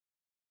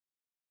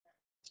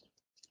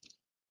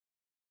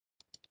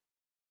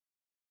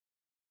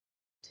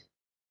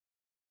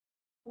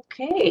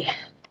Okay,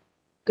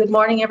 good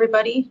morning,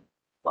 everybody.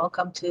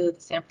 Welcome to the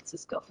San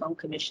Francisco Film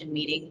Commission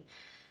meeting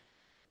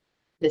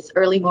this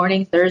early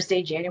morning,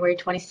 Thursday, January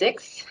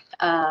 26th.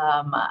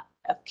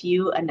 A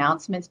few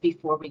announcements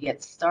before we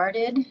get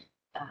started.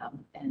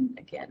 And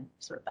again,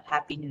 sort of a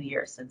happy new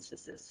year since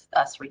this is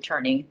us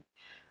returning.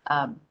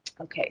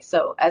 Okay,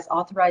 so as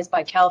authorized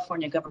by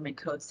California Government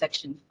Code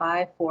Section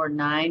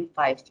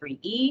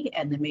 54953E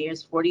and the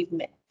Mayor's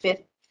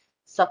 45th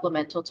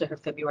supplemental to her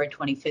February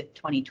 25th,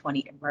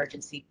 2020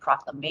 emergency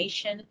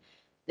proclamation,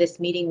 this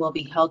meeting will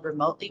be held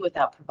remotely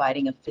without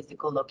providing a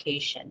physical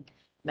location.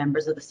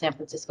 Members of the San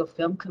Francisco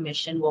Film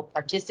Commission will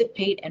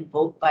participate and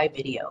vote by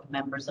video.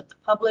 Members of the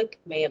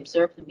public may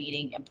observe the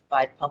meeting and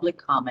provide public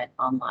comment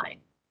online.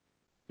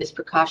 This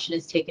precaution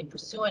is taken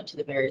pursuant to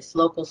the various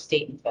local,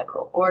 state, and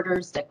federal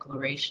orders,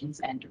 declarations,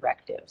 and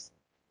directives.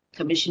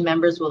 Commission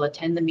members will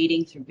attend the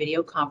meeting through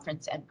video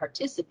conference and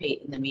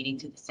participate in the meeting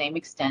to the same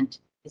extent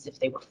as if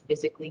they were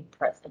physically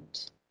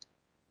present.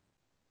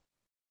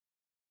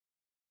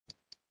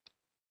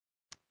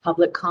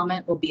 Public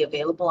comment will be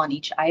available on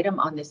each item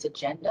on this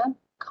agenda.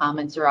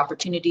 Comments or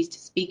opportunities to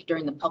speak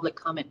during the public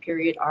comment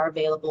period are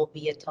available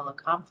via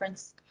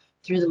teleconference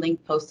through the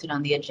link posted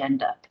on the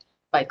agenda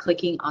by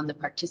clicking on the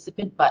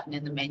participant button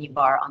in the menu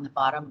bar on the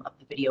bottom of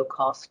the video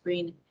call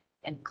screen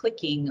and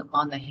clicking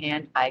on the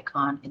hand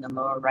icon in the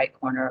lower right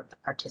corner of the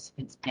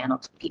participants panel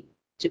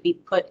to be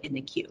put in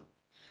the queue.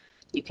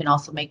 You can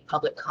also make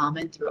public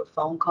comment through a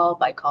phone call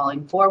by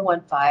calling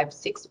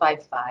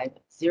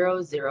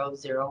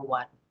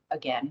 415-655-0001.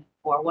 Again,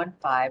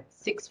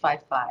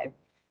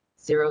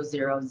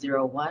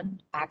 415-655-0001,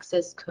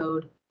 access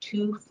code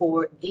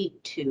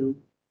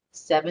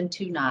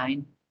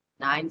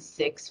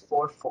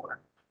 2482-729-9644.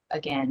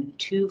 Again,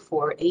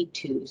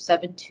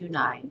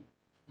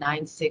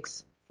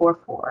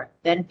 2482-729-9644,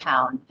 then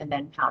pound and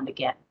then pound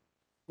again.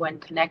 When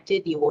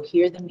connected, you will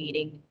hear the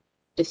meeting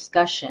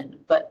discussion,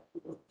 but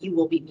you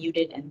will be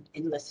muted and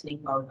in listening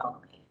mode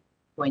only.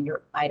 When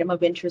your item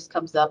of interest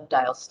comes up,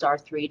 dial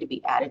 *3 to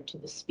be added to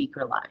the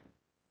speaker line.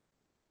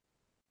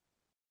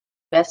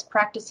 Best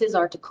practices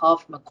are to call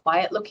from a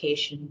quiet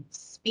location,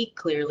 speak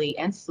clearly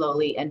and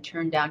slowly, and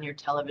turn down your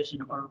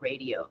television or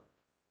radio.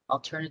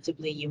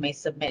 Alternatively, you may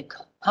submit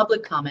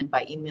public comment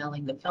by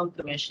emailing the Film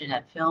Commission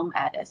at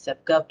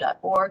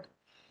film@sfgov.org.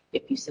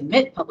 If you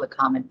submit public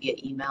comment via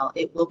email,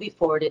 it will be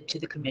forwarded to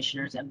the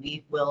commissioners and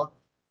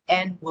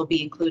will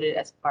be included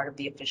as part of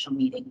the official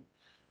meeting.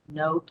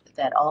 Note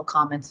that all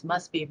comments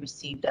must be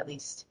received at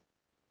least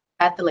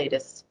at the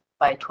latest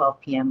by 12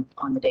 p.m.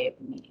 on the day of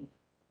the meeting.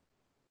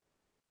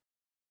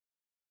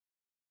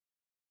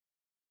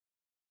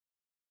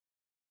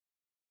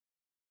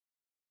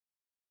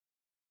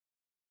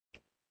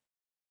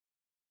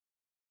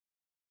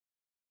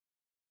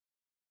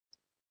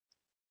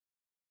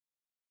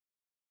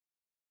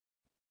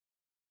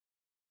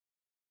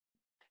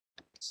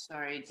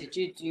 Sorry, did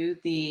you do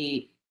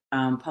the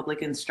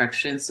public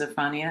instructions,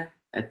 Zephania?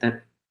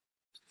 That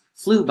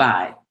flew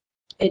by.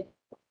 It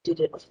did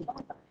it.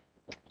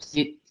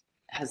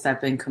 Has that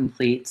been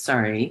complete?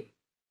 Sorry.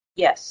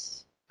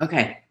 Yes.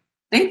 Okay,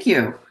 thank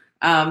you.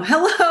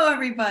 Hello,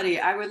 everybody.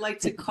 I would like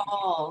to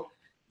call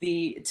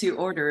to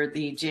order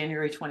the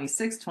January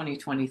 26,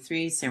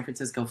 2023 San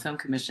Francisco Film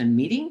Commission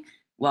meeting.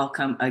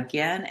 Welcome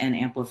again and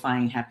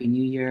amplifying Happy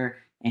New Year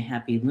and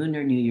Happy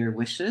Lunar New Year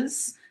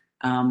wishes.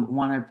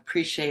 Want to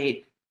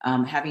appreciate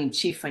having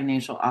Chief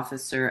Financial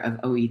Officer of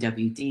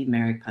OEWD,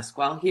 Merrick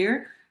Pasquale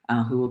here,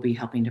 who will be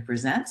helping to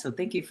present. So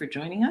thank you for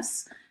joining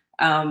us.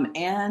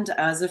 And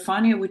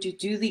Zephania, would you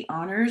do the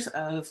honors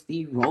of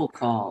the roll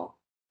call?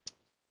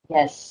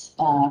 Yes,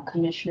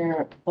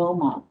 Commissioner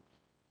Beaumont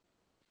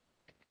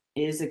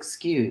Is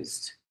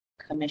excused.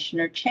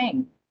 Commissioner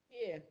Chang.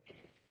 Here.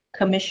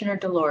 Commissioner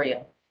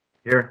Deloria.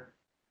 Here.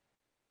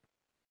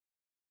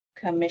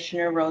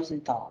 Commissioner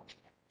Rosenthal.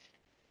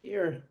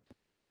 Here.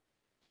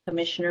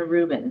 Commissioner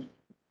Rubin.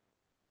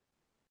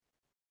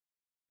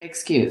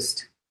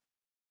 Excused.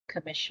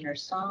 Commissioner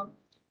Song.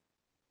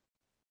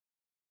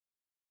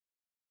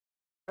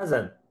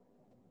 Present.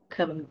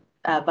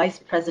 Vice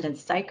President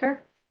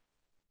Steiker.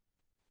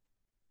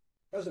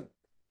 Present.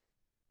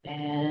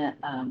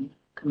 And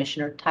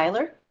Commissioner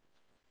Tyler.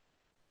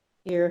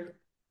 Here.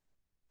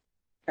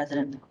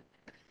 President.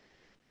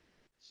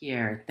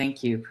 Here.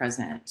 Thank you,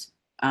 President.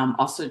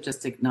 Also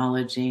just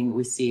acknowledging,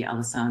 we see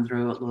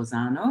Alessandro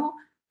Lozano,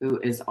 who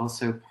is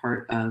also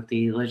part of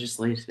the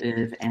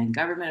Legislative and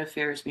Government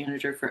Affairs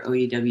Manager for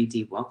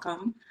OEWD.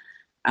 Welcome.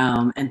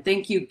 And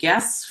thank you,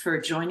 guests, for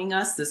joining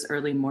us this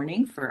early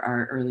morning for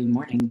our early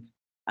morning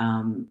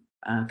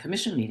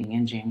commission meeting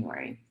in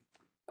January.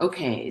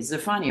 Okay,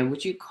 Zephania,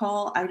 would you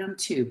call item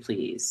 2,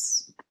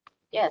 please?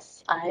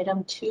 Yes,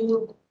 item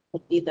 2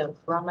 would be the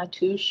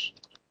Ramaytush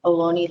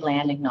Ohlone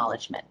land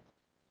acknowledgement.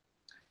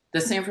 The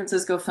San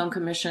Francisco Film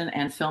Commission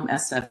and Film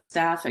SF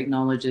staff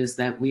acknowledges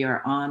that we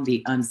are on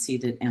the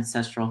unceded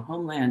ancestral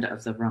homeland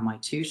of the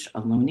Ramaytush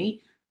Ohlone,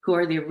 who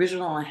are the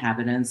original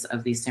inhabitants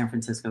of the San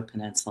Francisco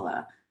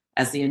Peninsula.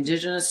 As the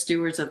indigenous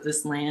stewards of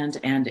this land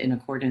and in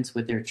accordance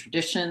with their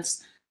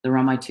traditions, the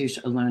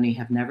Ramaytush Ohlone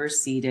have never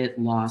ceded,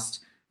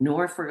 lost,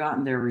 nor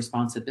forgotten their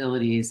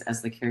responsibilities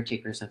as the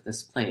caretakers of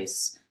this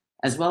place,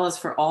 as well as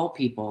for all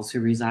peoples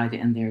who reside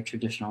in their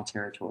traditional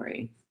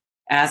territory.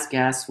 As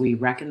guests, we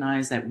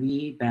recognize that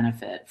we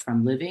benefit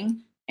from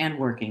living and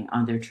working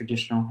on their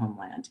traditional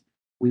homeland.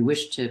 We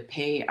wish to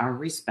pay our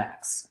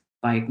respects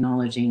by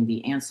acknowledging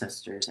the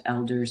ancestors,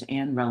 elders,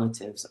 and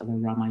relatives of the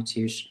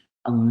Ramaytush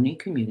Ohlone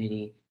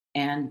community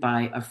and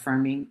by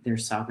affirming their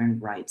sovereign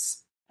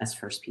rights as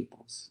First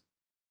Peoples.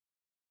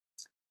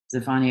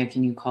 Zephania,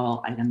 can you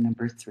call item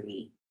number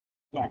 3?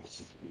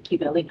 Yes, thank you,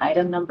 Billy.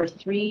 Item number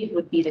 3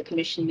 would be the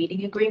commission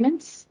meeting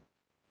agreements.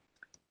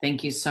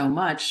 Thank you so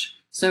much.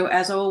 So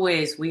as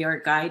always, we are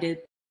guided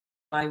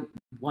by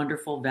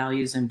wonderful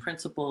values and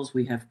principles.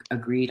 We have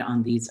agreed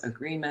on these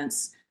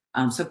agreements.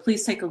 So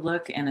please take a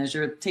look. And as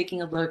you're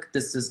taking a look,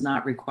 this does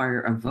not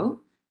require a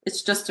vote.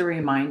 It's just a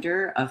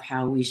reminder of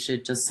how we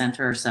should just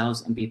center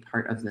ourselves and be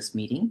part of this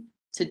meeting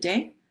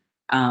today.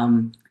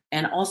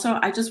 And also,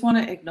 I just want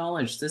to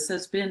acknowledge this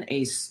has been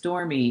a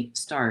stormy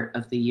start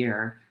of the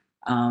year.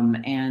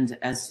 And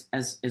as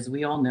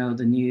we all know,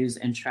 the news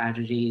and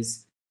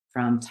tragedies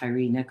from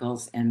Tyre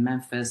Nichols and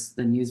Memphis,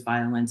 the news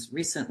violence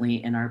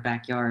recently in our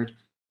backyard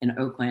in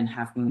Oakland,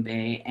 Half Moon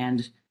Bay,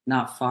 and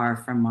not far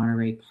from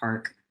Monterey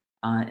Park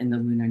in the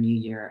Lunar New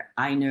Year.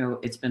 I know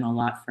it's been a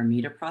lot for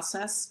me to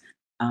process.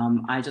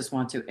 I just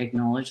want to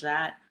acknowledge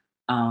that.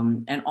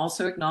 And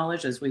also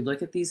acknowledge as we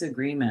look at these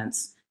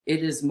agreements,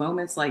 it is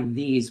moments like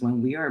these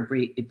when we are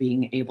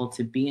being able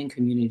to be in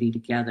community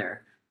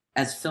together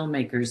as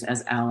filmmakers,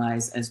 as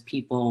allies, as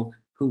people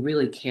who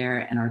really care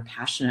and are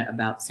passionate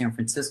about San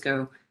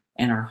Francisco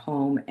and our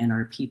home and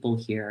our people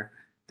here,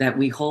 that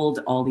we hold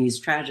all these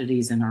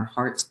tragedies in our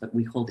hearts, but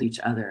we hold each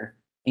other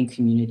in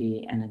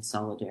community and in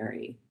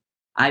solidarity.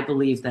 I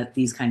believe that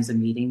these kinds of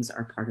meetings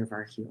are part of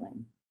our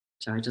healing.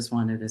 So I just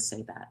wanted to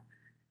say that.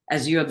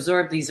 As you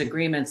absorb these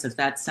agreements, if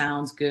that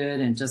sounds good,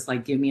 and just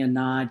like give me a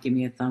nod, give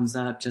me a thumbs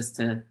up, just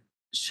to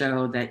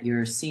show that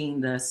you're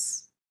seeing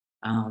this,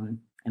 and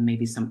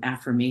maybe some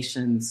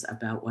affirmations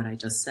about what I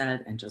just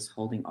said, and just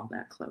holding all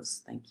that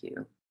close. Thank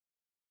you.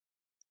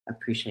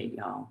 Appreciate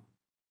y'all.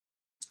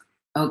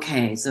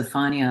 Okay,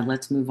 Zephania,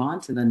 let's move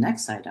on to the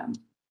next item.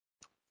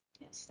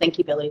 Yes, thank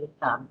you, Billy.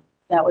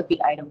 That would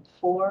be item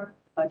 4,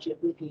 budget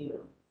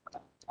review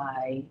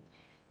by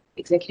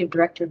Executive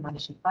Director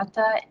Manish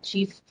Infanta and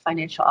Chief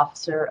Financial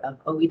Officer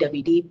of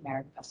OEWD,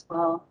 Merrick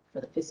Pasquale,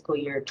 for the fiscal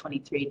year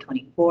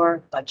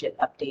 23-24 budget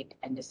update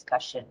and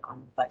discussion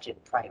on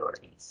budget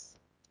priorities.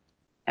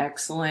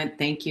 Excellent,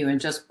 thank you. And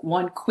just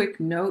one quick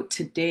note,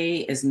 today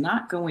is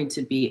not going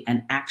to be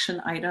an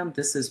action item.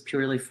 This is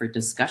purely for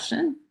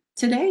discussion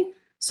today.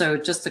 So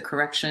just a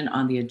correction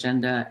on the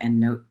agenda and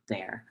note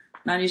there.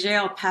 Nanije,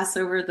 I'll pass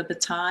over the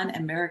baton,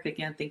 and Merrick,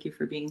 again, thank you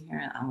for being here,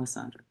 and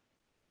Alessandra.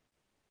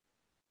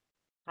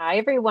 Hi,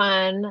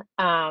 everyone.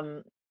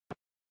 Well,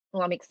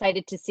 I'm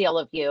excited to see all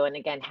of you. And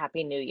again,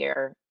 Happy New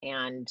Year.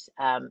 And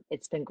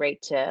it's been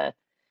great to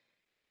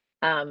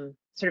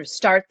sort of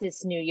start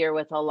this new year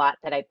with a lot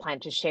that I plan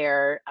to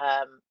share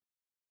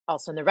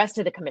also in the rest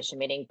of the commission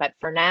meeting. But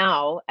for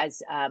now,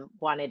 as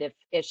wanted, if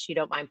Ish, you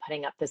don't mind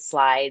putting up the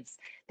slides,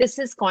 this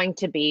is going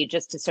to be,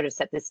 just to sort of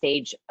set the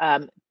stage,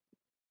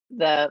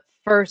 the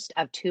first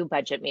of 2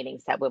 budget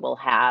meetings that we will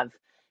have.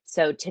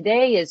 So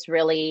today is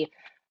really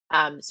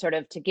sort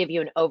of to give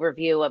you an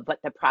overview of what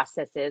the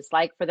process is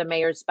like for the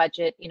mayor's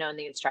budget, you know, and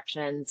the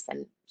instructions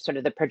and sort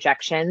of the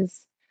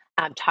projections,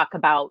 talk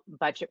about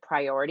budget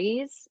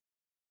priorities,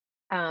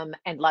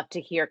 and love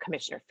to hear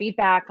commissioner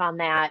feedback on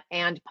that,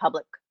 and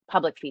public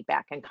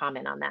feedback and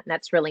comment on that. And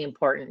that's really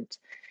important.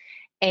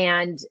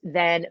 And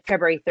then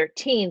February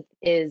 13th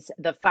is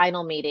the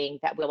final meeting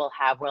that we will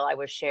have, where I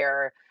will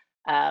share,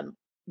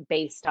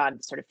 based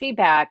on sort of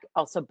feedback,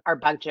 also our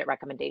budget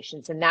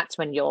recommendations. And that's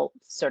when you'll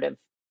sort of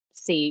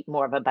see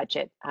more of a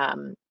budget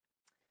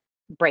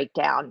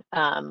breakdown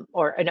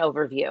or an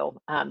overview.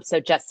 So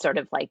just sort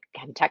of like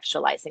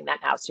contextualizing that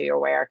now so you're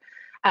aware.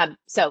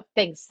 So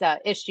thanks,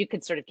 Ish, you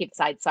could sort of keep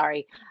aside,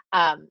 sorry.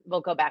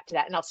 We'll go back to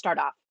that and I'll start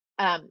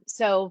off.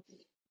 So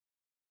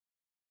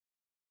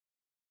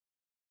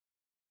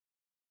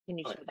can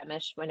you show them,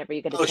 Ish, whenever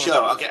you get a chance?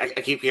 Sure. Okay,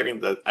 I keep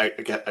hearing I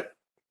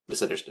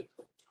misunderstood.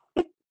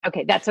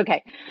 Okay, that's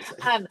okay.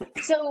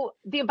 So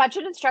the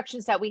budget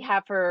instructions that we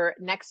have for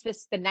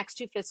the next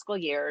 2 fiscal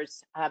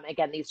years,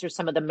 again, these are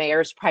some of the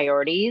mayor's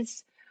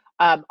priorities,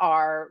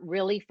 are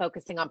really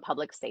focusing on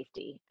public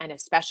safety, and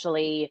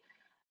especially,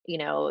 you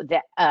know,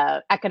 the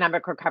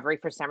economic recovery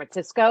for San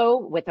Francisco,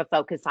 with a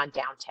focus on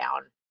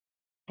downtown,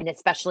 and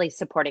especially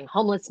supporting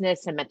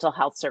homelessness and mental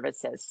health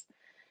services.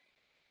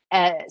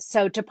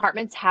 So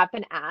departments have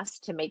been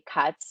asked to make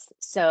cuts.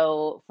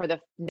 So for the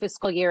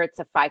fiscal year, it's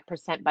a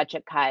 5%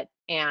 budget cut.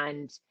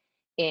 And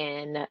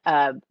in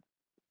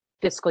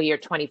fiscal year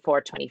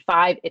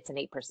 24-25, it's an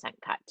 8%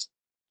 cut.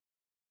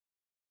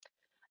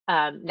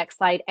 Next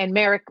slide. And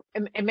Merrick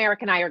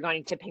and I are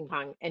going to ping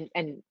pong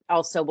and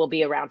also we'll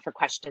be around for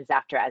questions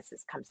after as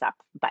this comes up.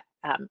 But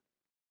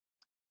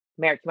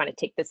Merrick, you want to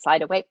take this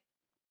slide away?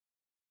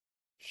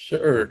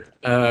 Sure.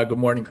 Good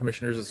morning,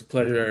 commissioners. It's a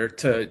pleasure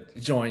to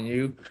join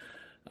you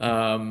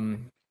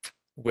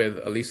with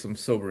at least some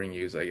sobering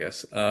news, I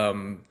guess.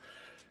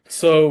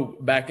 So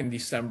back in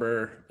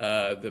December,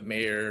 the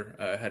mayor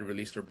had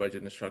released her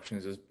budget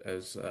instructions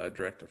as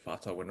Director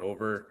Fata went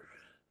over.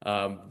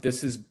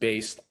 This is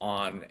based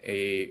on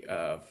a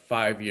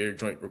 5-year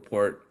joint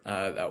report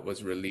that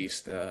was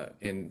released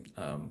in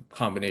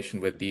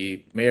combination with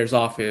the mayor's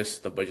office,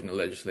 the budget and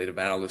legislative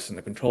analyst, and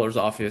the controller's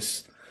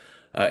office.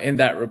 In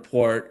that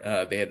report,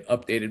 they had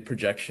updated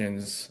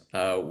projections,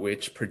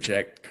 which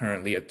project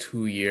currently a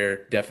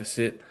 2-year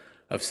deficit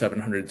of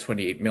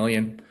 $728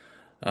 million.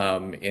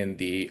 In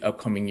the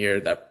upcoming year,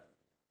 that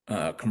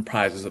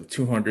comprises of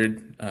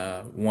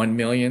 $201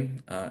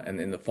 million, and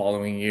in the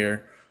following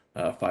year,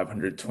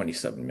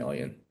 $527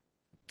 million.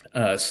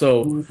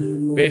 So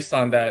based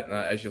on that,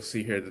 as you'll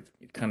see here,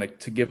 kind of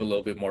to give a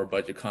little bit more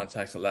budget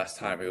context, the last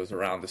time it was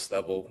around this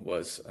level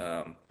was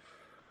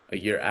a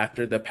year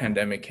after the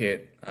pandemic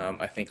hit.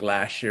 I think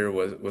last year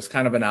was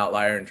kind of an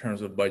outlier in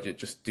terms of budget,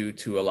 just due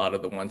to a lot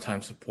of the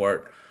one-time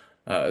support,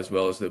 as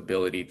well as the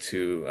ability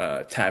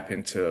to tap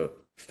into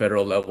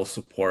federal level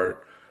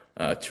support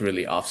to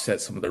really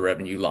offset some of the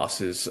revenue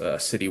losses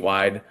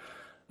citywide.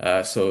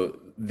 So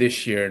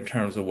this year, in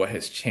terms of what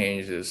has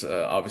changed, is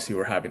obviously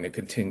we're having to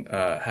continue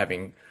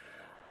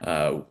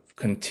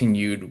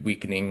continued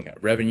weakening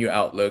revenue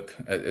outlook,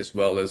 as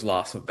well as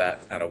loss of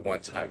that kind of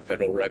one-time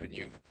federal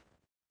revenue.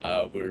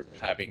 We're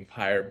having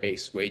higher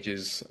base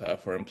wages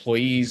for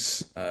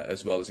employees,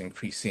 as well as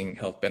increasing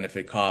health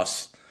benefit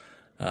costs,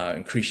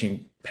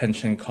 increasing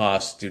pension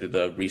costs due to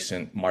the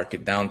recent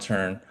market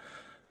downturn,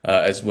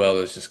 as well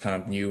as just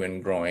kind of new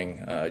and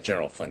growing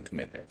general fund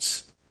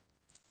commitments.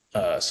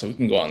 So we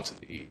can go on to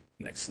the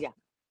next. Yeah,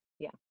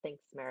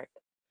 thanks, Merrick.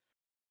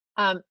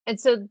 And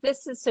so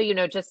this is, so you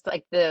know, just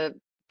like the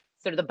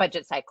sort of the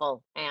budget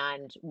cycle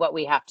and what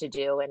we have to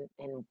do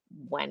and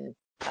when.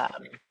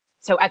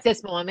 So at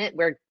this moment,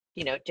 we're,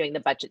 you know, doing the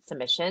budget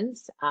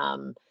submissions,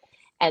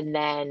 and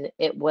then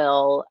it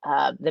will,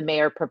 the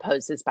mayor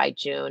proposes by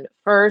June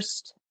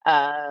 1st.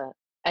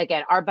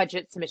 Again, our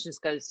budget submissions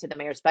goes to the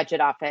mayor's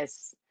budget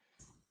office,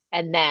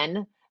 and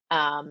then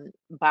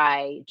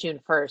by June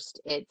 1st,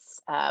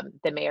 it's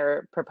the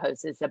mayor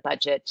proposes a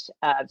budget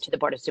to the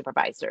Board of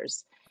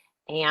Supervisors.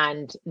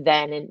 And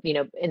then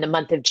in the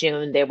month of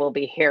June, there will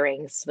be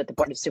hearings with the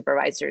Board of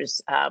Supervisors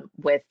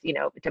with, you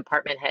know,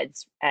 department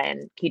heads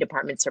and key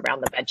departments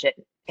around the budget.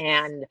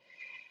 And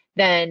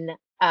then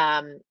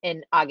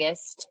in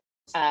August,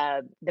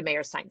 the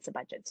mayor signs the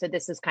budget. So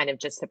this is kind of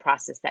just the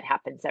process that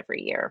happens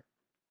every year.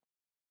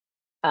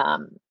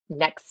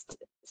 Next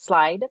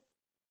slide.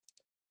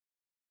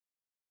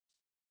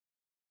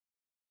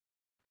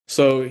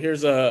 So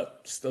here's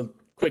just a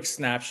quick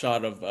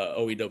snapshot of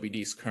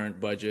OEWD's current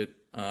budget.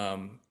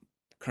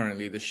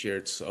 Currently this year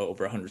it's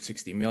over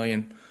 160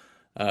 million.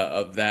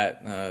 Of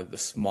that, the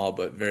small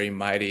but very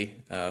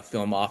mighty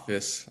film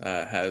office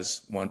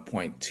has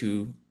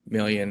 1.2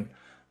 million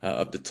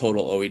of the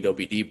total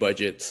OEWD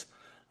budget.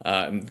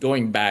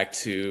 Going back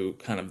to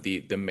kind of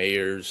the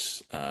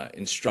mayor's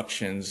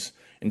instructions,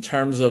 in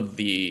terms of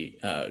the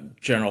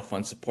general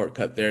fund support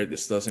cut there,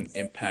 this doesn't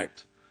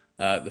impact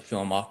the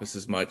film office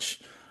as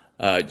much.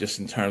 Just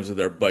in terms of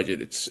their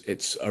budget,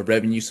 it's a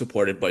revenue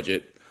supported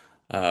budget,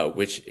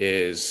 which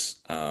is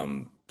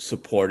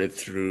supported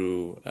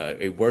through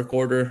a work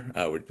order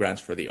with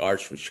grants for the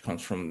arts, which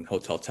comes from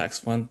Hotel Tax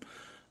Fund,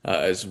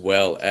 as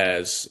well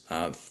as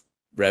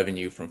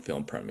revenue from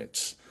film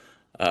permits.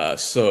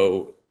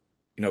 So,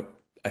 you know,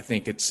 I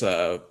think it's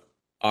a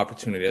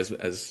opportunity,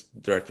 as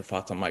Director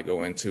Fata might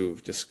go into,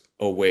 just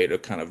a way to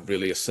kind of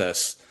really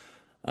assess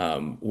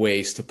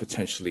ways to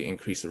potentially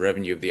increase the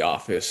revenue of the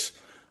office,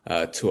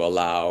 to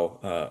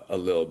allow a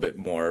little bit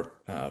more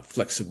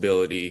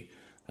flexibility,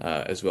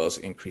 as well as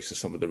increases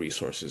some of the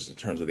resources in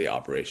terms of the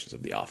operations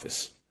of the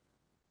office.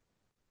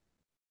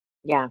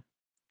 Yeah,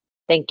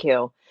 thank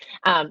you.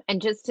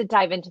 And just to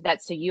dive into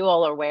that, so you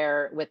all are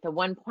aware, with the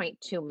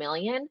 1.2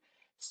 million,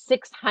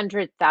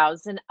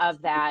 600,000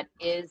 of that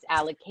is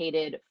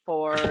allocated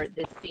for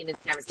the Scene in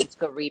San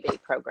Francisco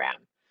rebate program.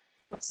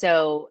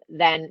 So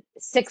then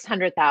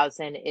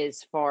 600,000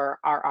 is for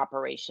our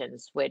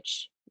operations,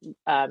 which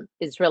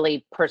is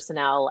really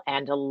personnel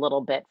and a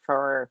little bit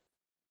for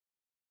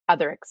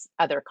other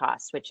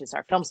costs, which is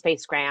our film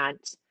space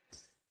grant,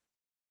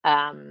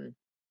 a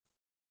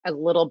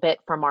little bit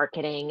for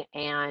marketing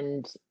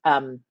and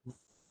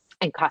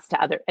cost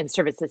to other and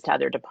services to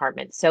other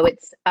departments. So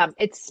it's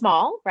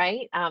small,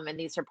 right? And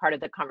these are part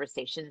of the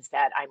conversations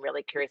that I'm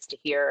really curious to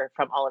hear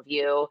from all of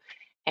you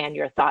and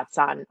your thoughts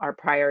on our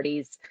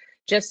priorities.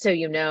 Just so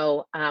you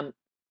know,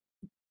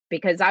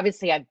 because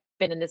obviously I've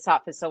been in this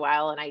office a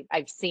while and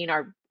I've seen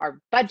our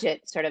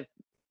budget sort of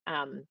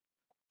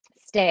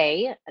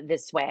stay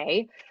this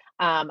way.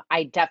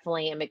 I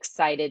definitely am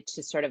excited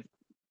to sort of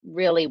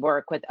really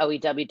work with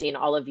OEWD and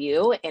all of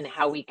you and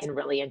how we can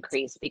really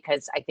increase,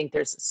 because I think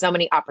there's so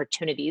many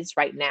opportunities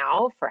right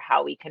now for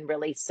how we can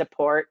really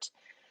support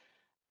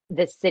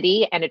the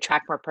city and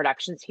attract more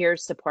productions here,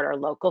 support our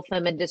local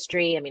film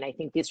industry. I mean, I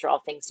think these are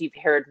all things you've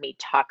heard me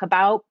talk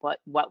about,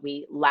 what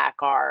we lack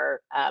are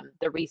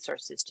the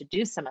resources to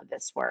do some of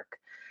this work.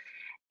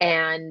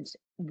 And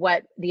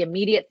what the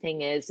immediate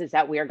thing is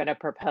that we are going to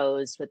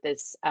propose with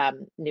this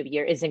new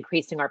year is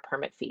increasing our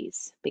permit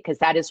fees, because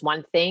that is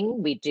one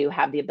thing we do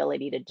have the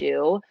ability to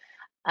do.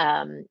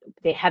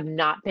 They have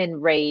not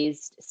been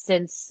raised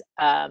since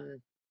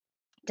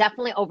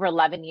definitely over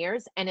 11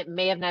 years, and it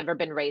may have never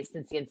been raised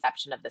since the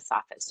inception of this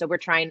office. So we're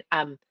trying,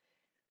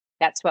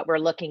 that's what we're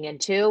looking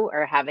into,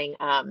 or having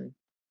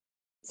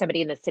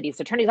somebody in the city's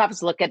attorney's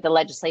office look at the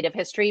legislative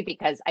history,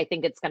 because I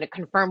think it's going to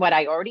confirm what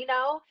I already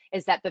know,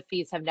 is that the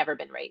fees have never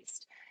been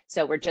raised.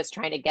 So we're just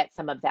trying to get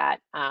some of that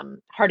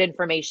hard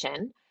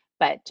information,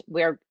 but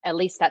at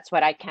least that's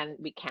what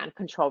we can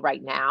control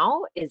right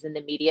now, is in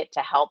the immediate to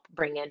help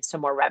bring in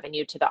some more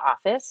revenue to the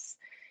office.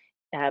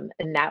 And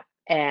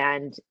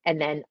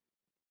then,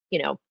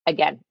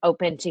 again,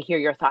 open to hear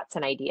your thoughts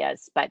and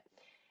ideas, but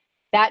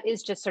that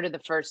is just sort of the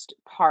first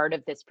part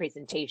of this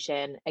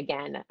presentation.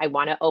 Again, I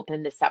want to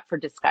open this up for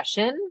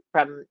discussion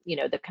from,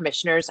 the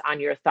commissioners on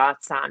your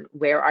thoughts on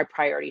where our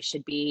priorities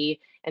should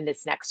be in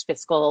this next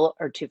fiscal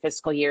or 2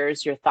 fiscal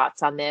years, your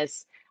thoughts on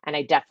this. And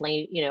I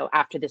definitely,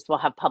 after this, we'll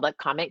have public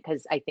comment,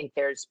 because I think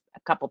there's a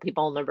couple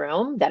people in the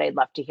room that I'd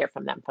love to hear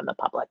from them, from the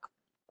public.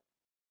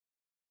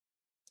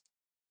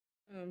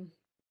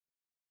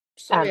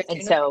 Sorry,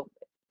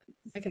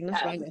 I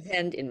cannot find a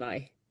hand in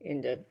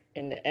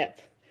the app.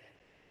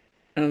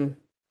 Can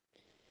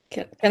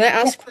I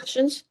ask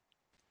questions?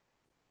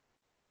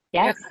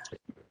 Yes.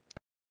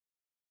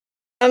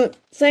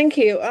 Thank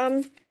you.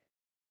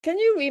 Can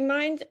you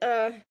remind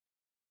us?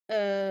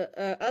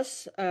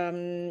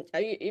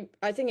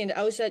 I think in the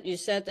outset you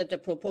said that the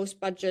proposed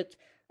budget,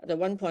 the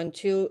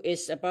 1.2,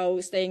 is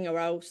about staying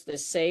around the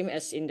same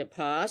as in the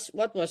past.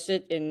 What was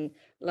it in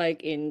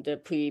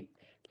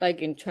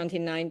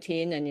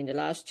 2019 and in the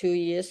last 2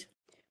 years?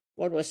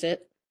 What was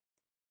it?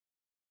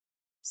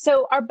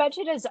 So our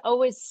budget has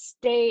always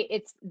stayed.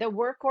 It's the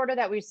work order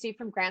that we receive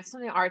from Grants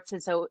from the Arts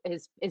has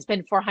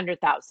been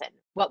 400,000.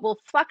 What will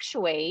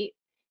fluctuate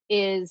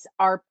is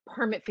our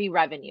permit fee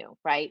revenue,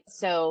 right?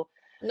 So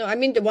no, I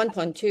mean the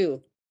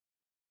 1.2.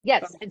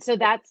 Yes, and so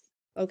that's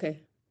okay.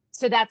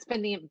 So that's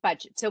been the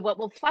budget. So what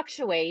will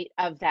fluctuate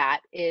of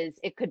that is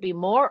it could be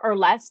more or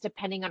less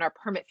depending on our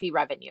permit fee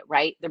revenue,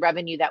 right? The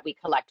revenue that we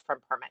collect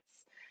from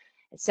permits.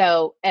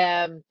 So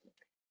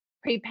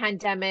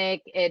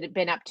pre-pandemic, it had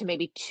been up to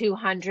maybe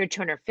 200,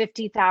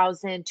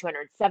 250,000,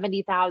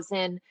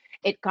 270,000.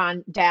 It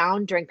gone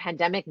down during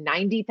pandemic,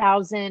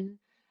 90,000,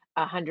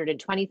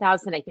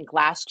 120,000. I think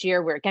last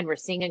year, we're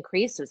seeing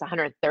increase. It was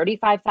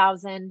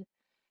 135,000.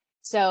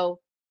 So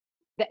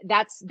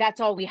that's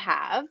all we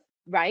have,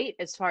 right?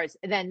 As far as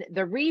then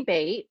the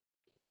rebate.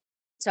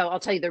 So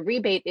I'll tell you, the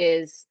rebate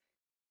is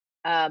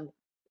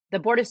the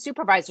Board of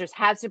Supervisors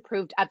has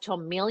approved up to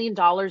 $1 million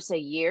a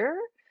year.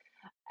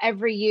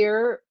 Every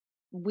year,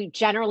 we've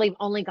generally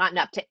only gotten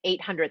up to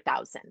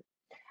 800,000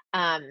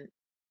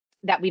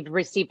 that we've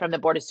received from the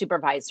Board of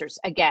Supervisors.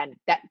 Again,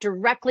 that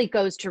directly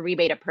goes to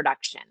rebate of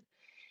production.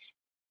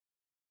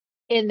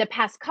 In the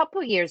past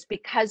couple of years,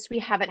 because we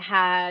haven't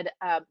had,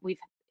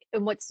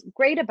 and what's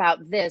great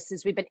about this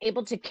is we've been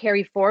able to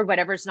carry forward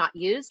whatever's not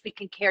used, we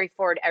can carry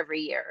forward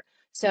every year.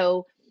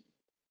 So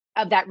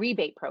of that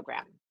rebate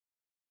program.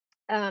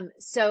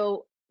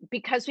 So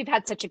because we've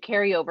had such a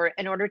carryover,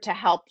 in order to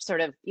help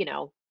sort of,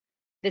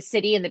 the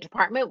city and the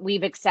department,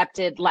 we've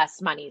accepted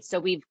less money. So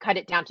we've cut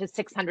it down to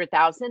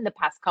 600,000 the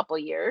past couple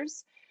of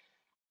years.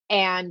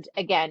 And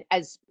again,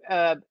 as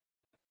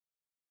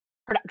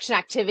production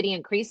activity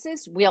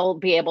increases, we'll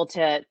be able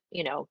to,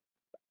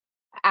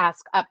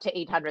 ask up to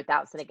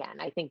 800,000 again.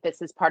 I think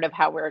this is part of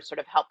how we're sort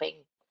of helping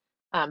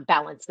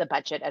balance the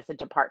budget as a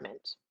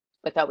department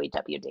with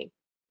OEWD.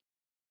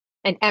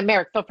 And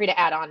Merrick, feel free to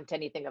add on to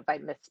anything if I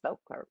misspoke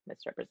or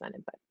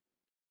misrepresented. But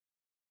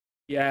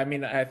yeah, I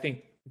mean, I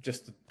think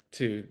just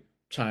to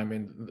chime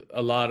in,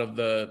 a lot of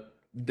the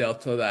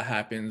delta that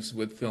happens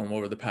with film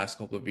over the past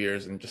couple of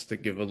years, and just to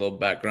give a little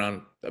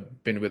background,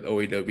 I've been with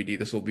OEWD.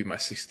 This will be my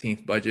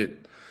 16th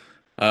budget.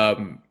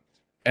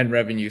 And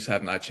revenues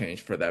have not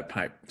changed for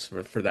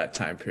that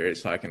time period,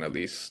 so I can at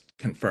least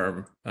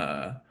confirm,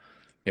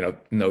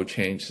 no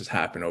change has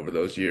happened over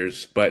those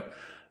years. But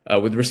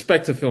with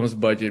respect to film's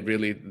budget,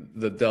 really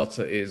the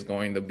delta is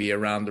going to be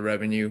around the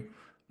revenue.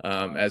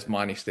 As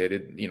Monty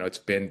stated, it's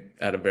been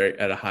at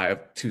a high of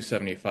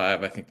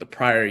 275. I think the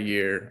prior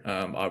year,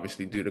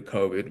 obviously due to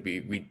COVID,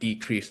 we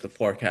decreased the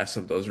forecast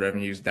of those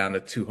revenues down to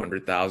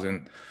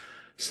 200,000.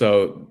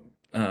 So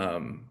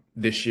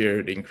this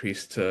year it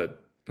increased to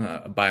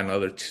by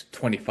another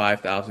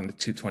 25,000 to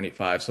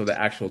 225. So the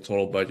actual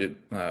total budget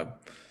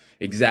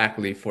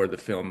exactly for the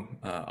film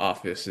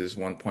office is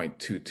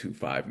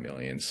 1.225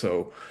 million.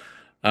 So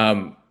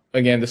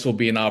again, this will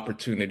be an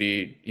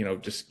opportunity,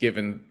 just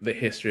given the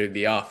history of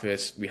the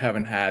office, we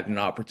haven't had an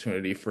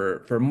opportunity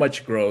for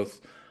much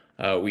growth.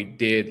 We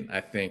did,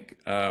 I think,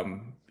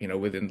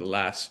 within the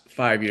last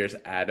 5 years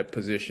add a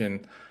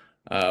position,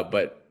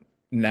 but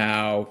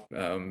now,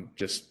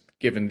 just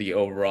given the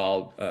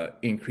overall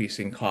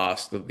increasing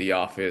cost of the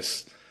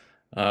office,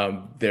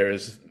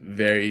 there's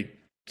very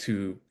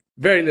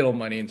little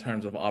money in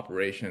terms of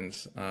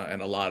operations,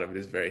 and a lot of it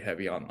is very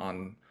heavy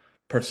on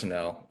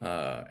personnel.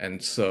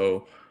 And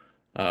so,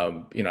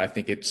 I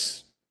think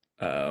it's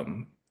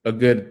a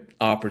good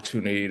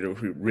opportunity to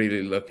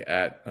really look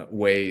at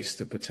ways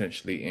to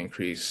potentially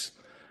increase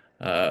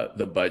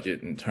the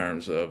budget in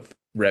terms of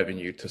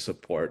revenue to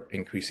support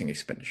increasing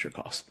expenditure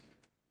costs.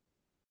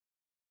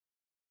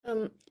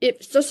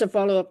 It's just a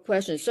follow-up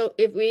question. So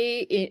if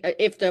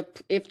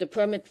the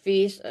permit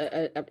fees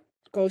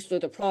goes through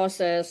the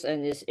process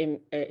and is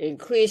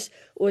increased,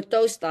 would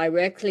those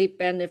directly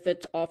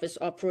benefit office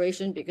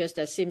operation, because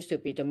that seems to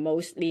be the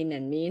most lean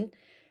and mean?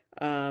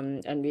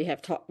 And we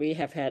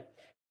have had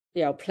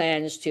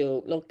plans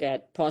to look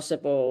at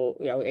possible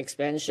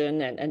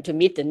expansion and to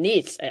meet the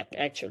needs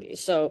actually.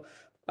 So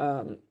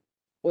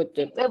would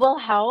the It will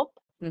help.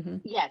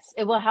 Mhm. Yes,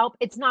 it will help.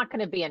 It's not going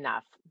to be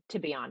enough, to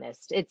be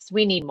honest.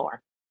 We need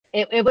more.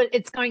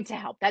 It's going to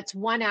help. That's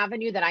one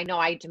avenue that I know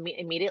I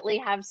immediately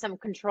have some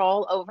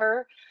control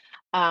over,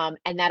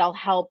 and that'll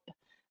help.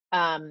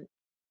 And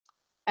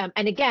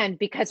again,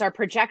 because our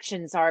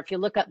projections are, if you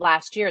look at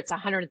last year, it's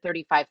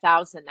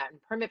 135,000 that in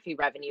permit fee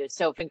revenue.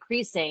 So if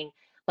increasing,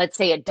 let's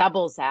say it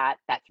doubles that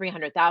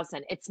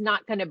 300,000, it's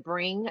not going to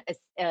bring.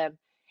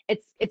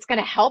 It's going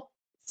to help.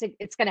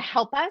 It's going to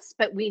help us,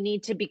 but we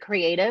need to be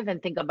creative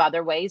and think of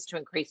other ways to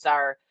increase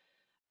our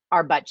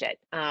budget.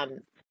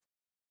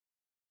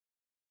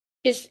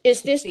 Is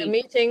this the see.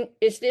 meeting?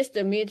 Is this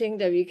the meeting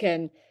that we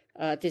can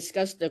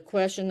discuss the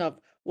question of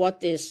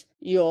what is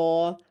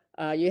your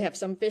you have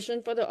some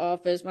vision for the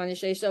office,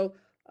 Manisha? So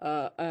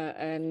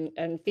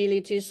and Philly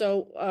too.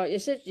 So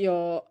is it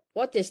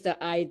what is the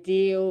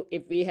ideal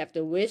if we have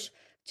the wish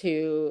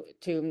to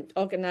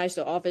organize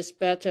the office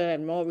better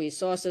and more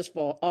resources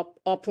for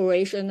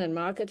operation and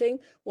marketing?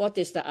 What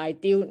is the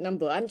ideal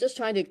number? I'm just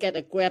trying to get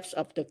a grasp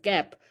of the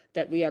gap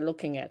that we are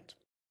looking at.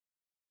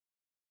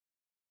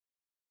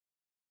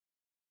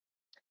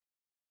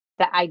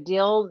 The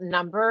ideal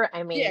number,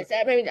 I mean, Yes,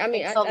 I mean,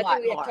 it's I a think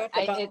lot we have more. talked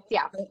about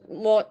Yeah,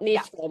 more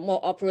needs yeah, for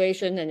more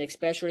operation and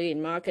especially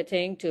in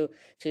marketing to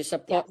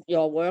support yes.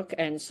 your work.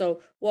 And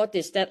so what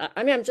is that?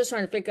 I mean, I'm just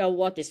trying to figure out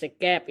what is the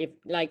gap. If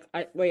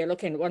we are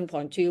looking at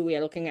 1.2, we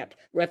are looking at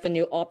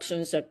revenue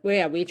options, that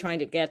where are we trying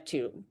to get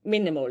to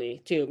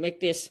minimally to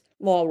make this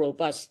more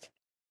robust?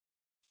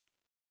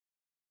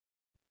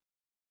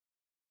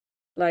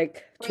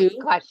 Like Great 2,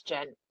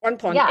 question.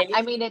 1.8, Yeah,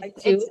 I mean, like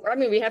 2. I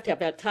mean, we have to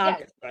have a yes,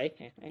 target, right?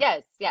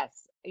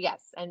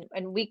 yes.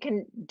 And we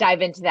can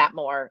dive into that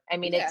more. I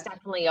mean, Yeah, it's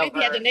definitely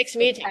maybe at the over. next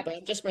meeting, but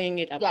I'm just bringing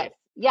it up Yes, here.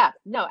 yeah,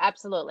 no,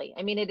 absolutely.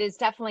 I mean, it is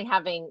definitely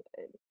having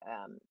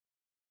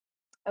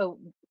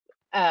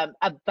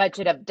a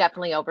budget of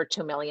definitely over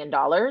 $2 million,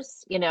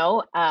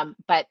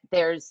 but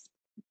there's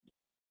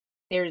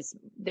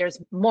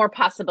more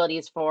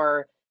possibilities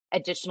for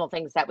additional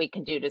things that we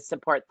can do to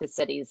support the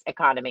city's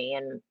economy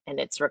and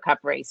its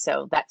recovery.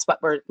 So that's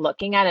what we're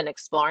looking at and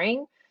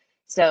exploring.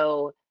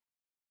 So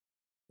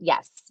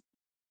yes.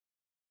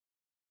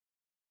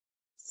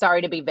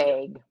 Sorry to be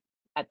vague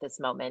at this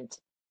moment.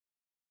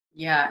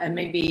 Yeah, and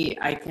maybe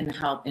I can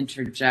help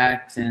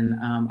interject. And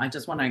I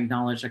just want to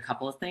acknowledge a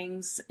couple of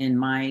things. In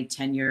my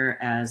tenure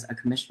as a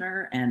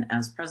commissioner and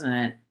as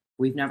president,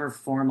 we've never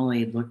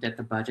formally looked at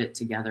the budget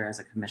together as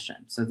a commission.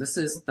 So this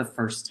is the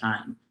first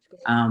time.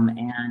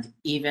 And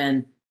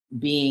even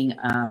being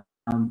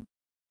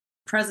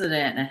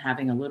president and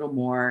having a little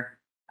more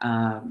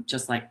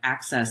just like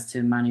access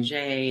to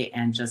Manijay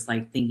and just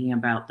like thinking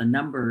about the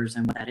numbers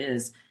and what that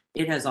is,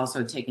 it has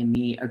also taken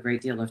me a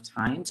great deal of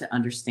time to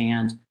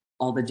understand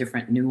all the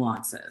different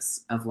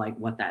nuances of like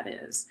what that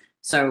is.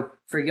 So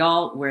for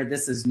y'all where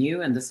this is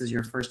new and this is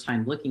your first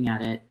time looking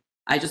at it,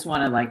 I just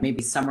want to like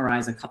maybe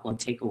summarize a couple of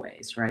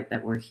takeaways, right,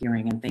 that we're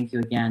hearing. And thank you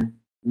again,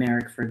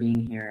 Merrick, for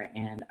being here,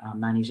 and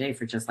Manijay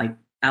for just like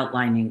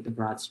outlining the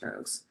broad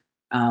strokes.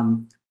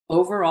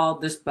 Overall,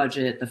 this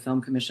budget, the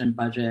Film Commission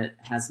budget,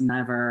 has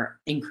never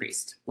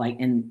increased like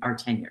in our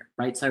tenure,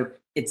 right? So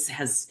it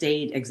has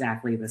stayed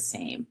exactly the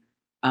same.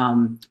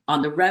 On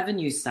the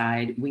revenue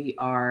side, we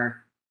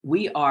are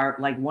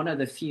like one of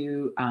the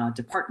few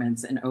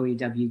departments in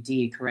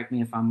OEWD, correct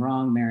me if I'm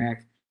wrong,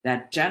 Merrick,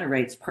 that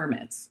generates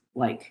permits.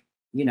 Like,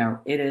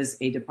 it is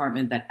a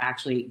department that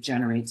actually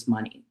generates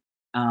money.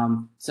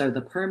 So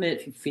the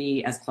permit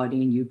fee, as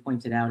Claudine, you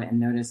pointed out and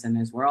noticed, and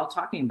as we're all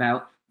talking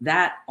about,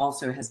 that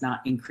also has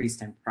not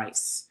increased in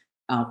price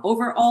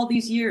over all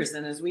these years.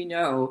 And as we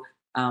know,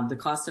 the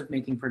cost of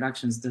making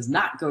productions does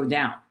not go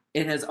down.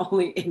 It has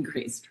only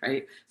increased,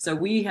 right? So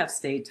we have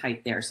stayed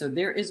tight there. So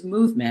there is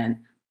movement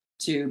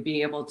to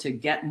be able to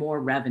get more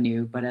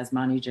revenue. But as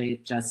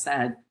Manijay just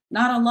said,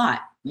 not a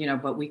lot,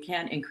 but we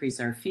can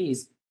increase our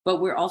fees.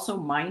 but we're also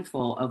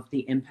mindful of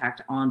the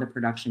impact on the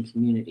production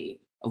community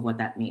of what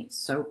that means.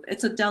 So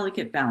it's a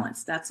delicate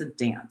balance. That's a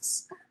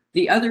dance.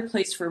 The other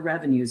place for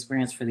revenue is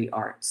grants for the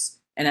arts.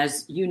 And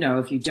as you know,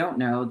 if you don't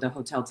know, the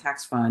Hotel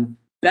Tax Fund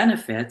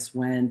benefits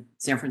when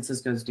San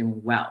Francisco is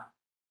doing well.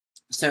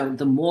 So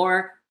the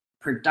more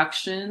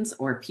productions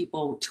or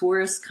people,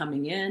 tourists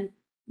coming in,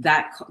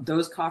 that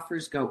those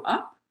coffers go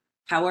up.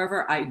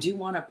 However, I do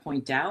want to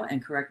point out,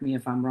 and correct me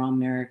if I'm wrong,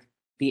 Merrick,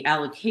 the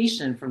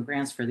allocation from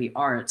grants for the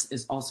arts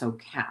is also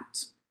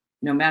capped.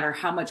 No matter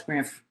how much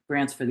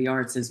grants for the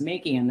arts is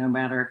making, and no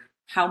matter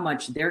how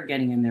much they're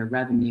getting in their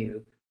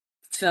revenue,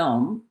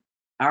 film,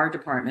 our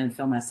department,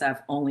 Film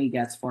SF, only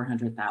gets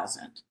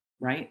 400,000,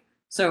 right?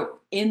 So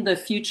in the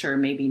future,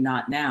 maybe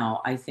not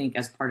now, I think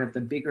as part of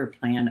the bigger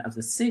plan of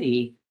the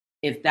city,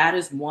 if that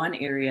is one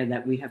area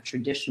that we have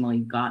traditionally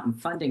gotten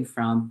funding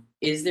from,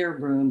 is there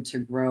room to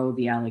grow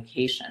the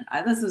allocation?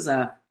 This is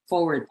a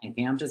forward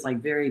thinking. I'm just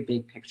like very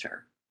big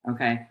picture.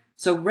 Okay.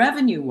 So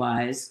revenue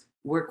wise,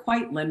 we're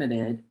quite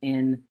limited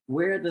in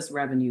where this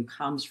revenue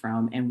comes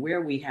from and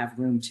where we have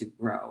room to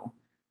grow.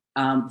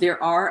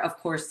 There are, of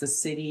course, the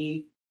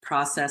city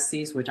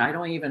processes, which I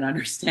don't even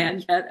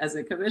understand yet as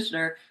a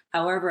commissioner.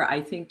 However, I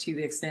think to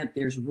the extent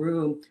there's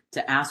room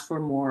to ask for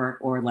more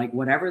or like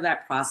whatever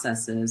that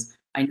process is,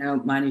 I know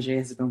Mani J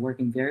has been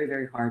working very,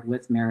 very hard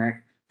with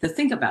Merrick to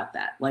think about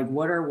that. Like,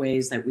 what are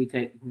ways that we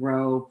could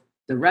grow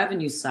the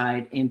revenue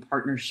side in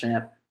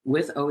partnership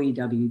with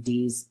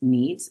OEWD's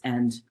needs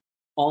and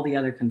all the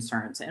other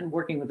concerns, and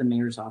working with the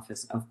mayor's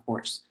office, of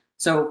course.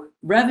 So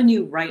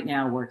revenue right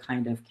now, we're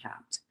kind of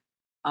capped.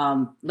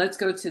 Let's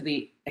go to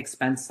the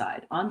expense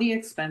side. On the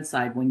expense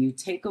side, when you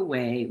take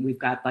away, we've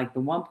got like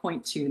the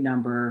 1.2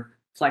 number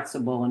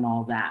flexible and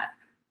all that.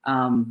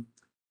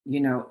 You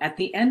know, at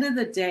the end of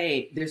the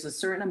day, there's a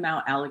certain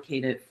amount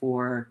allocated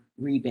for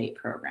rebate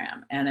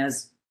program. And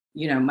as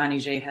you know, Mani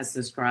J has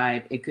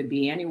described, it could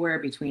be anywhere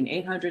between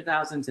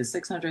 800,000 to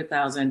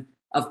 600,000.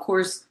 Of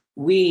course,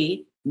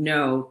 we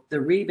know the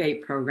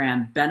rebate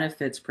program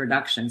benefits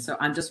production. So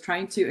I'm just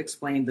trying to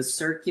explain the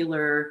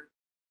circular,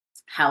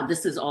 how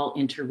this is all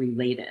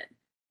interrelated,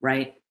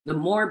 right? The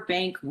more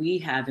bank we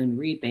have in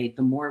rebate,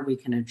 the more we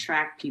can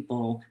attract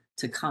people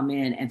to come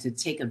in and to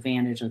take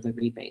advantage of the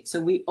rebate. So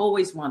we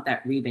always want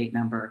that rebate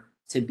number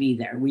to be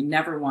there. We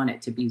never want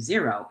it to be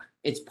zero.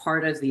 It's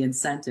part of the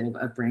incentive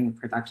of bringing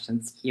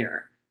productions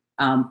here.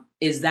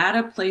 Is that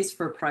a place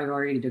for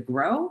priority to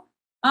grow?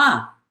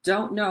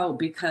 Don't know,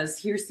 because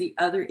here's the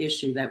other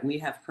issue that we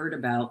have heard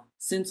about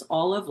since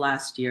all of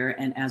last year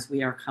and as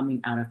we are coming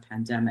out of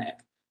pandemic,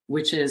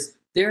 which is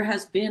there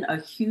has been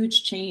a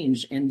huge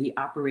change in the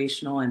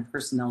operational and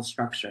personnel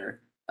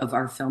structure of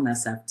our Film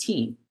SF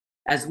team.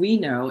 As we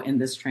know in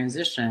this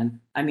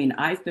transition, I mean,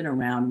 I've been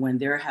around when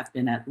there have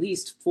been at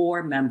least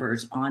 4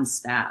 members on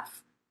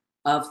staff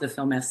of the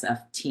Film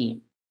SF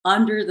team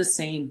under the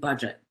same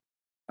budget.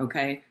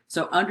 Okay,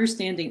 so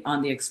understanding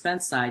on the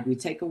expense side, we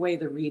take away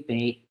the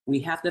rebate, we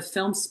have the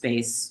film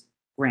space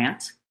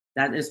grant.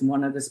 That is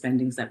one of the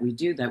spendings that we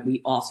do that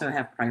we also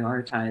have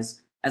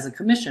prioritized as a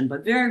commission,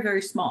 but very,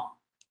 very small.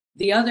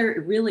 The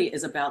other really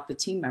is about the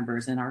team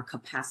members and our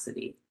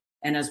capacity.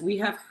 And as we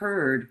have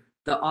heard,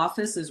 the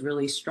office is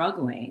really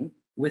struggling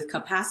with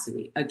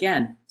capacity.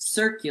 Again,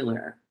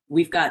 circular.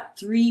 We've got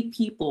 3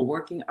 people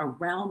working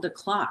around the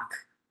clock.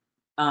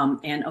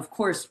 And of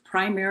course,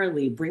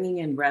 primarily bringing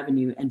in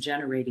revenue and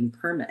generating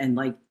permit and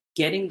like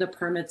getting the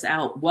permits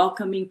out,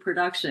 welcoming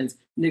productions,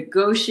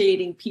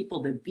 negotiating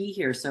people to be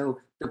here so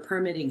the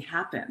permitting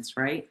happens,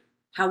 right?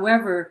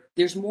 However,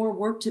 there's more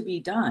work to be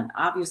done,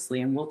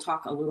 obviously, and we'll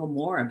talk a little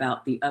more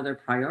about the other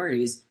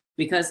priorities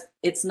because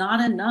it's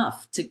not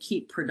enough to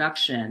keep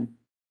production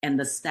and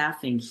the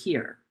staffing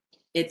here.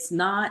 It's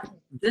not,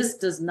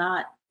 this is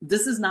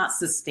not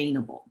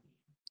sustainable.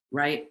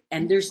 Right?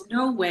 And there's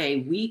no way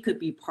we could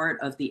be part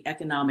of the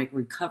economic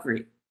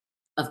recovery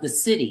of the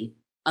city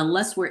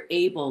unless we're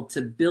able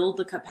to build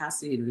the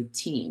capacity of the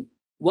team.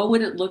 What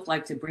would it look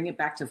like to bring it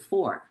back to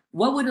 4?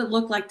 What would it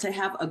look like to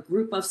have a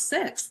group of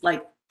 6?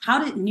 Like,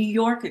 how did New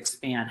York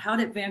expand? How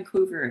did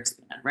Vancouver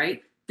expand,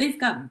 right? They've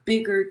got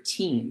bigger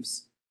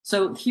teams.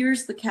 So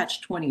here's the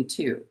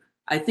catch-22.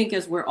 I think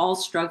as we're all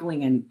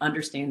struggling and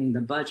understanding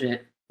the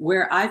budget,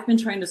 where I've been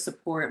trying to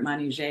support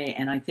Mani J,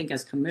 and I think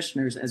as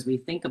commissioners, as we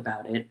think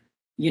about it,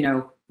 you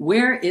know,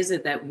 where is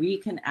it that we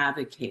can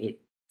advocate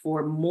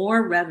for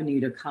more revenue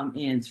to come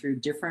in through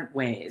different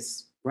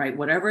ways, right?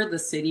 Whatever the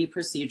city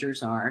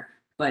procedures are,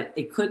 but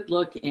it could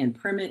look in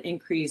permit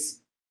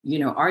increase, you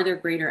know, are there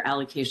greater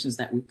allocations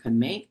that we could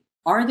make?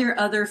 Are there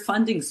other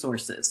funding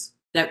sources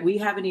that we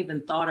haven't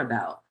even thought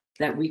about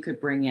that we could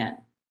bring in,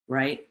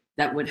 right?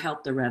 That would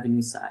help the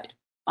revenue side.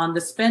 On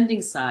the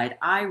spending side,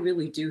 I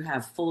really do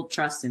have full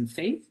trust and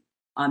faith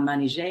on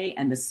Mani J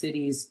and the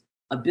city's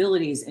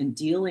abilities in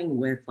dealing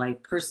with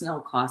like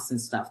personnel costs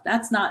and stuff.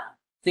 That's not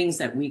things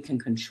that we can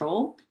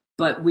control,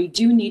 but we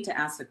do need to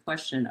ask the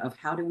question of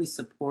how do we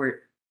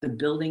support the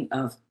building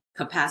of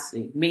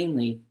capacity?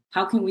 Mainly,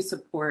 how can we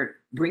support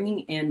bringing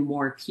in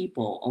more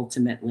people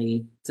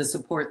ultimately to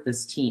support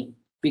this team?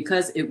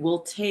 because it will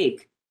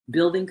take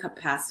building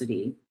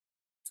capacity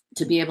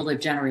to be able to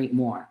generate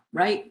more,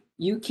 right?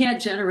 You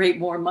can't generate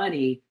more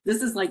money.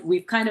 This is like,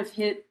 we've kind of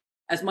hit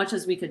as much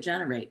as we could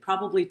generate.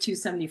 Probably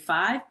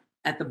 275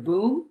 at the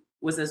boom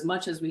was as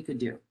much as we could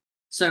do.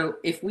 So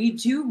if we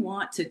do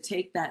want to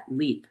take that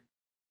leap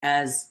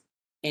as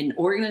an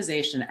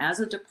organization, as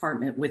a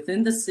department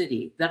within the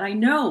city that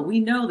we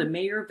know the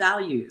mayor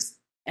values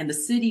and the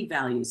city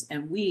values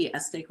and we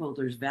as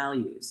stakeholders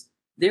values,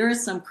 there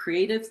is some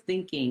creative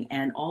thinking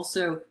and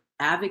also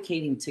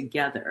advocating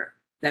together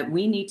that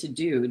we need to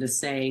do to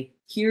say,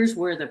 here's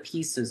where the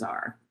pieces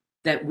are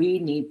that we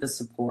need the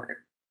support.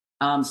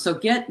 So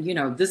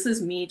this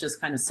is me just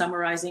kind of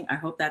summarizing. I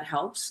hope that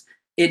helps.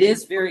 It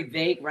is very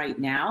vague right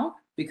now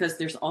because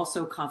there's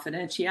also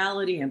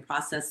confidentiality and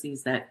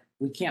processes that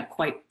we can't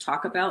quite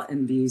talk about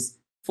in these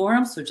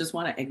forums. So just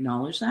want to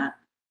acknowledge that.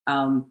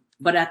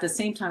 But at the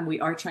same time, we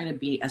are trying to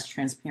be as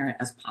transparent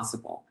as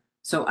possible.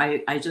 So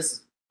I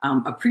just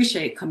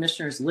appreciate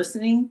commissioners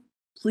listening.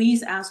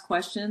 Please ask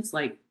questions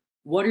like,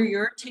 what are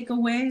your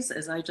takeaways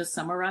as I just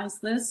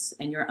summarized this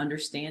and your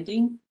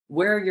understanding?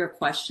 Where are your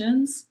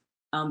questions?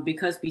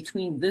 Because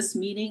between this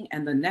meeting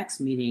and the next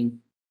meeting,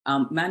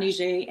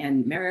 Manijay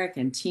and Merrick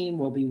and team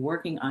will be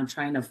working on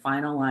trying to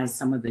finalize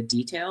some of the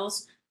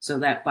details so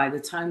that by the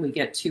time we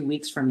get 2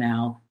 weeks from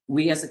now,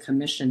 we as a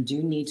commission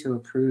do need to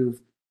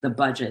approve the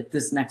budget,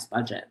 this next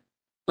budget.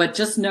 But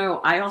just know,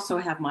 I also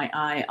have my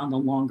eye on the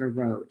longer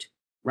road,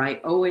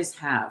 right? Always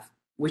have,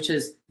 which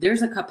is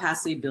there's a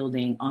capacity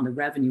building on the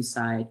revenue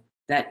side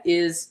that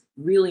is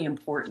really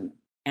important.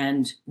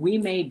 And we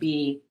may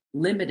be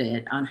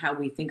limited on how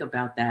we think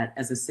about that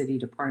as a city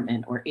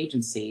department or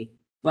agency,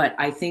 but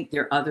I think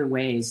there are other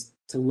ways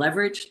to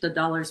leverage the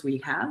dollars we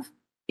have,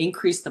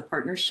 increase the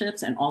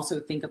partnerships, and also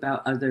think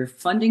about other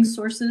funding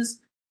sources,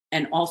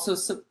 and also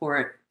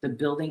support the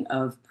building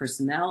of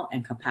personnel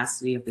and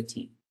capacity of the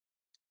team.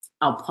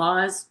 I'll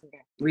pause.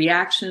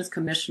 Reactions,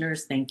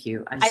 commissioners, thank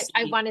you.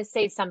 I want to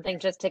say something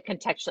just to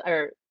contextual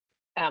or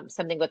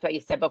something with what you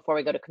said before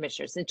we go to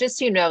commissioners. And just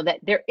so you know that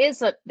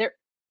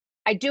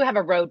I do have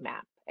a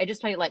roadmap. I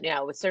just want to let you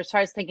know. So as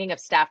far as thinking of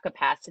staff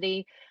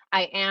capacity,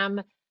 I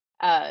am,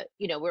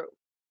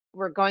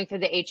 we're going through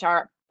the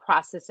HR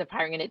process of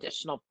hiring an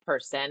additional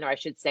person, or I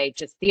should say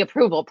just the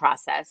approval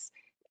process.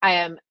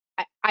 I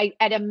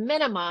at a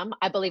minimum,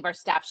 I believe our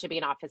staff should be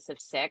an office of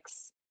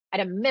 6 at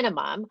a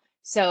minimum.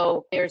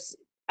 So there's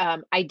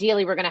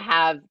ideally we're going to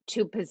have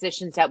 2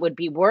 positions that would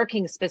be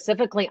working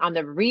specifically on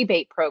the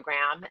rebate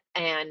program.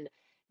 And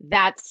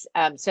that's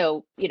I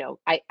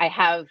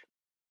have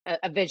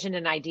a vision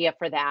and idea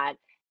for that.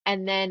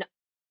 And then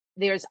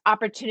there's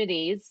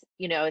opportunities,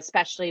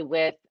 especially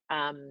with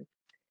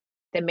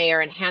the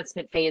mayor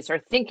enhancement phase, or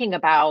thinking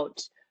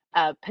about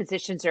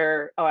positions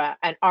or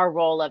and our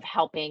role of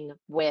helping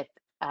with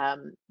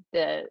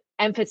the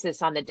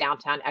emphasis on the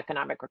downtown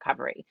economic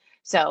recovery.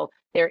 So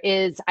there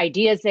is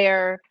ideas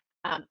there.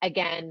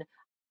 Again,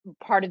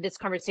 part of this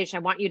conversation, I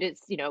want you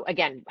to,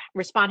 again,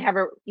 respond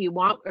however you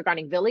want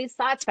regarding Billy's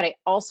thoughts, but I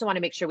also want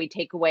to make sure we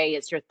take away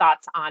is your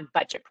thoughts on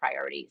budget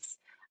priorities.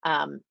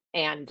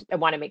 And I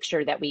want to make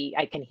sure that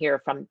I can hear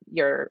from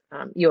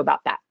you about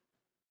that.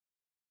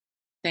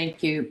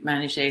 Thank you,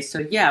 Manijay.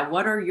 So yeah,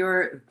 what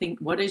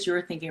is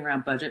your thinking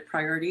around budget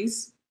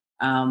priorities?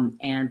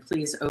 And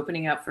please,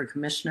 opening up for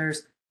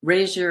commissioners,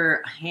 raise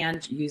your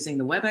hand using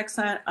the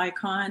WebEx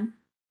icon.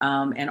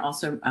 And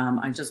also,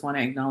 I just want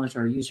to acknowledge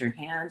or use your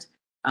hand.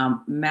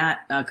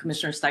 Matt,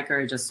 Commissioner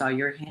Steiker, I just saw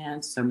your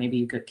hand, so maybe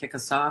you could kick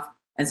us off.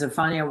 And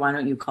Zephania, why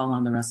don't you call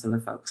on the rest of the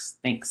folks?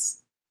 Thanks.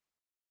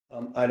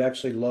 I'd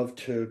actually love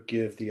to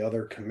give the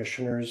other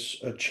commissioners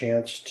a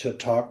chance to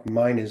talk.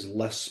 Mine is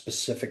less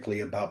specifically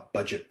about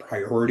budget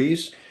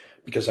priorities,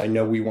 because I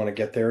know we want to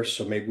get there.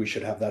 So maybe we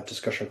should have that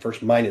discussion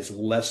first. Mine is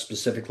less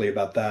specifically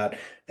about that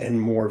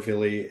and more,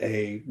 Vili,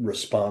 a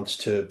response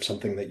to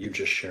something that you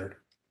just shared.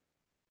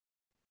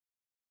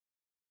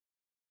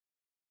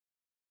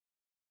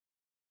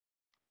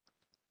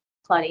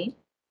 Claudine?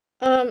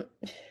 I'm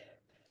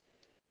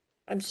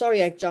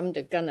sorry I jumped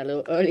the gun a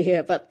little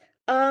earlier, but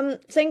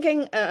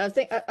thinking,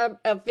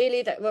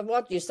 Vili, that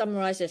what you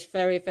summarized is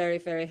very, very,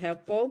 very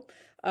helpful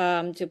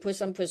to put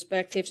some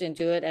perspectives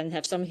into it and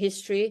have some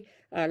history,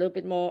 a little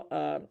bit more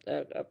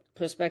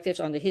perspectives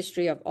on the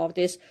history of all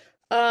this.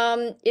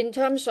 In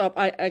terms of,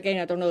 I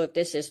don't know if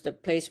this is the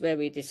place where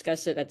we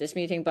discuss it at this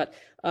meeting, but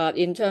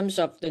in terms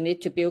of the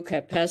need to build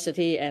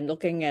capacity and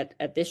looking at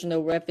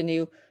additional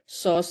revenue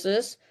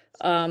sources,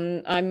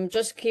 I'm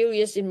just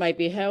curious, it might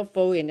be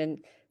helpful in the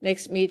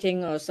next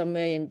meeting or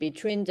somewhere in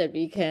between that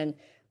we can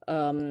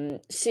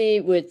see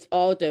with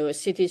all the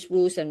city's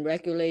rules and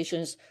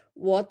regulations,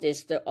 what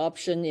is the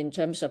option in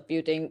terms of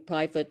building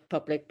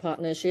private-public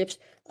partnerships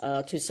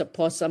to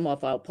support some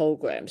of our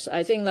programs.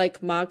 I think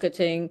like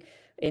marketing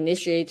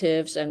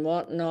initiatives and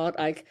whatnot,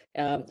 like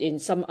in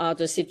some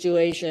other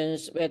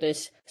situations where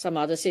there's some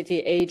other city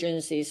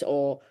agencies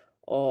or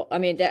or I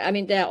mean, there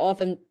are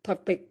often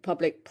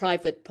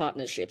public-private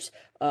partnerships,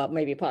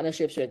 maybe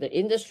partnerships with the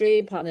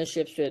industry,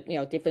 partnerships with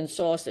different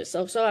sources.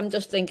 So I'm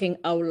just thinking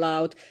out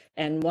loud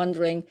and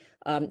wondering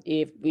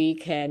if we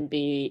can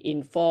be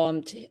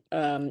informed,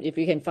 if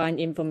we can find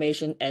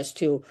information as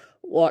to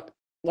what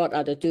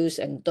are the do's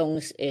and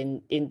don'ts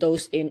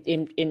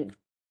in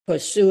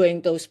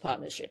pursuing those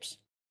partnerships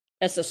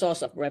as a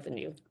source of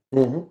revenue.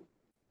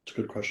 It's a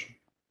good question.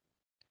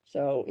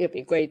 So it'd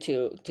be great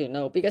to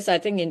know, because I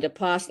think in the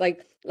past,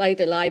 like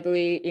the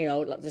library,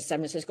 the San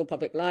Francisco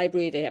Public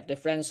Library, they have the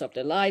Friends of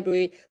the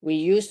Library. We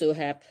used to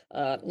have,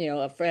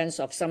 a Friends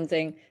of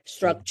something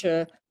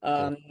structure.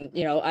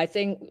 I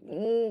think,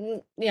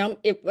 whether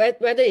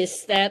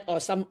it's that or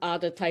some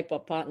other type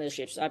of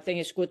partnerships, I think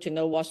it's good to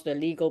know what's the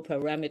legal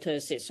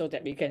parameters is, so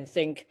that we can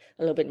think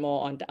a little bit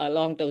more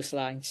along those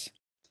lines.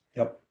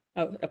 Yep.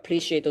 I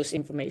appreciate those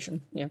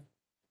information. Yeah.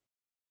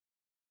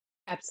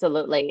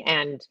 Absolutely.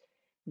 And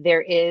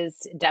there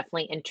is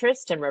definitely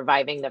interest in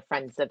reviving the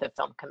Friends of the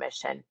Film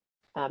Commission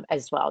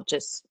as well,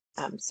 just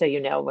so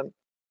you know.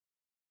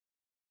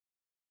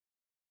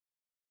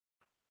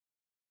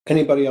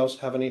 Anybody else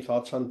have any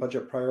thoughts on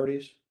budget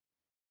priorities?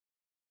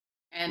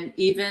 And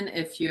even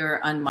if you're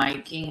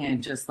unmiking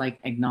and just like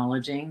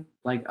acknowledging,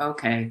 like,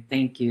 okay,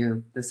 thank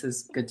you, this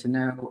is good to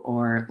know,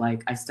 or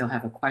like, I still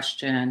have a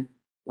question,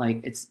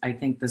 like I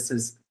think this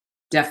is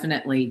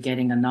definitely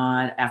getting a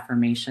nod,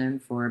 affirmation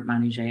for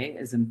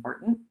Manijay is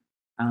important.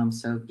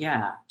 So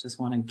yeah, just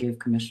want to give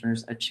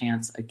commissioners a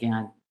chance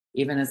again,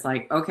 even it's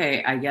like,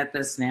 okay, I get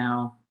this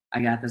now,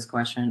 I got this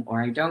question,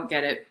 or I don't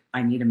get it,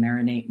 I need to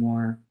marinate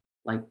more.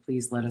 Like,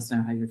 please let us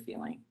know how you're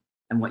feeling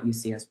and what you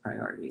see as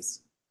priorities.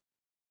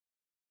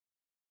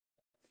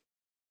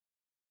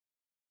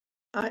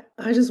 I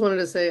just wanted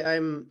to say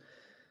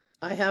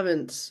I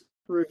haven't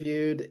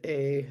reviewed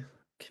a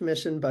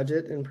commission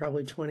budget in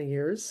probably 20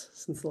 years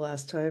since the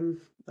last time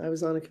I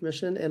was on a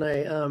commission, and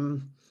I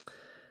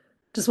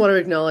just want to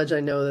acknowledge, I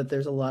know that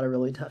there's a lot of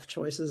really tough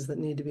choices that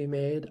need to be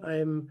made.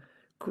 I'm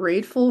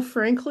grateful,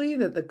 frankly,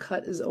 that the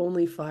cut is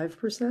only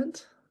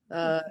 5%,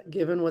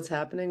 given what's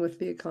happening with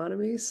the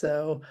economy.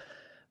 So,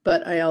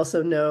 but I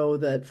also know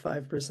that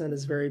 5%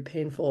 is very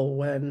painful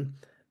when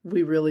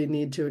we really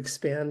need to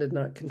expand and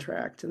not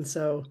contract. And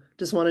so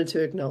just wanted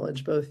to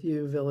acknowledge both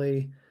you,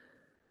 Vili,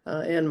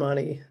 and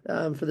Mani,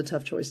 for the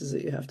tough choices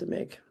that you have to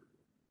make.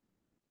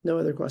 No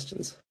other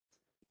questions.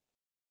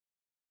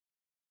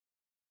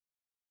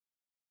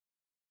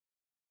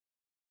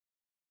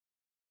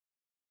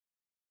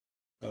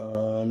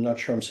 I'm not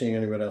sure I'm seeing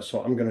anybody else,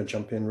 so I'm going to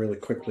jump in really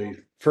quickly.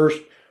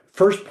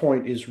 First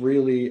point is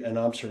really an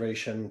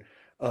observation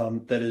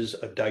that is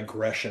a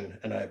digression,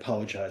 and I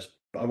apologize.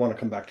 I want to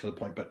come back to the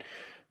point, but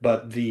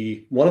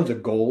one of the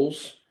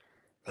goals,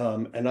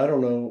 and I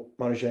don't know,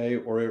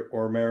 Manijay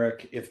or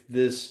Merrick,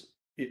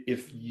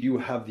 if you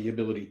have the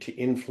ability to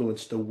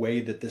influence the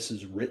way that this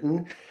is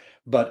written,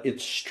 but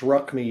it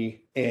struck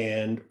me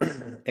and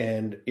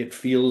it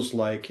feels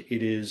like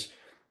it is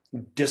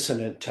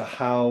dissonant to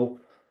how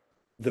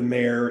the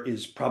mayor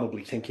is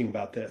probably thinking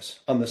about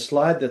this. On the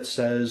slide that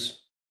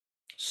says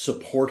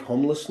support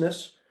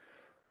homelessness,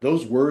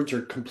 those words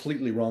are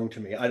completely wrong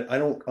to me. I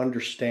don't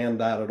understand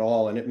that at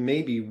all. And it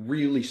may be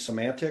really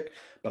semantic,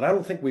 but I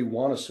don't think we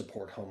want to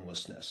support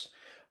homelessness.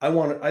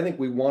 I think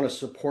we want to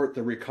support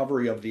the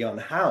recovery of the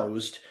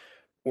unhoused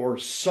or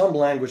some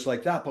language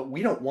like that, but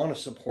we don't want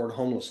to support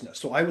homelessness.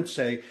 So I would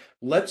say,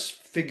 let's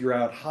figure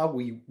out how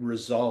we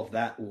resolve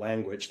that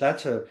language.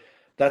 That's a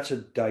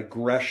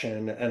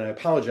digression, and I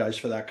apologize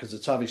for that because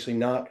it's obviously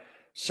not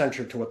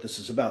centered to what this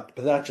is about,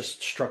 but that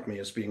just struck me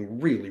as being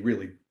really,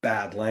 really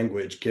bad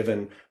language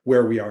given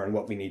where we are and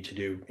what we need to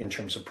do in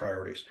terms of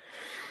priorities.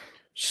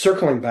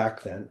 Circling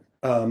back then,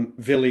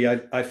 Vili,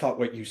 I thought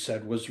what you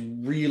said was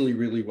really,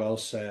 really well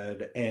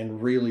said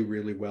and really,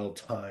 really well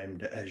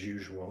timed as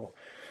usual.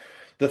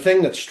 The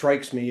thing that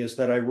strikes me is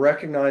that I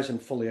recognize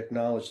and fully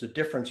acknowledge the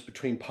difference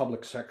between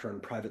public sector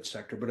and private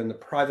sector, but in the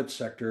private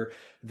sector,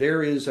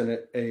 there is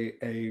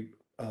a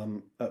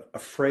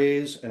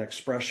phrase, an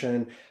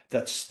expression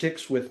that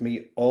sticks with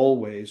me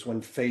always when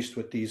faced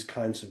with these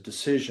kinds of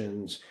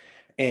decisions.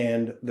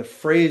 And the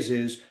phrase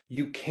is,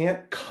 you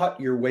can't cut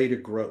your way to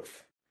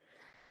growth.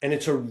 And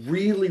it's a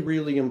really,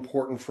 really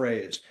important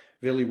phrase.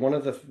 Vili, one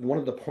of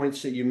the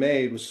points that you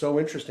made was so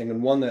interesting,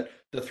 and one that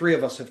the three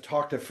of us have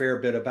talked a fair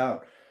bit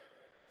about.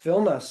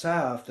 Film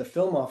Asaf, the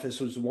film office,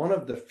 was one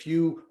of the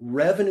few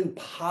revenue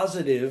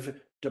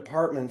positive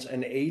departments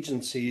and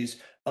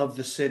agencies of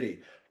the city.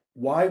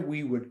 Why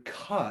we would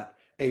cut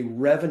a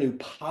revenue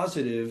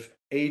positive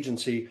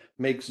agency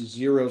makes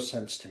zero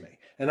sense to me.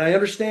 And I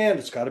understand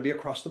it's got to be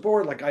across the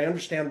board. Like, I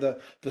understand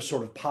the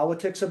sort of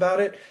politics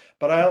about it,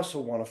 but I also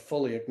want to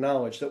fully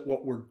acknowledge that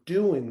what we're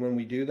doing when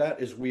we do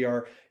that is we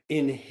are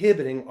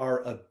inhibiting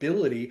our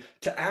ability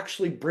to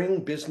actually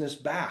bring business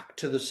back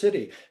to the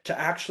city, to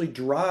actually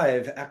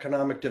drive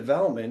economic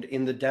development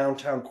in the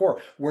downtown core.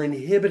 We're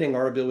inhibiting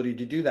our ability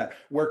to do that,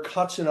 where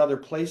cuts in other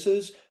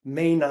places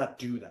may not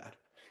do that.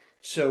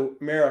 So,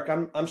 Merrick,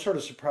 I'm sort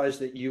of surprised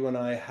that you and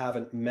I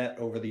haven't met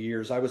over the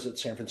years. I was at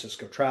San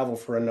Francisco Travel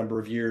for a number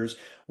of years,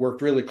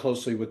 worked really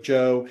closely with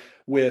Joe,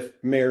 with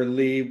Mayor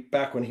Lee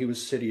back when he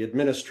was city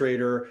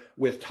administrator,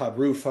 with Todd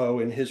Rufo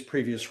in his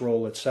previous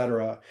role, et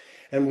cetera.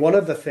 And one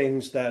of the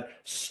things that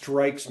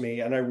strikes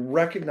me, and I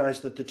recognize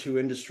that the two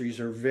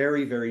industries are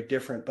very, very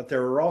different, but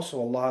there are also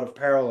a lot of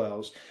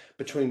parallels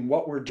between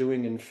what we're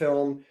doing in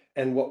film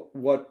and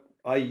what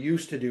I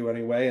used to do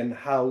anyway, and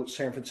how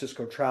San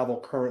Francisco Travel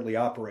currently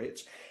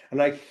operates.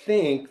 And I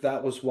think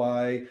that was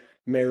why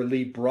Mayor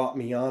Lee brought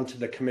me onto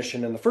the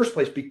commission in the first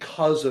place,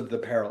 because of the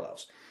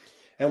parallels.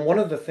 And one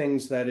of the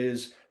things that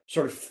is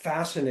sort of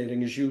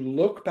fascinating as you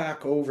look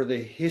back over the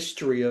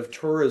history of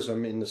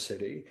tourism in the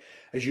city,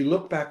 as you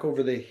look back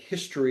over the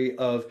history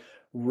of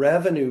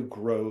revenue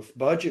growth,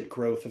 budget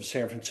growth of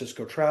San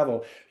Francisco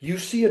Travel, you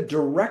see a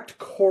direct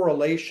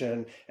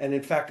correlation and,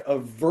 in fact, a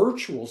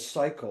virtual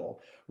cycle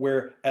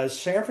where, as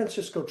San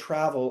Francisco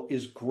Travel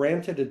is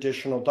granted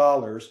additional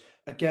dollars,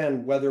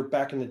 again, whether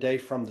back in the day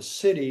from the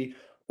city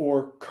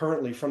or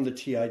currently from the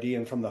TID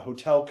and from the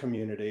hotel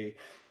community,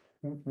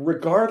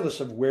 regardless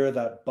of where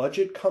that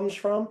budget comes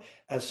from,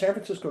 as San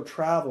Francisco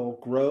Travel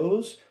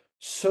grows,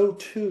 so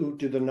too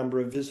do the number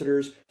of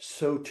visitors,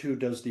 so too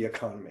does the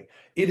economy.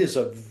 It is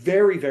a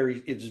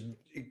it's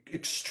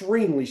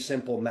extremely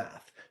simple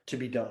math to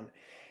be done.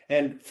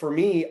 And for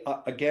me,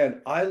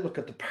 again, I look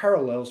at the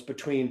parallels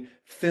between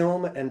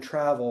film and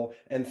travel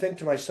and think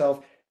to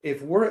myself,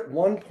 if we're at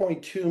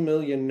 1.2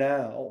 million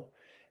now,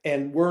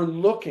 and we're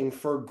looking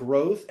for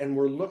growth and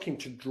we're looking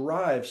to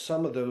drive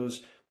some of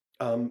those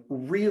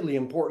really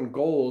important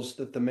goals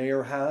that the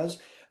mayor has,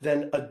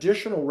 then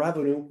additional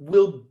revenue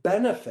will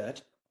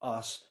benefit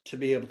us to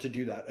be able to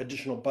do that.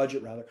 Additional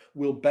budget, rather,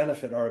 will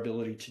benefit our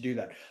ability to do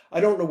that.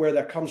 I don't know where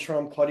that comes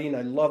from, Claudine.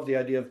 I love the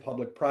idea of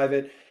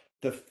public-private.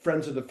 The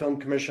Friends of the Film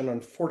Commission,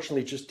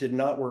 unfortunately, just did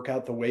not work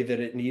out the way that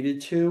it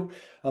needed to.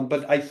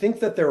 But I think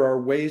that there are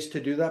ways to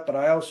do that. But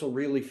I also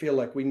really feel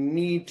like we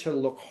need to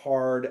look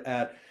hard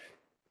at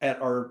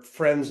our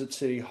friends at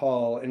City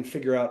Hall and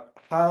figure out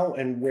how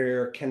and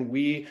where can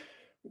we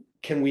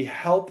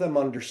help them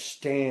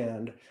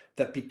understand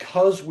that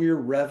because we're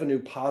revenue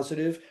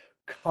positive,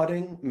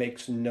 cutting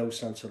makes no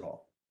sense at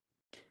all.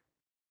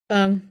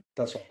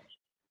 That's all.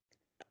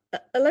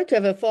 I'd like to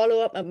have a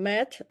follow-up,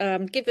 Matt.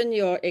 Given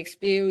your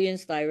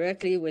experience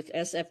directly with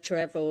SF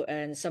Travel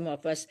and some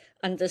of us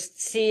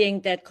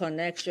seeing that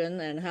connection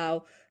and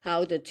how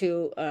the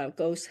two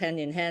goes hand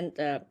in hand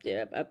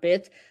a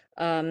bit,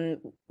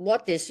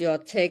 what is your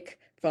take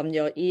from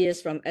your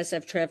ears from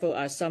SF Travel?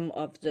 Are some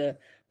of the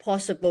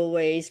possible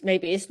ways?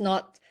 Maybe it's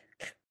not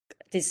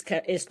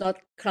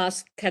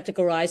class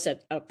categorized as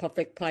a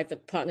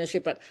public-private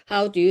partnership, but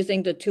how do you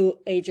think the two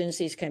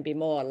agencies can be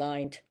more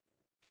aligned?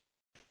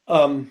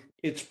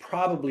 It's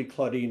probably,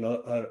 Claudine,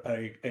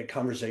 a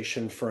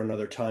conversation for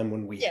another time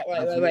when we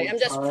right. I'm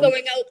just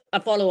throwing out a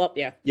follow-up.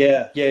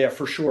 Yeah,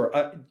 for sure.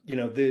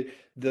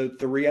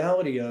 The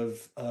reality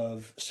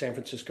of San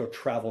Francisco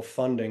Travel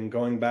funding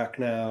going back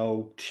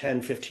now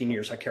 10, 15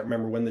 years, I can't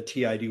remember when the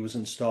TID was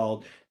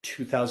installed,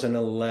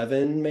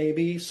 2011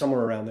 maybe,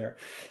 somewhere around there,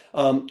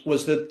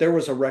 was that there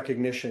was a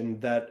recognition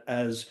that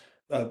as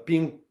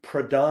being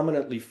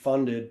predominantly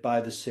funded by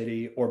the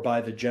city or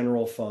by the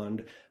general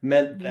fund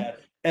meant that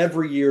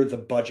every year the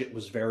budget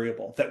was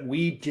variable, that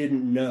we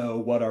didn't know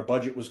what our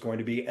budget was going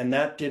to be, and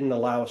that didn't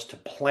allow us to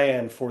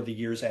plan for the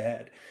years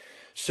ahead.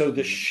 So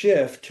the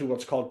shift to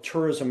what's called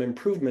tourism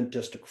improvement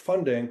district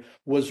funding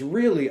was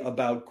really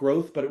about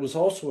growth, but it was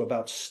also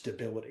about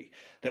stability,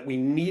 that we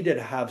needed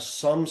to have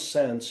some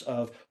sense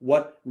of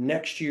what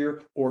next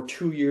year or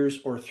 2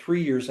 years or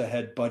 3 years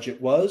ahead budget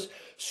was,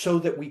 so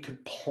that we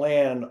could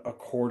plan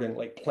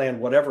accordingly, plan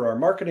whatever our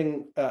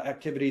marketing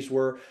activities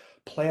were,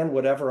 plan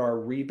whatever our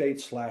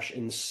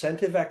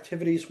rebate/incentive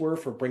activities were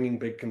for bringing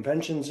big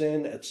conventions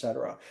in, et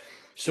cetera.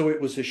 So it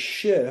was a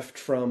shift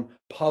from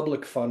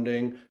public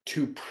funding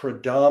to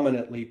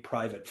predominantly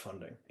private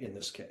funding in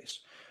this case,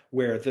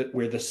 where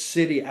the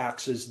city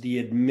acts as the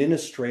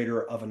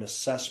administrator of an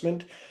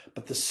assessment,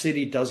 but the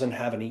city doesn't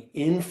have any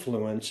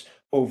influence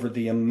over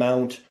the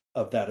amount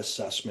of that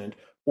assessment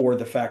or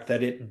the fact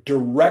that it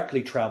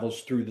directly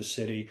travels through the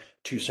city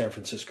to San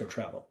Francisco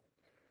Travel.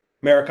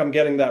 Merrick, I'm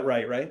getting that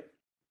right?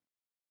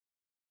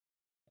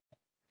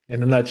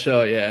 In a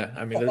nutshell, yeah.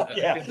 I mean,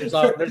 there's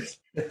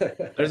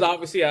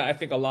obviously, I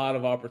think, a lot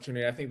of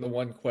opportunity. I think the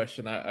one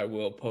question I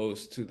will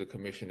pose to the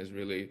commission is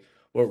really,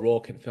 what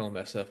role can Film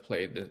SF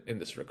play in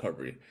this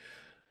recovery?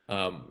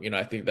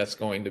 I think that's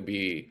going to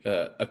be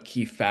a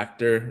key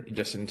factor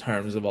just in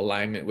terms of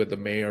alignment with the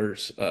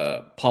mayor's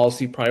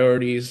policy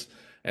priorities.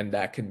 And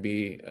that can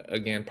be,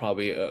 again,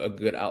 probably a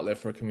good outlet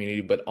for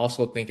community, but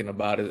also thinking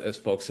about it, as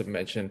folks have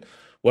mentioned,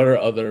 what are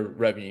other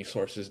revenue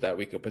sources that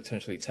we could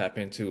potentially tap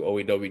into?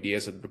 OEWD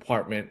as a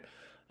department,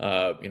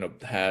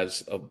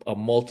 has a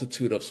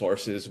multitude of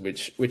sources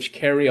which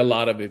carry a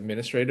lot of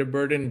administrative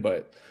burden,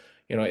 but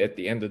at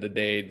the end of the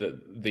day,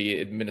 the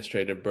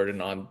administrative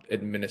burden on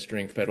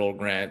administering federal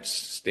grants,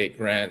 state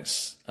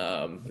grants,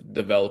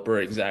 developer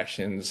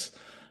exactions,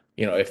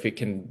 if it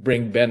can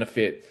bring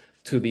benefit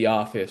to the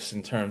office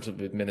in terms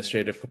of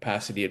administrative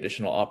capacity,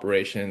 additional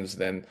operations,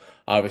 then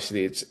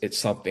obviously it's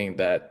something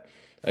that,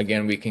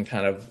 again, we can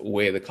kind of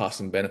weigh the costs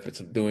and benefits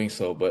of doing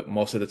so. But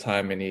most of the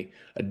time, any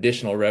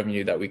additional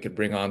revenue that we could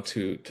bring on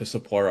to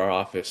support our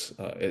office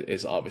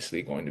is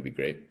obviously going to be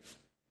great.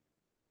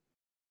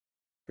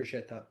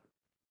 Appreciate that.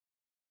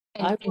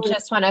 And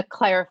just want to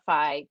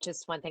clarify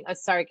just one thing. Oh,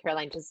 sorry,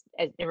 Caroline, just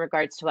in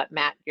regards to what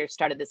Matt, you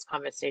started this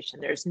conversation,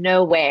 there's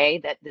no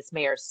way that this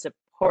mayor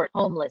support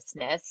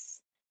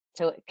homelessness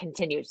to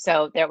continue.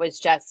 So there was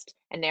just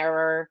an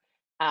error.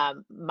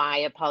 My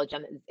apology.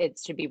 It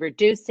should be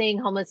reducing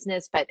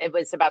homelessness, but it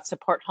was about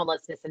support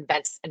homelessness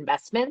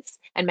investments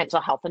and mental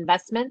health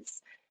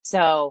investments.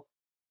 So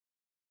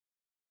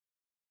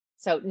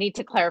need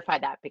to clarify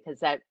that because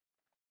that's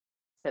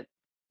the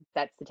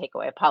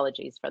takeaway.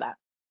 Apologies for that.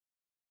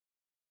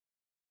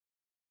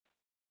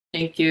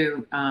 Thank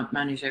you,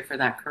 Manijay, for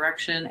that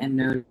correction and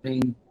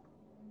noting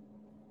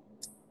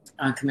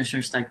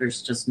Commissioner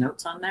Steiger's just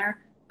notes on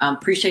there.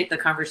 Appreciate the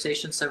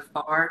conversation so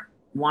far.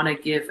 Want to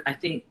give, I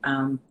think,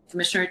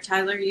 Commissioner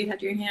Tyler, you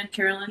had your hand,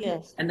 Carolyn?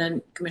 Yes. And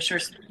then Commissioner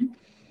Stein.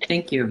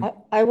 Thank you.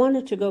 I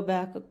wanted to go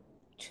back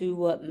to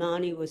what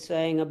Mani was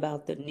saying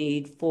about the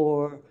need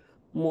for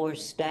more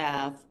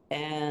staff.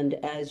 And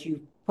as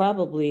you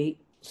probably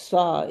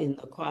saw in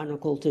the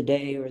Chronicle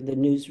today or the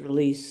news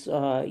release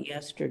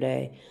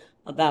yesterday,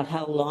 about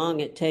how long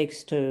it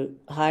takes to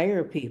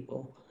hire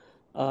people,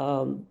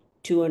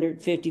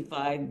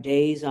 255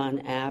 days on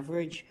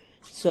average.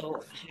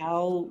 So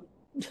how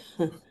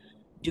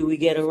do we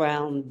get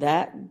around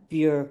that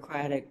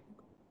bureaucratic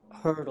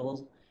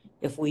hurdle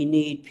if we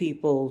need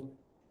people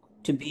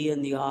to be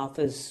in the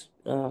office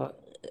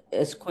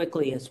as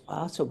quickly as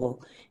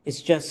possible?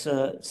 It's just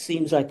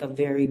seems like a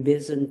very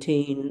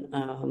Byzantine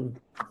and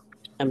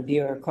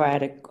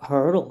bureaucratic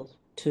hurdle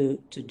to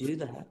do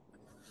that.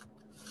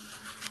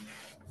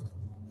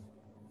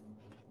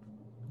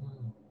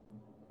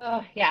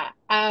 Oh, yeah.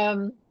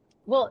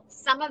 Well,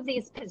 some of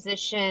these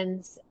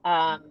positions,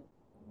 and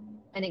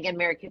again,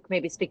 Mary, you can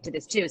maybe speak to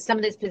this too. Some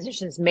of these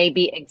positions may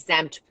be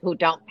exempt who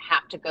don't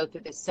have to go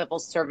through the civil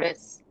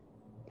service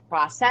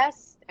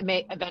process.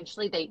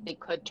 Eventually they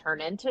could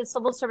turn into a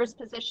civil service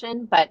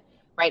position, but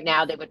right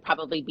now they would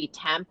probably be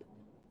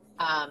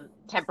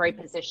temporary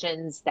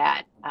positions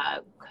that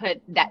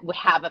would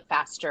have a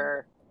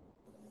faster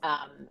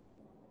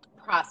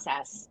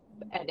process.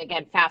 And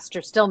again,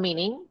 faster still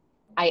meaning,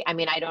 I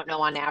mean, I don't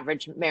know on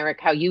average, Merrick,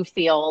 how you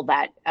feel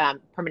that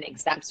permanent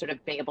exempt sort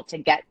of being able to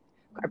get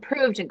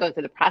approved and go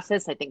through the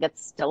process. I think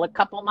it's still a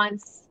couple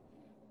months,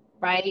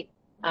 right?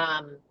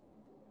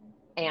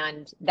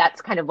 And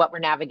that's kind of what we're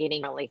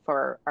navigating really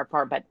for our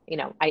part. But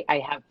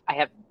I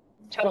have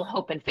total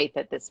hope and faith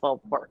that this will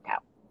work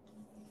out.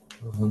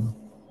 Mm-hmm.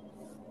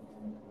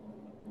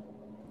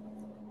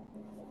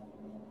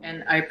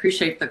 And I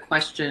appreciate the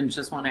question.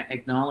 Just want to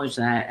acknowledge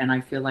that. And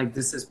I feel like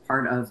this is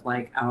part of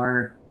like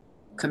our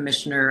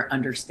commissioner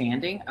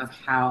understanding of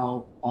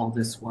how all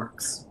this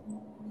works,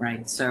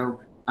 right?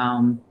 So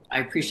I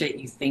appreciate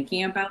you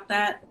thinking about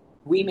that.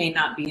 We may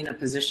not be in a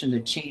position to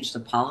change the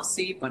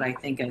policy, but I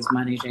think as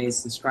Manijay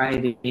is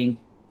describing,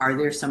 are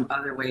there some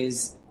other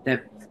ways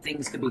that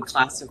things could be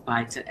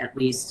classified to at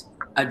least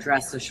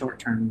address the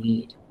short-term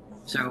need?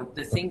 So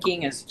the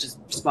thinking is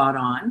just spot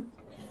on,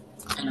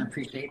 and I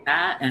appreciate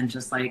that. And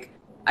just like,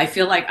 I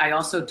feel like I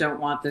also don't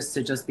want this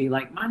to just be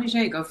like,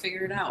 Manijay, go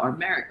figure it out, or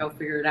Merrick, go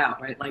figure it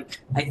out, right? Like,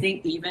 I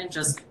think even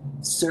just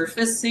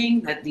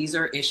surfacing that these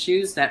are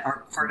issues that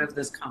are part of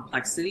this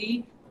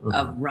complexity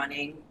of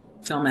running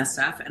Film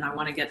SF, and I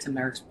want to get to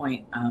Merrick's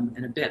point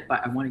in a bit,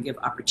 but I want to give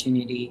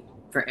opportunity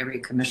for every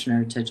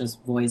commissioner to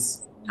just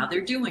voice how they're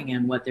doing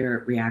and what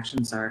their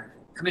reactions are.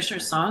 Commissioner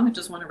Song, I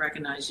just want to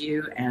recognize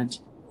you, and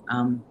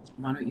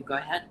why don't you go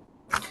ahead?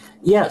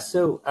 Yeah,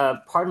 so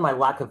pardon my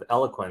lack of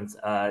eloquence,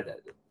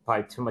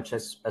 probably too much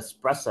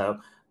espresso.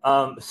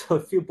 So a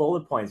few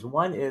bullet points.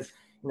 One is,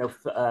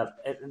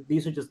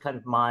 these are just kind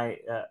of my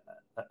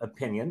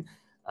opinion.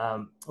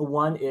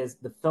 One is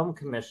the Film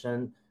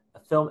Commission,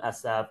 Film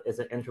SF is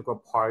an integral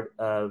part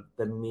of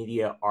the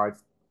media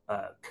arts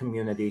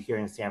community here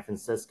in San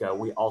Francisco.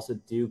 We also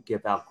do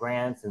give out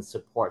grants and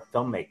support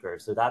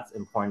filmmakers, so that's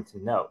important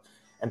to note.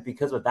 And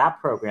because of that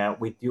program,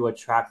 we do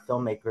attract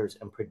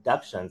filmmakers and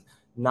productions,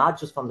 not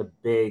just from the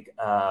big,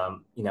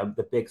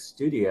 the big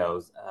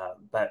studios,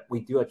 but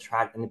we do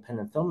attract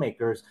independent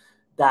filmmakers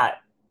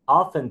that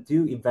often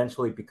do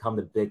eventually become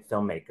the big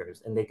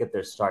filmmakers, and they get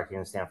their start here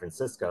in San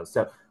Francisco.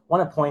 So I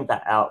want to point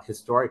that out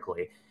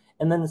historically.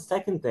 And then the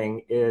second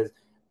thing is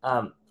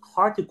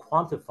hard to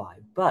quantify,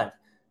 but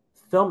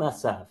Film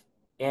SF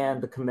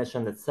and the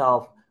commission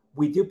itself,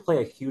 we do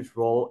play a huge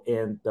role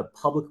in the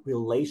public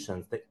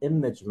relations, the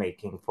image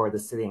making for the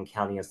city and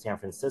county of San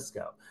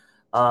Francisco.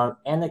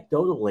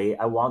 Anecdotally,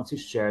 I want to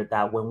share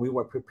that when we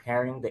were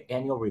preparing the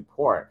annual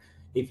report,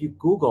 if you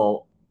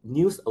Google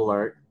news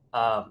alert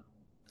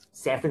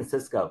San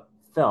Francisco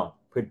film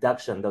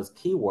production, those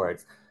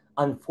keywords,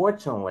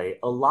 unfortunately,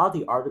 a lot of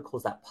the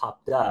articles that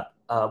popped up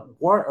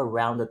were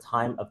around the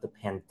time of the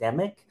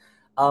pandemic,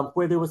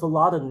 where there was a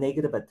lot of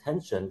negative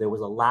attention. There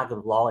was a lack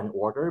of law and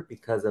order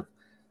because of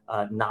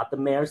not the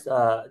mayor's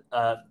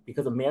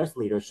because of mayor's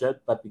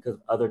leadership, but because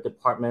of other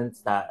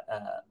departments that,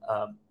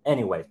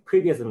 anyway,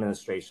 previous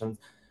administrations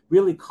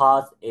really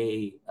caused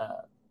a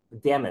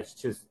damage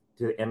to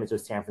the image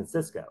of San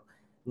Francisco.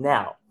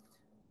 Now,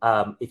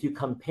 if you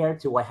compare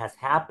to what has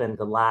happened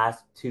the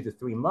last 2 to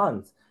 3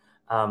 months,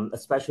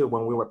 especially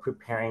when we were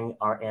preparing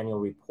our annual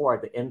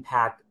report, the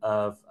impact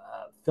of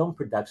film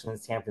production in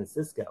San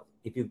Francisco.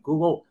 If you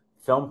Google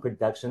film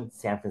production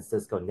San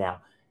Francisco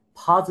now,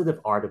 positive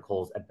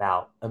articles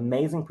about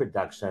amazing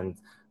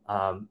productions,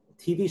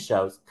 TV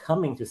shows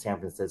coming to San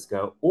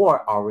Francisco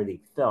or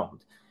already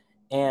filmed.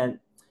 And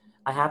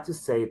I have to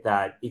say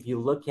that if you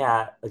look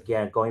at,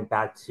 again, going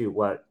back to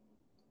what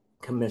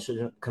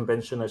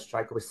Commissioner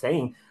Stryker was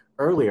saying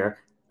earlier,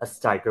 a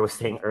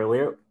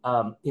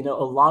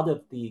lot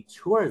of the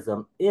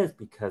tourism is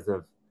because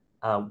of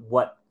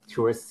what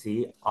tourists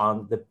see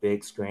on the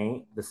big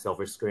screen, the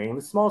silver screen,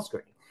 the small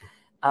screen.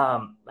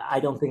 I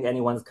don't think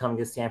anyone's coming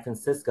to San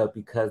Francisco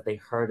because they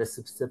heard a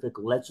specific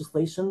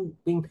legislation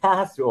being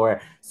passed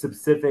or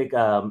specific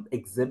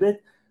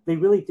exhibit. They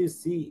really do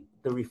see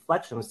the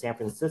reflection of San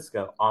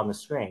Francisco on the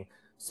screen.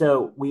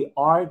 So we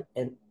are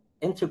an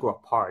integral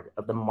part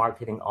of the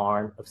marketing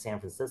arm of San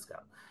Francisco.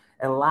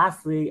 And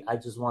lastly, I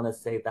just want to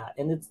say that,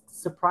 and it's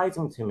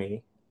surprising to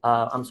me,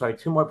 I'm sorry,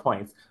 2 more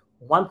points.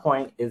 One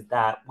point is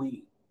that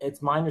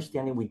it's my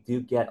understanding we do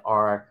get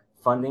our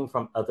funding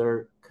from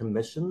other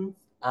commissions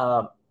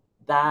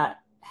that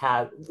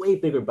have way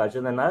bigger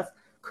budget than us.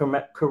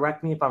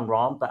 Correct me if I'm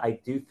wrong, but I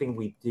do think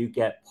we do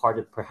get part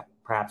of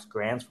perhaps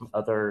grants from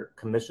other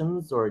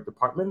commissions or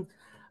departments.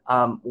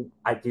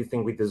 I do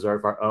think we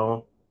deserve our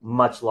own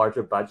much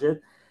larger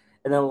budget.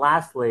 And then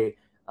lastly,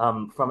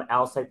 from an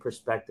outside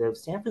perspective,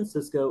 San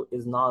Francisco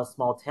is not a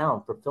small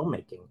town for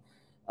filmmaking.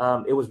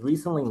 It was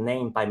recently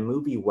named by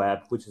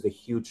MovieWeb, which is a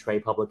huge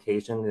trade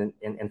publication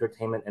in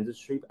entertainment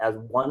industry, as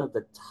one of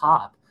the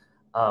top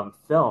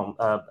film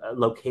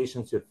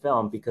locations to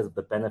film because of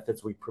the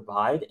benefits we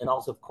provide. And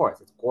also, of course,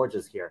 it's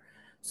gorgeous here.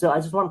 So I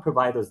just want to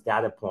provide those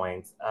data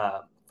points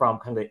from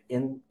kind of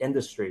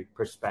industry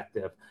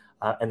perspective.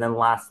 And then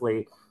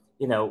lastly,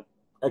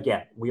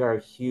 again, we are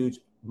a huge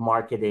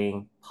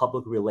marketing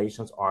public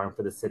relations arm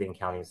for the city and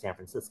county of San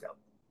Francisco.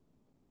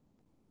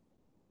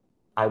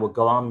 I will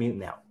go on mute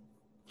now.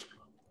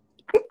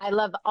 I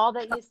love all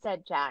that you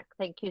said, Jack.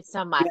 Thank you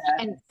so much.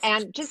 Yes.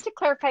 And just to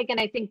clarify again,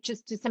 I think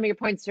just to some of your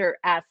points are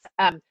asked.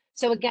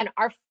 So again,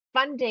 our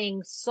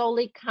funding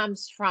solely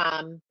comes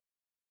from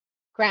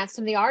grants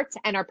from the arts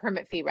and our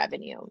permit fee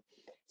revenue.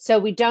 So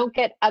we don't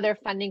get other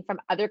funding from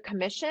other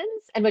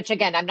commissions, and which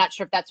again, I'm not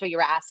sure if that's what you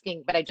were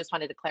asking, but I just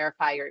wanted to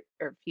clarify or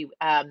if you,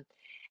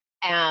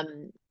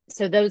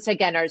 so those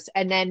again are,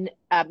 and then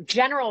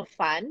general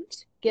fund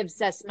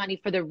gives us money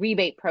for the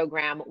rebate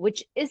program,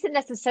 which isn't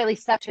necessarily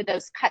subject to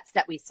those cuts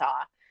that we saw,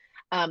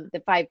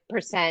 the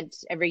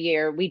 5% every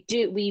year.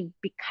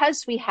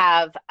 Because we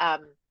have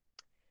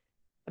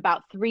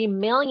about 3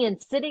 million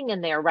sitting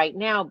in there right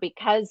now,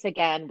 because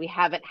again, we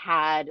haven't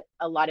had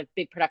a lot of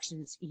big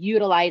productions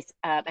utilize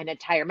an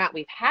entire amount.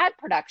 We've had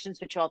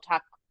productions, which we'll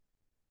talk,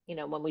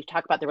 when we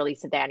talk about the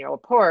release of the annual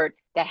report,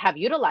 that have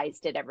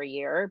utilized it every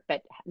year,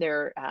 but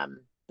their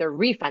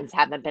refunds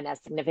haven't been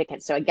as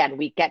significant. So again,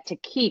 we get to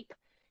keep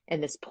in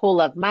this pool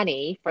of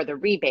money for the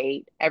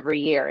rebate every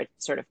year. It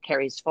sort of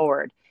carries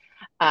forward.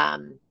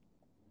 And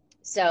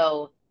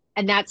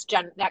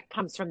that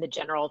comes from the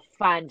general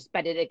fund,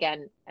 but it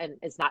again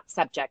is not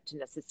subject to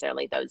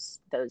necessarily those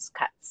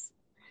cuts.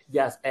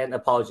 Yes, and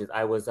apologies,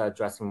 I was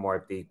addressing more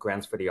of the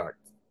grants for the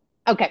arts.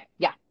 Okay,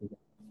 yeah.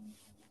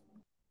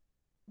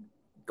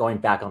 Going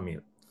back on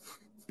mute.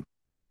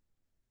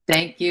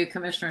 Thank you,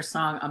 Commissioner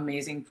Song.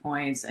 Amazing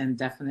points, and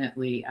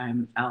definitely, I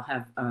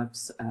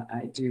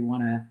do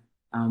want to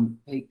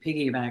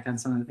piggyback on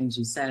some of the things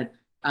you said.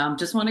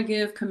 Just want to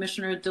give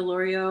Commissioner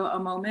Delorio a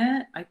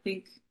moment. I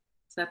think,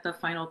 is that the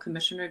final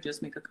commissioner?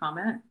 Just make a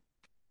comment.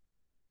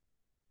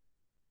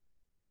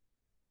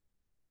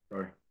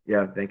 Sorry.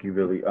 Yeah, thank you,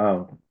 Billy.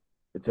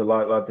 It's a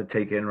lot to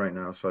take in right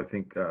now. So I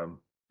think,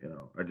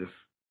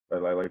 I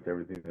liked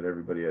everything that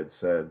everybody had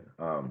said.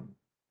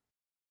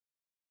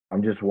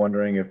 I'm just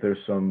wondering if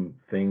there's some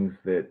things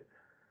that,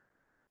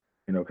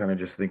 kind of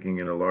just thinking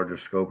in a larger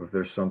scope, if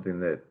there's something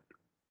that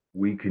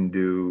we can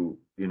do,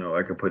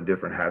 I could put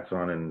different hats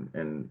on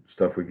and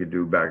stuff we could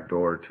do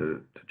backdoor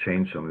to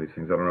change some of these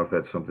things. I don't know if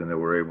that's something that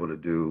we're able to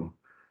do.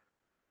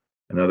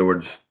 In other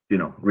words,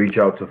 reach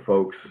out to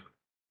folks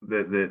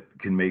that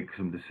can make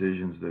some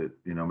decisions that,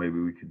 maybe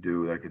we could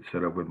do. I could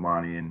set up with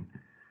Monty and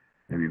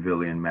maybe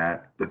Billy and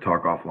Matt to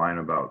talk offline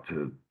about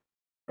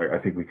I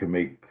think we could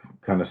make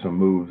kind of some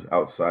moves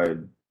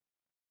outside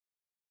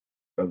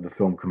of the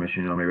film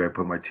commission. Maybe I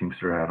put my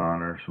Teamster hat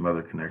on or some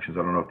other connections.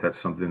 I don't know if that's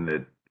something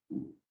that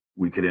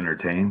we could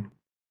entertain.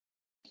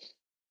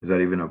 Is that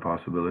even a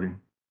possibility?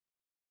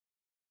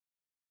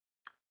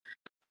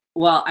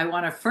 Well, I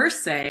want to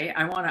first say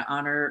I want to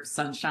honor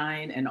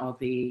Sunshine and all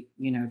the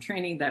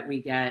training that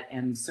we get,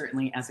 and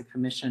certainly as a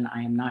commission,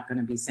 I am not going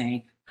to be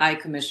saying, "Hi,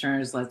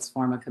 commissioners, let's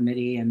form a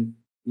committee and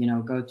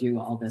go do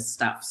all this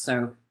stuff."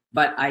 So,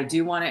 but I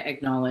do want to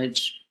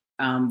acknowledge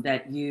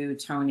that you,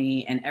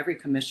 Tony, and every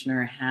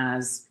commissioner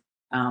has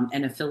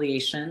an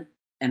affiliation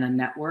and a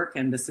network,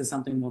 and this is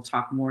something we'll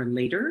talk more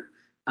later.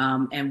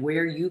 And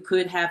where you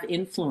could have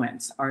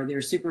influence. Are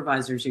there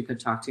supervisors you could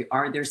talk to?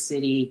 Are there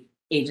city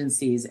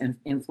agencies and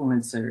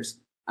influencers?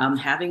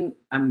 Having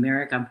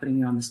Merrick, I'm putting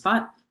you on the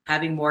spot,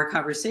 having more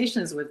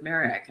conversations with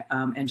Merrick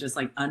and just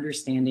like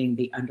understanding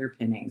the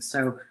underpinnings.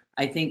 So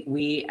I think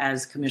we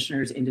as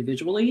commissioners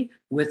individually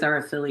with our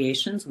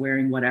affiliations,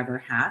 wearing whatever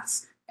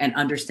hats and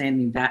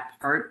understanding that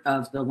part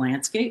of the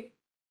landscape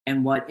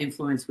and what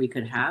influence we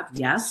could have.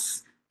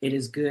 Yes, it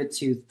is good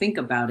to think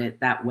about it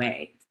that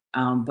way.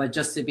 But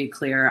just to be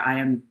clear,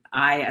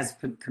 I as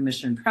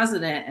commission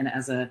president and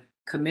as a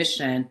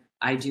commission,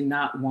 I do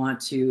not want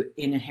to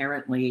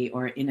inherently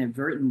or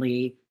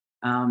inadvertently,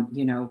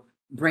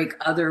 break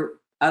other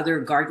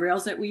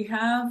guardrails that we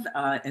have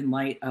in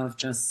light of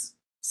just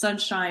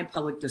Sunshine,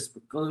 public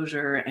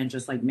disclosure, and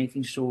just like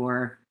making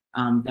sure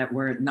that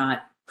we're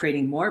not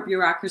creating more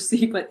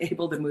bureaucracy, but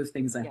able to move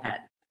things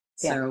ahead.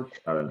 So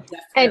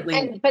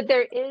definitely. But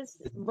there is,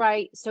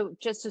 right, so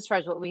just as far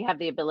as what we have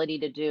the ability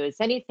to do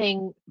is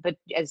anything, but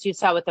as you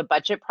saw with the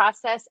budget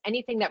process,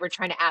 anything that we're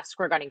trying to ask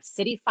regarding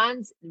city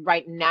funds,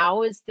 right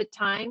now is the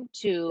time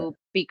to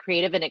be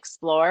creative and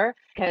explore,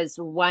 because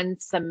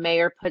once the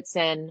mayor puts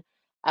in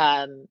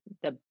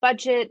the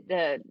budget,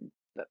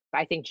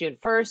 I think June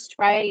 1st,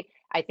 right?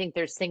 I think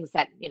there's things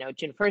that,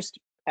 June 1st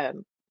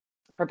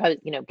propose,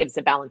 gives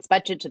a balanced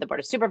budget to the Board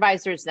of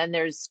Supervisors. Then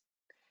there's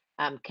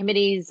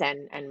committees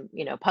and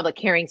public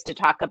hearings to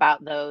talk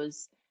about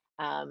those,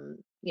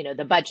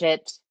 the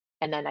budget.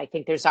 And then I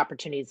think there's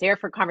opportunities there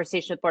for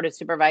conversation with Board of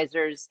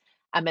Supervisors,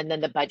 and then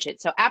the budget.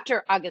 So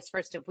after August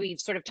 1st, if we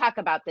sort of talk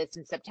about this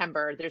in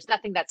September, there's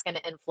nothing that's going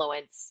to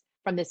influence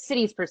from the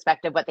city's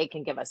perspective what they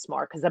can give us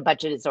more, because the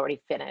budget is already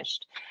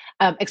finished.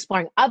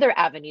 Exploring other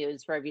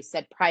avenues where you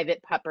said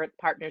private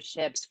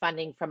partnerships,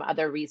 funding from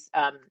other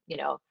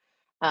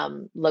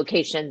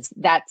locations,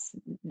 that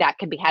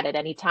can be had at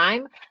any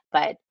time.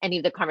 But any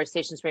of the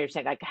conversations where you're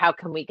saying, like, how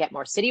can we get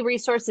more city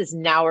resources,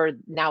 now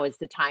is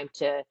the time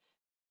to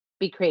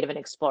be creative and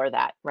explore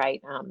that,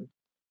 right?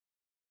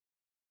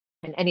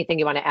 And anything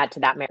you want to add to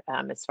that,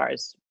 as far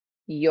as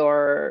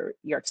your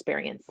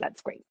experience,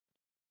 that's great.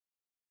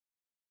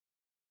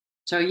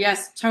 So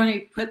yes,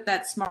 Tony, put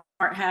that smart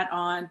hat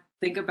on,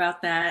 think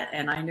about that.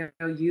 And I know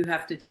you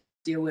have to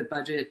deal with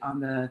budget on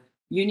the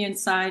union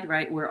side,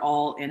 right? We're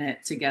all in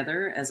it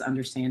together as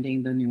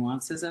understanding the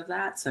nuances of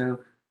that. So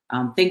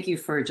thank you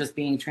for just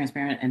being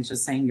transparent and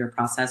just saying you're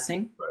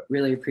processing. Right.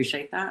 Really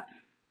appreciate that.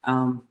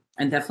 And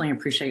definitely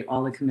appreciate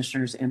all the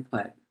commissioners'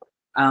 input.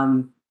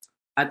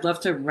 I'd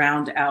love to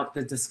round out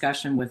the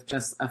discussion with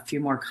just a few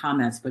more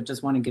comments, but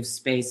just want to give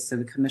space to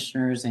the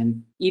commissioners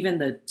and even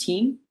the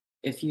team.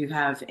 If you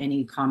have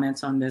any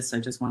comments on this, I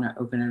just want to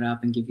open it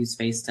up and give you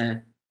space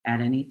to add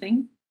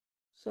anything.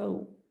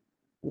 So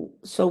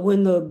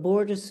when the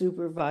Board of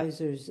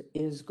Supervisors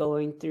is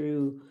going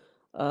through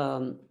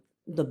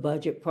the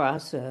budget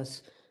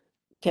process,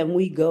 can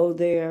we go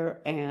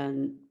there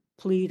and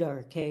plead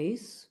our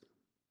case?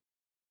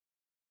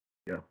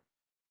 Yeah.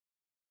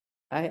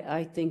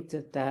 I think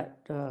that.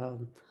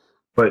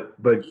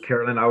 But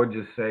Carolyn, I would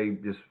just say,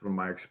 just from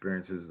my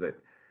experiences, that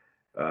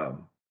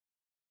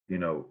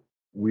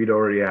we'd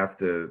already have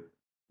to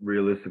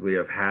realistically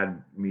have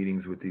had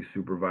meetings with these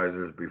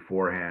supervisors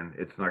beforehand.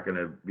 It's not going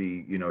to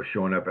be,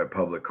 showing up at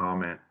public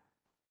comment.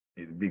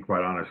 To be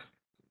quite honest,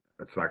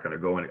 that's not going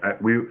to go in.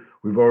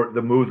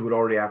 The moves would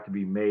already have to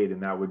be made,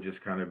 and that would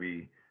just kind of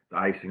be the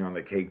icing on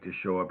the cake to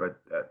show up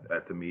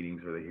at the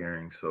meetings or the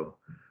hearings. So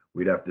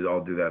we'd have to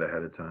all do that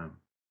ahead of time.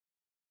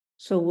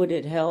 So would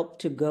it help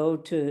to go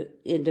to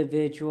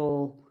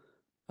individual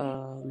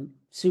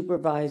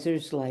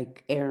supervisors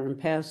like Aaron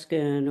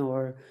Peskin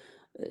or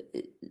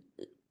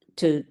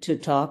to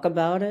talk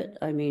about it?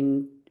 I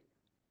mean,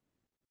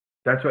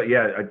 that's what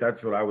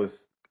I was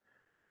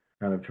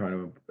kind of trying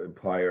to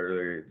imply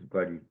earlier.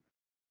 Glad you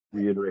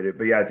reiterated.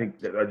 But yeah, I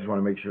think that I just want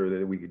to make sure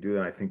that we could do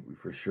that. I think we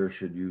for sure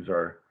should use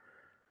our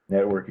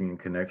networking and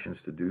connections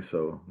to do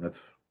so. That's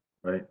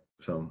right.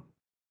 So.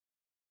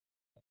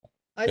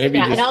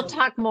 And I'll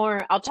talk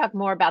more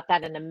about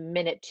that in a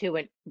minute too,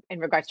 in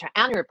regards to our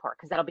annual report,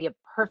 because that'll be a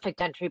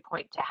perfect entry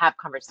point to have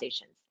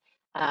conversations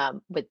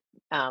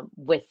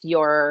with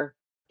your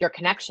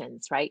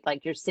connections, right?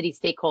 Like your city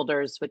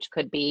stakeholders, which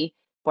could be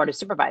Board of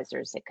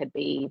Supervisors, it could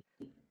be,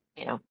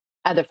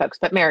 other folks.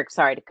 But Merrick,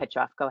 sorry to cut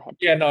you off. Go ahead.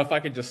 Yeah, no, if I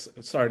could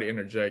just, sorry to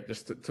interject,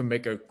 just to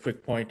make a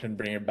quick point and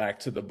bring it back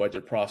to the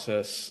budget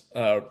process.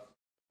 I'd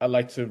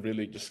like to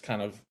really just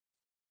kind of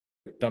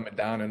dumb it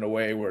down in a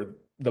way where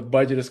the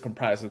budget is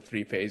comprised of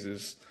 3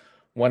 phases.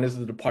 One is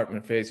the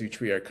department phase, which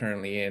we are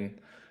currently in.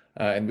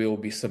 and we will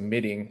be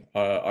submitting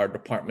our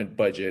department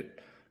budget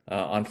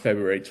on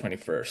February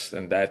 21st,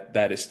 and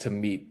that is to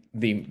meet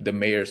the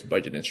mayor's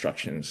budget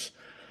instructions.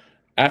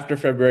 After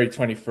February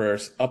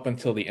 21st, up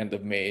until the end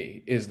of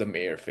May, is the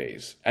mayor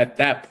phase. At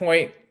that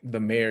point, the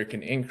mayor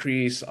can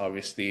increase,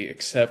 obviously,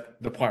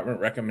 accept department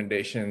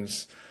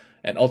recommendations,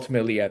 and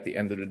ultimately, at the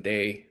end of the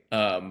day,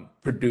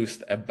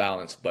 produce a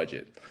balanced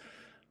budget.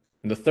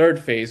 In the third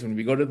phase, when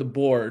we go to the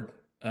board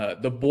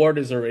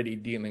is already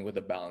dealing with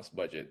a balanced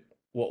budget.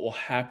 What will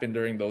happen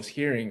during those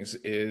hearings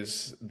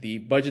is the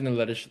budget and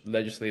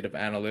legislative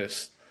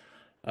analysts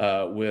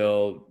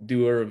will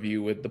do a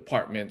review with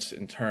departments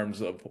in terms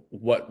of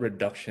what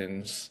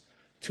reductions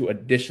to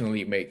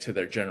additionally make to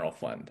their general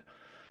fund.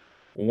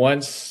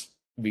 Once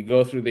we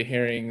go through the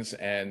hearings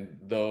and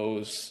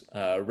those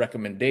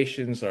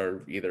recommendations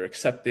are either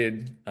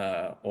accepted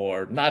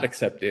or not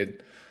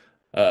accepted,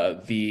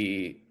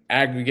 the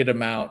aggregate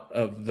amount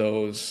of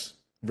those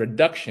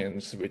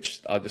reductions,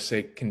 which I'll just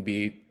say can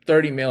be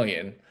 30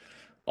 million,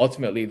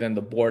 ultimately then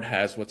the board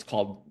has what's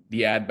called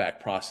the add back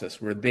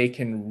process, where they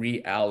can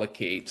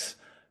reallocate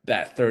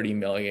that 30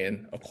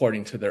 million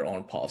according to their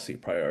own policy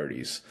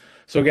priorities.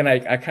 So again,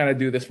 I kind of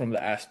do this from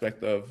the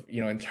aspect of,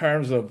 in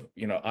terms of,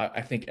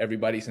 I think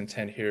everybody's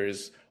intent here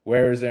is,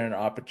 where is there an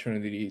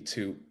opportunity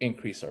to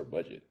increase our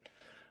budget?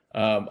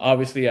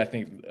 Obviously, I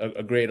think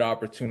a great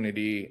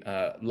opportunity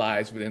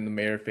lies within the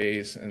mayor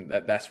phase, and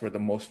that's where the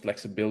most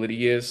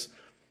flexibility is.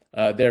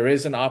 There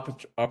is an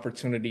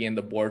opportunity in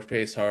the board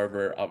phase.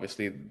 However,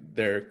 obviously,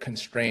 they're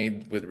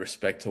constrained with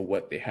respect to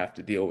what they have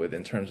to deal with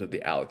in terms of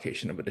the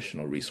allocation of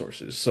additional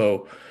resources.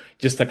 So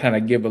just to kind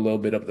of give a little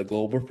bit of the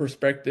global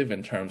perspective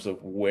in terms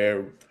of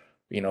where,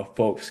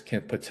 folks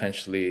can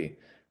potentially,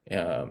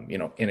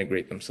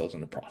 integrate themselves in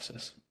the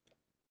process.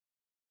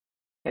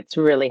 It's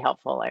really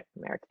helpful,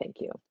 Merrick. Thank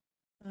you.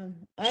 I have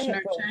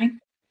Commissioner a- Chang?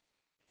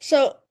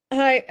 So,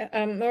 hi,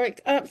 Merrick.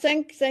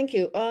 Thank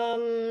you.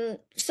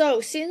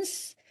 So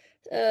since,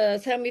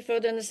 tell me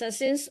further understand,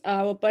 since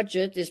our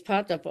budget is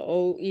part of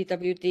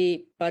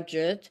OEWD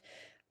budget,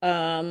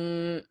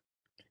 does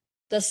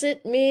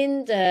it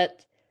mean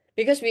that,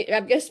 because I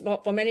guess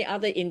for many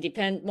other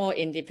more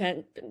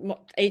independent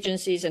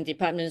agencies and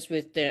departments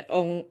with their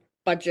own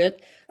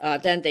budget,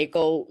 then they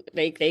can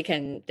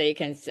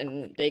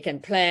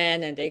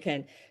plan, and they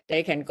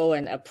can go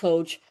and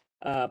approach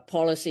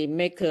policy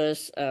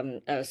makers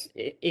as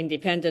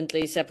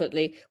independently,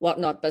 separately,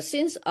 whatnot. But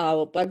since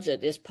our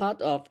budget is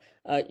part of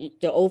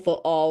the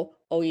overall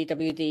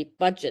OEWD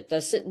budget,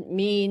 does it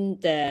mean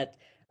that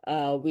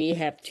we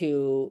have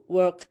to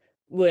work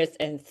with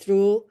and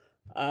through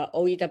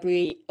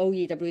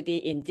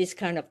OEWD in this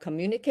kind of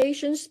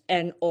communications,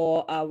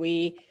 or are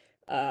we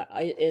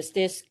is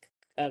this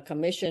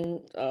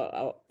commission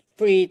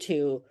free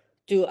to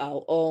do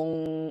our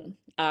own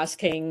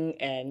asking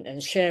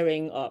and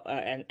sharing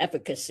and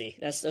advocacy?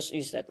 Let's just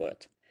use that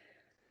word.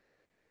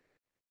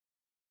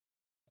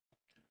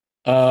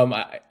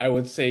 I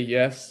would say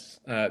yes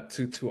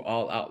to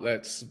all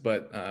outlets,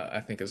 but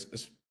I think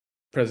as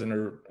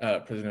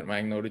President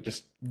Wang noted,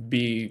 just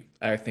be,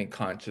 I think,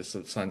 conscious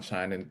of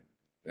sunshine and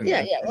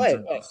Yeah, things right,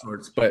 of those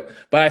sorts. But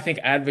I think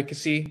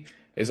advocacy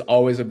is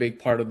always a big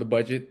part of the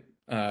budget,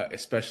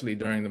 especially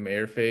during the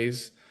mayor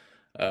phase.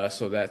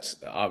 So that's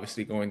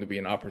obviously going to be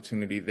an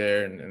opportunity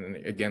there, and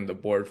again, the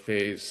board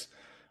phase.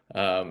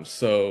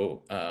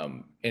 So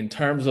in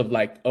terms of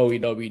like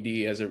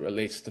OEWD as it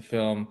relates to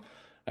film,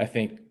 I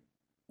think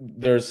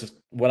there's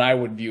what I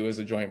would view as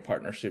a joint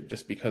partnership,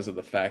 just because of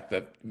the fact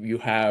that you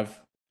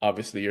have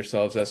obviously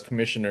yourselves as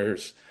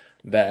commissioners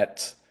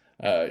that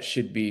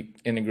should be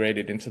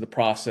integrated into the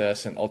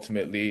process and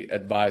ultimately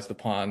advised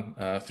upon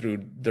through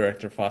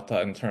Director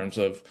Fata in terms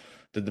of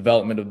the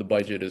development of the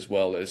budget, as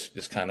well as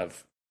just kind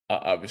of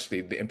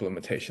obviously the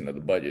implementation of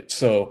the budget.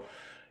 So,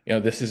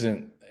 this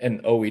isn't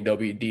an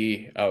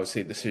OEWD, I would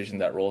say, decision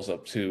that rolls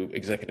up to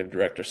Executive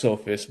Director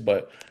Sophis,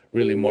 but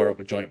really more of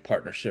a joint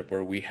partnership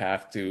where we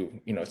have to,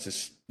 it's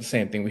just the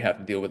same thing we have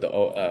to deal with the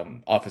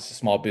Office of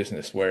Small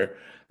Business, where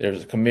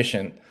there's a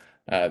commission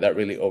that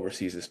really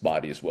oversees this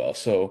body as well.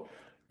 So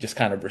just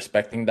kind of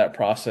respecting that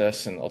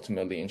process and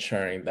ultimately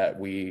ensuring that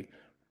we,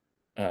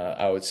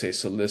 I would say,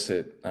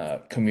 solicit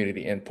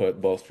community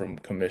input, both from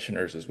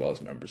commissioners as well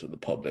as members of the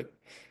public.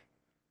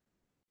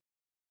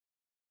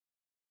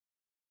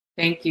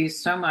 Thank you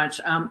so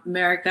much.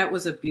 Merrick, that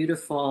was a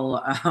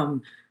beautiful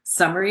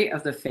summary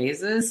of the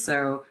phases.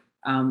 So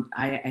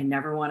I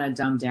never want to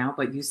dumb down,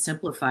 but you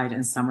simplified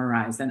and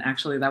summarized. And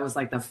actually, that was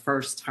like the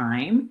first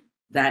time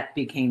that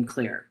became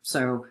clear.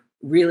 So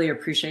really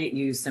appreciate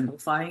you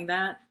simplifying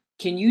that.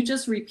 Can you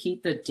just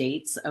repeat the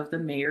dates of the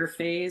mayor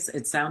phase?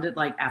 It sounded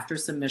like after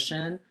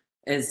submission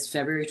is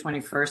February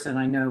 21st, and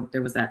I know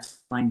there was that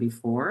line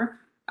before.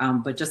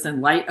 But just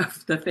in light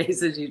of the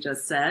phases you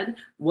just said,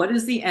 what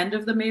is the end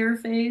of the mayor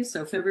phase?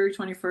 So February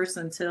 21st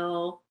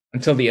until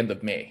the end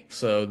of May.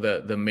 So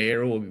the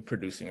mayor will be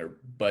producing her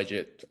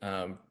budget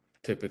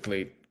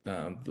typically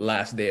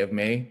last day of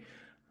May,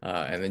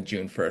 and then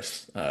June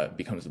 1st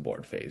becomes the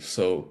board phase.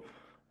 So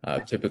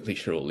typically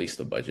she'll release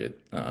the budget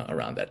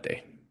around that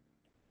day.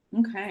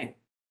 Okay.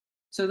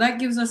 So that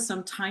gives us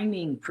some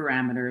timing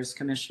parameters,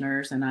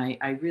 commissioners, and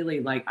I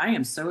really I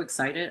am so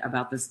excited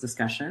about this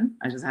discussion.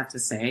 I just have to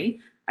say,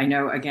 I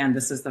know, again,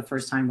 this is the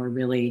first time we're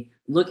really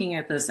looking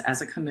at this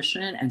as a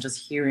commission, and just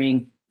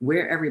hearing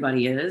where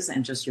everybody is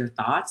and just your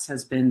thoughts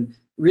has been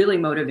really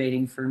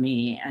motivating for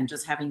me. And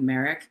just having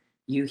Merrick,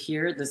 you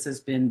here, this has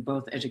been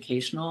both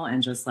educational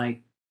and just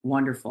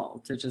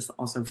wonderful to just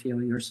also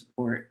feel your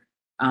support.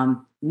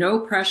 No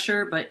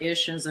pressure, but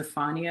Ish and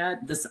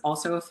Zephania, this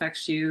also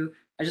affects you.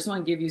 I just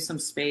want to give you some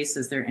space.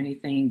 Is there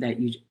anything that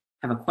you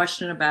have a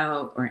question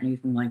about or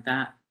anything like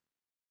that?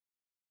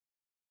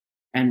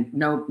 And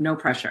no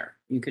pressure.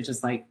 You could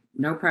just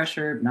no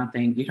pressure,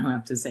 nothing. You don't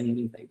have to say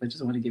anything, but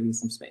just want to give you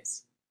some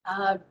space.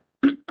 I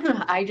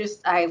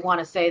want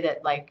to say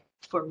that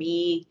for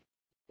me,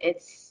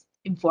 it's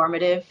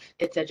informative,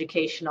 it's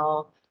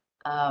educational,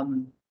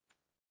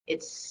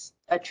 it's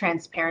a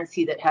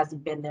transparency that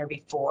hasn't been there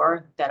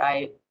before that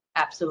I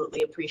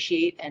absolutely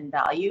appreciate and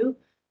value.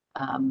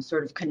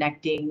 Sort of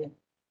connecting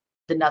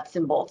the nuts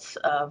and bolts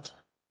of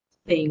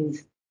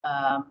things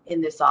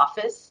in this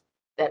office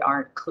that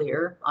aren't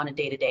clear on a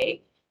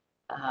day-to-day.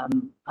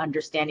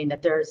 Understanding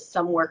that there's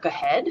some work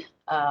ahead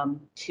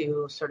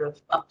to sort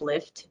of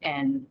uplift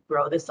and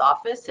grow this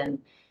office. And,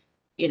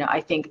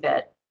 I think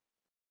that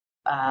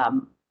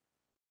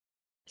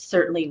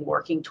certainly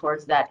working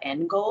towards that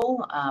end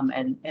goal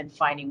and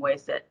finding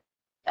ways that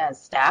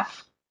as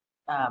staff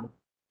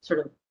sort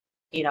of,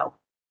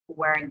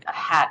 wearing a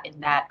hat in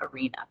that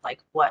arena,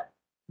 what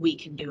we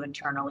can do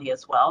internally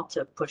as well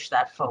to push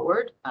that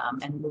forward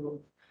and move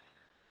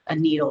a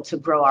needle to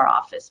grow our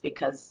office,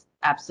 because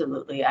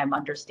absolutely I'm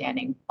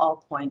understanding all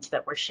points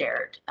that were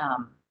shared.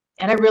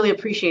 And I really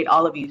appreciate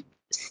all of you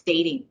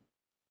stating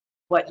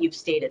what you've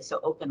stated so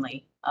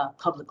openly,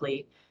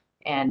 publicly.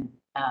 And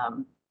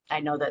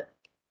I know that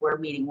we're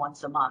meeting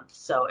once a month,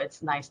 so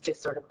it's nice to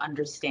sort of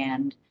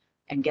understand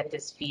and get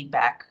this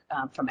feedback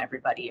from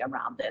everybody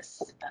around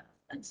this.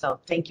 And so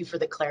thank you for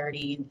the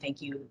clarity, and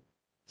thank you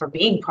for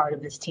being part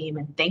of this team,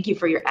 and thank you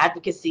for your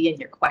advocacy and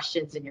your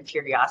questions and your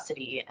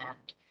curiosity. And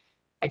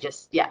I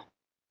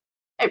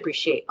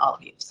appreciate all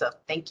of you. So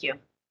thank you.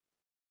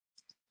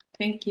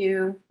 Thank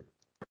you.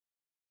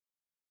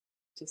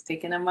 Just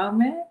taking a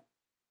moment.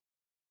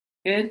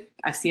 Good.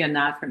 I see a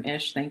nod from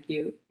Ish. Thank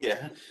you.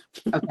 Yeah.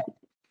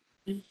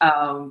 Okay.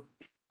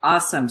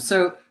 Awesome.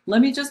 So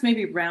let me just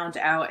maybe round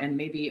out, and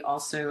maybe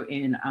also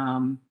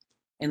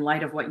in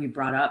light of what you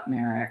brought up,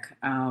 Merrick,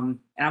 and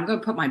I'm going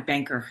to put my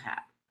banker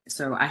hat.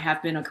 So I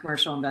have been a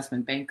commercial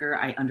investment banker.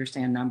 I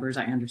understand numbers.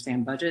 I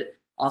understand budget.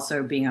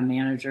 Also being a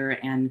manager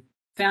and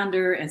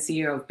founder and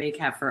CEO of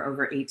BayCap for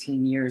over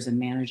 18 years and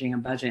managing a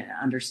budget and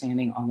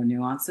understanding all the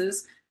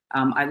nuances.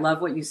 I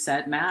love what you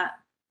said, Matt.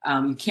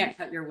 You can't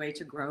cut your way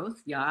to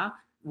growth. Yeah.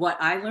 What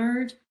I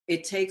learned,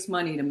 it takes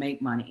money to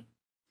make money.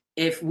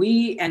 If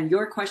we, and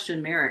your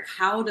question, Merrick,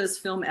 how does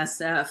Film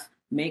SF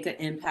make an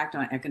impact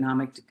on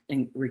economic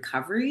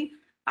recovery?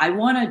 I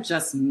want to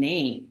just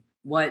name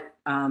what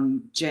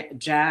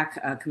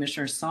Jack,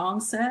 Commissioner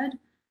Song said.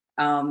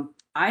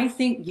 I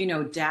think,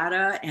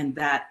 data and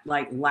that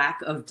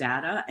lack of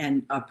data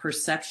and a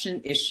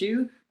perception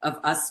issue of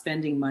us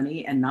spending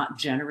money and not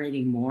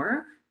generating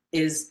more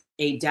is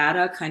a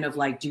data kind of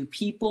do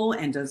people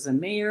and does the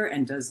mayor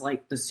and does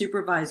the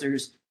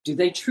supervisors, do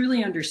they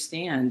truly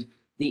understand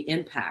the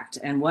impact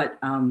and what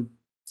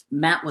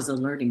Matt was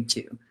alerting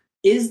to?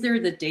 Is there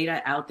the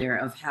data out there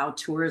of how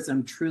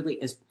tourism truly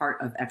is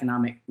part of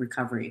economic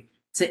recovery?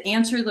 To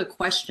answer the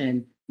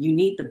question, you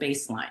need the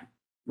baseline,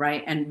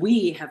 right? And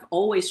we have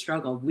always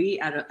struggled. We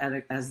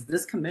as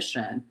this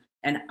commission,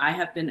 and I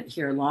have been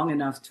here long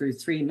enough through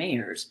 3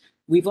 mayors,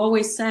 we've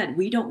always said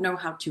we don't know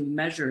how to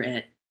measure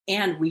it,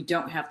 and we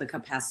don't have the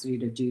capacity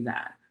to do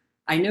that.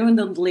 I know in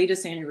the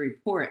latest annual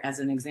report, as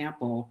an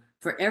example,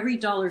 for every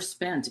dollar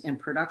spent in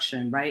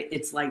production, right,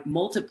 it's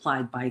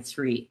multiplied by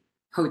 3.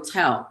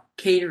 Hotel,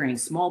 catering,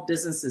 small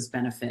businesses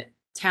benefit,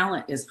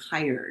 talent is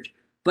hired,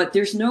 but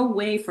there's no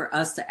way for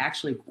us to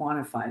actually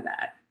quantify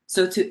that.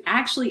 So to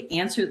actually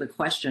answer the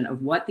question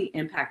of what the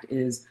impact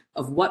is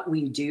of what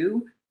we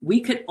do, we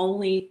could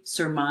only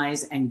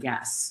surmise and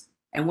guess.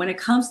 And when it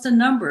comes to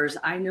numbers,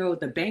 I know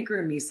the banker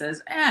in me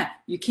says,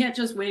 you can't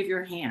just wave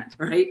your hand,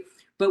 right?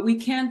 But we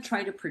can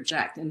try to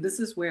project. And this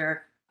is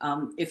where,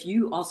 if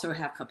you also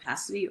have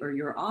capacity or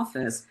your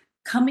office,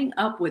 coming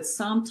up with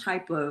some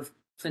type of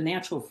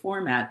financial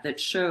format that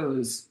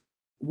shows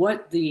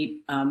what the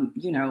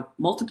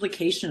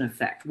multiplication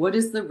effect, what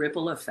is the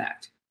ripple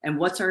effect, and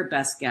what's our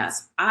best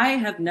guess. I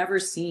have never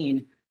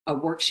seen a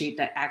worksheet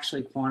that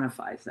actually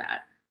quantifies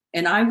that.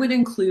 And I would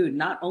include,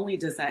 not only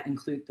does that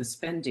include the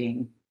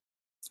spending,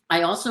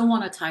 I also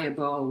want to tie a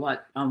bow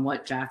on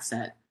what Jack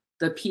said,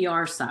 the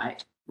PR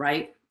side,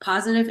 right?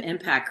 Positive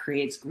impact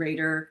creates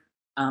greater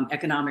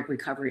economic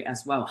recovery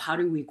as well. How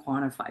do we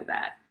quantify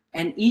that?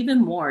 And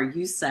even more,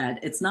 you said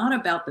it's not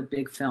about the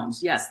big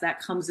films. Yes, that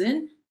comes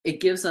in,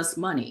 it gives us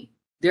money.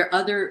 There are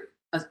other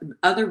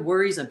other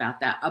worries about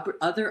that,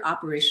 other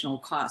operational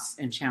costs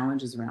and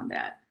challenges around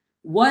that.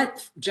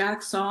 What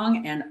Jack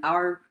Song and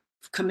our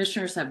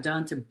commissioners have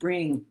done to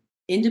bring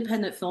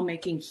independent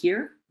filmmaking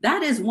here,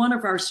 that is one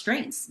of our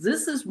strengths.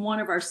 This is one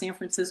of our San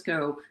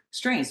Francisco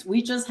strengths.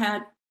 We just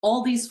had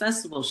all these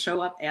festivals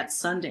show up at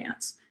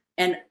Sundance,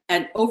 and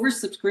an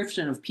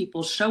oversubscription of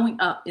people showing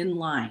up in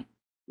line,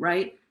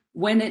 right?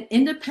 When an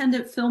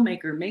independent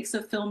filmmaker makes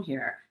a film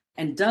here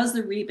and does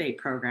the rebate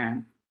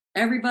program,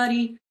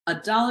 everybody,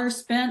 $1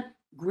 spent,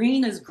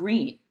 green is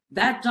green.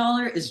 That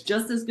dollar is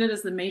just as good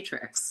as the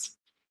Matrix.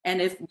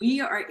 And if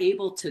we are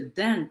able to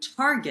then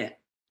target,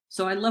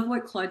 so I love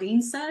what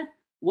Claudine said,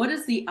 what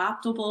is the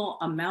optimal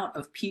amount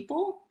of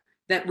people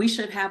that we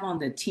should have on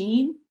the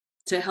team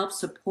to help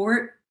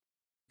support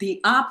the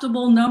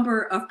optimal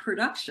number of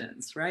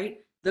productions,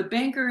 right? The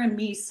banker in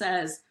me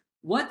says,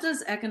 what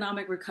does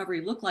economic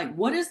recovery look like?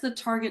 What is the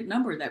target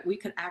number that we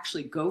could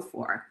actually go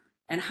for?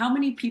 And how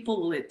many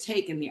people will it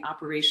take in the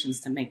operations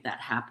to make that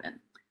happen?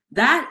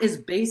 That is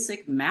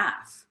basic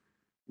math,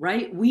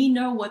 right? We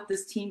know what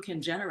this team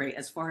can generate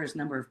as far as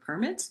number of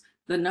permits,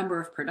 the number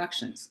of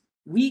productions.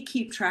 We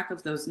keep track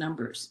of those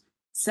numbers.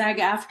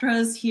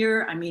 SAG-AFTRA's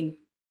here. I mean,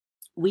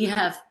 we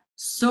have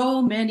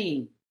so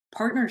many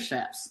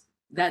partnerships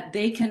that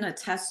they can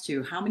attest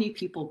to how many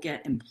people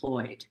get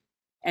employed.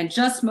 And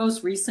just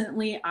most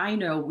recently, I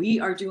know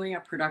we are doing a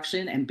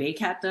production, and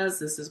Baycat does,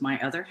 this is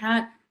my other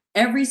hat.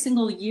 Every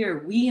single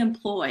year, we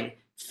employ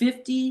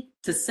 50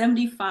 to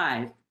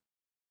 75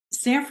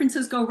 San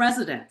Francisco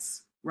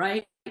residents,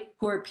 right,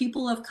 who are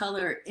people of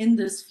color in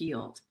this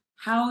field.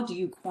 How do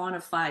you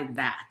quantify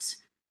that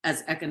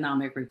as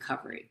economic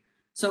recovery?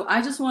 So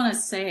I just want to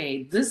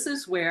say, this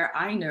is where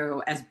I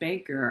know as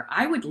banker,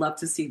 I would love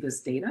to see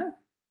this data.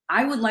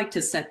 I would like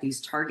to set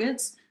these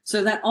targets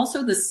so that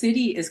also the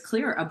city is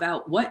clear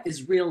about what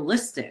is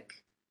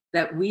realistic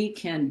that we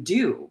can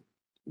do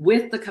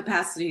with the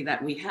capacity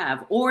that we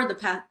have, or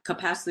the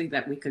capacity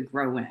that we could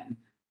grow in.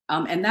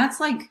 And that's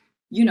like,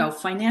 you know,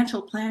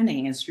 financial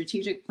planning and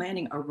strategic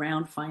planning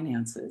around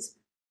finances.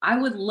 I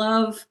would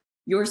love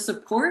your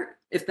support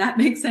if that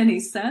makes any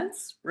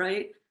sense,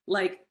 right?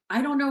 Like,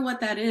 I don't know what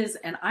that is,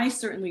 and I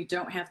certainly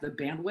don't have the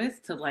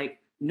bandwidth to like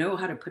know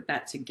how to put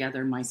that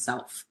together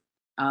myself.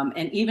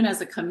 And even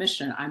as a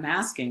commission, I'm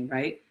asking,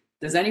 right,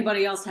 does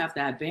anybody else have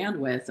that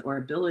bandwidth or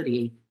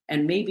ability?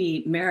 And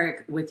maybe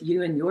Merrick, with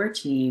you and your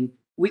team,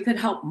 we could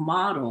help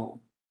model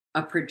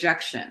a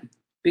projection,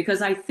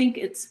 because I think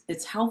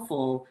it's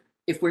helpful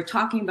if we're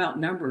talking about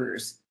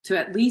numbers to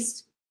at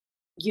least,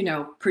 you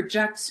know,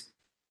 project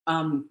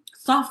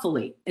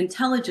thoughtfully,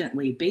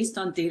 intelligently, based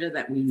on data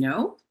that we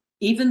know,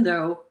 even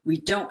though we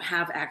don't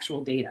have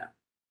actual data.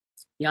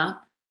 Yeah.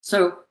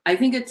 So I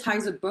think it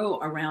ties a bow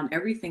around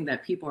everything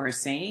that people are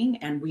saying,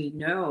 and we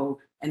know,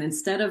 and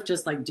instead of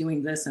just like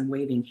doing this and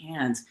waving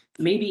hands,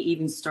 maybe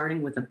even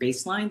starting with a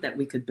baseline that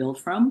we could build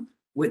from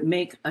would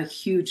make a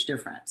huge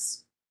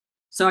difference.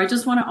 So I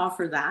just want to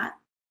offer that.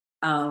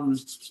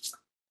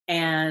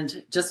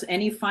 And just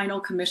any final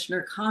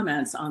commissioner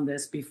comments on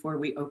this before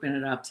we open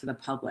it up to the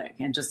public.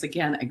 And just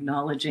again,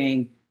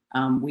 acknowledging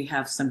we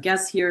have some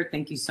guests here.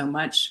 Thank you so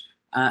much,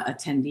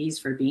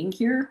 attendees, for being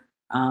here.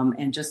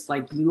 And just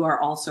like you are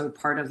also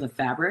part of the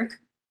fabric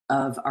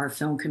of our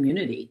film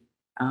community.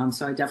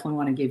 So I definitely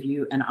want to give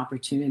you an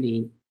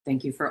opportunity.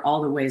 Thank you for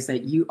all the ways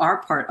that you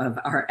are part of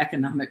our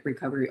economic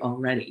recovery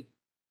already.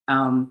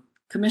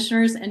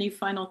 Commissioners, any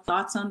final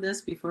thoughts on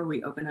this before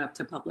we open it up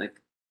to public?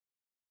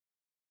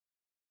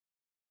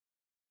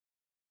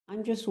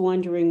 I'm just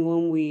wondering,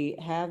 when we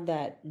have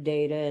that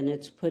data and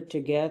it's put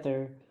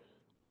together,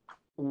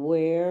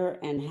 where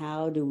and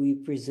how do we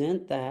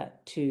present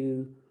that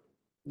to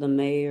the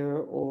mayor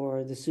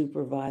or the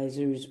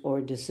supervisors or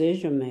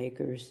decision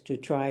makers to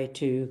try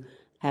to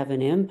have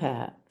an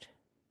impact?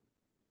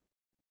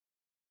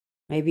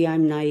 Maybe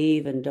I'm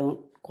naive and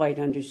don't quite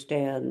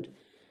understand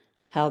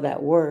how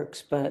that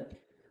works, but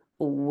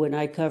when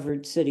I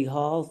covered City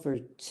Hall for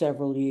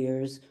several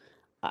years,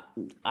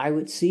 I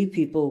would see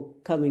people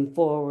coming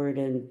forward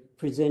and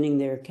presenting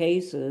their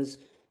cases,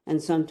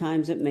 and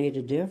sometimes it made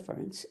a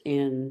difference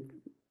in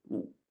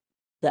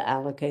the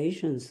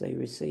allocations they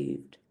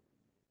received.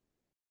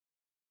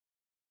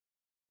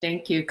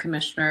 Thank you,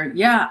 Commissioner.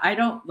 Yeah,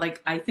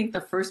 I think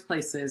the first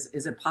place is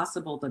it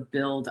possible to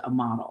build a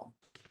model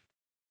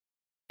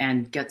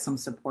and get some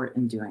support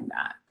in doing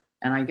that?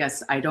 And I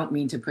guess I don't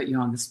mean to put you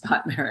on the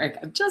spot, Merrick.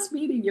 I'm just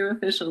meeting you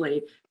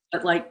officially.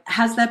 But like,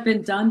 has that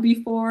been done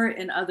before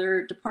in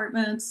other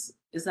departments?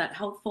 Is that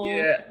helpful?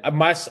 Yeah, I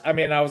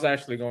was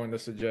actually going to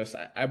suggest,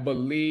 I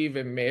believe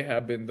it may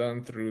have been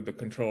done through the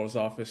Controller's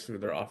Office, through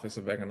their Office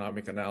of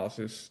Economic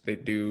Analysis. They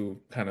do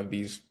kind of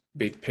these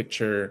big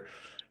picture,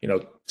 you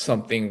know,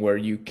 something where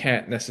you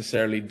can't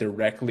necessarily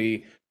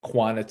directly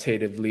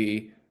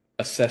quantitatively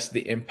assess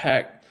the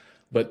impact.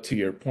 But to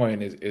your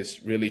point,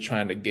 is really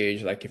trying to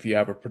gauge, like, if you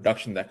have a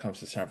production that comes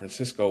to San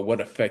Francisco, what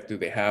effect do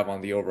they have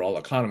on the overall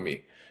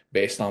economy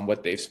based on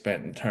what they've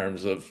spent in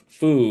terms of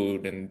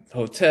food and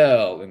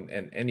hotel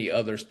and any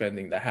other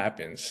spending that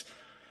happens?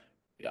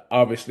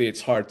 obviously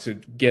it's hard to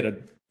get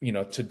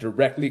to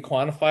directly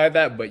quantify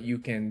that, but you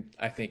can,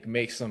 I think,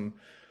 make some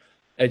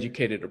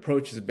educated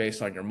approaches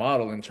based on your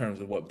model in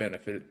terms of what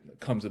benefit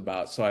comes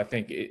about. So I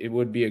think it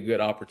would be a good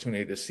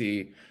opportunity to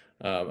see.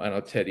 I know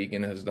Ted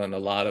Egan has done a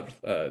lot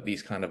of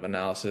these kind of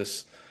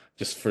analysis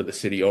just for the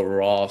city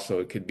overall. So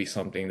it could be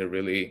something to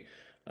really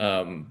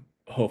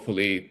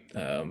hopefully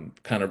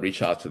kind of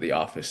reach out to the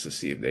office to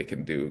see if they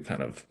can do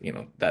kind of,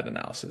 that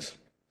analysis.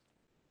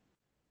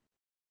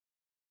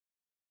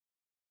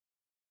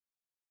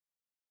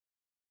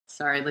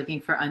 Sorry,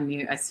 looking for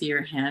unmute. I see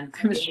your hand,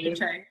 Commissioner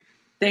Chang.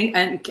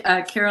 And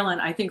Carolyn,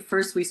 I think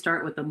first we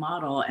start with the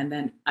model, and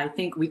then I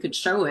think we could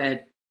show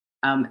it.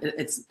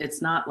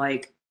 It's not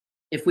like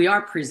if we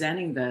are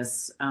presenting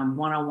this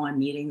one-on-one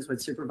meetings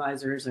with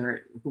supervisors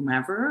or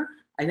whomever,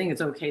 I think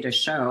it's okay to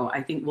show.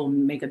 I think we'll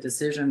make a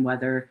decision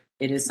whether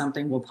it is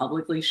something we'll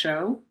publicly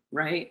show,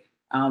 right?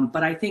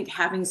 But I think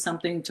having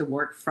something to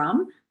work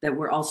from that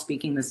we're all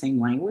speaking the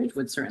same language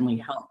would certainly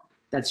help.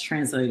 That's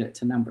translated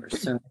to numbers.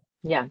 So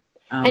yeah.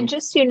 And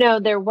just,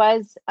 there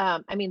was,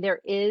 there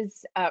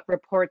is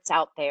reports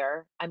out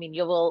there. I mean,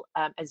 you will,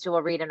 as you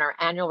will read in our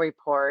annual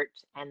report,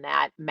 and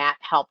that Matt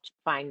helped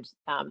find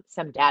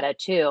some data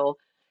too,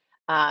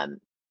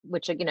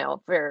 which,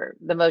 for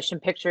the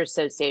Motion Picture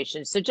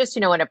Association. So just,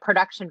 in a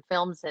production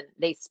films, and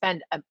they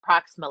spend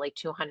approximately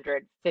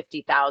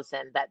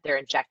 $250,000 that they're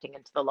injecting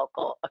into the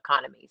local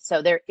economy.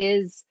 So there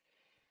is,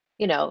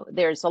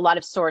 there's a lot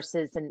of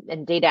sources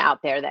and data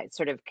out there that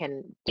sort of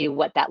can do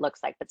what that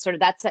looks like. But sort of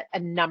that's a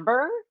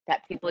number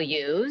that people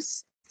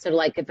use. So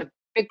like if a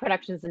big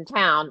production's in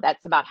town,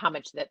 that's about how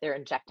much that they're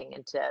injecting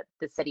into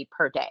the city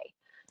per day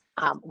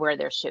where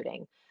they're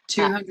shooting.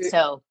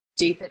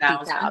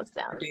 250,000.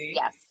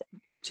 Yes.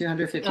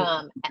 250.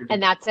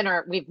 And that's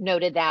we've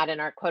noted that and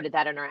quoted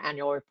that in our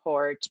annual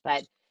report.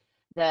 But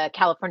the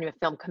California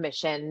Film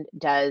Commission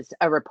does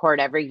a report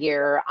every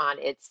year on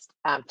its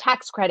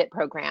tax credit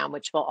program,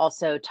 which will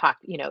also talk,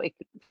 it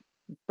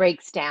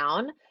breaks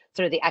down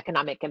sort of the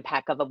economic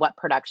impact of what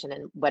production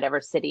in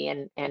whatever city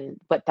and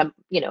what the,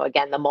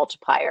 again, the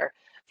multiplier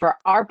for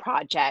our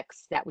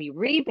projects that we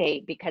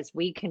rebate because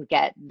we can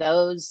get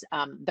those,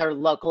 their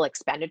local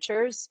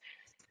expenditures.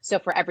 So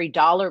for every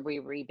dollar we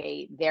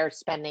rebate, they're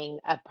spending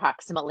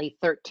approximately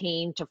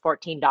 $13 to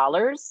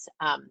 $14.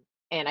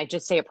 And I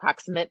just say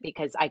approximate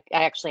because I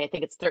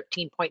think it's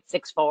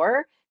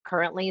 13.64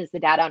 currently is the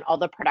data on all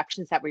the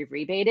productions that we've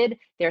rebated.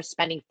 They're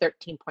spending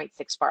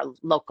 13.64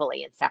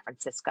 locally in San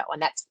Francisco,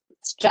 and that's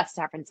just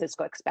San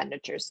Francisco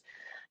expenditures.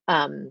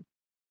 So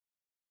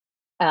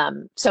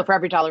for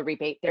every dollar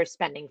rebate, they're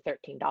spending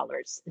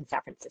 $13 in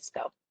San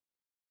Francisco.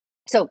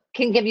 So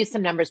can give you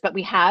some numbers, but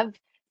we have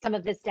some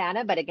of this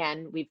data, but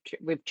again,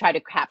 we've tried to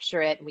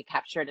capture it, and we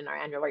capture it in our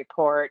annual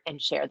report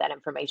and share that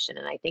information.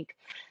 And I think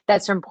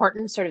that's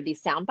important, sort of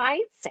these sound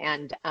bites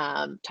and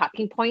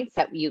talking points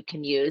that you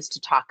can use to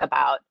talk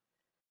about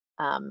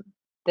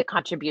the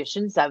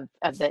contributions of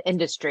the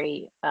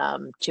industry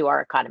to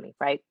our economy,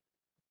 right?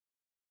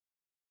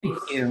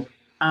 Thank you.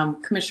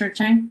 Commissioner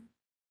Chang?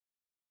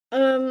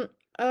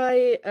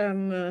 I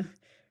am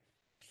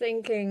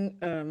thinking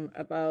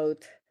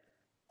about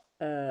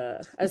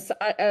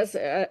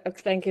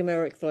thank you,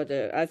 Merrick, for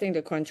I think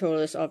the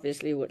controllers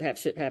obviously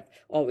should have,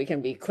 or we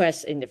can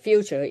request in the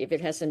future if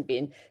it hasn't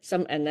been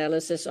some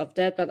analysis of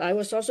that. But I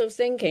was also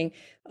thinking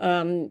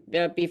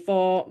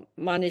before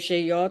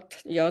Manish, your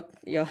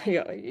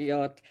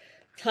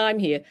time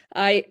here,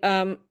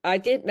 I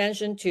did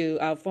mention to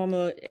our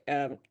former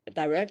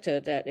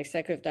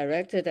executive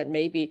director, that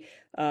maybe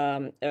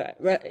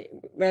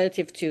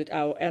relative to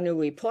our annual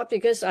report,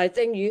 because I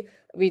think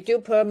we do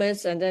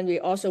permits, and then we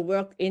also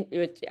work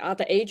with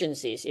other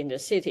agencies in the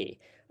city.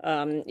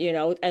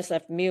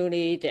 SF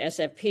Muni, the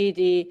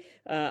SFPD,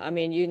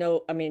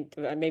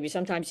 maybe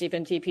sometimes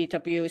even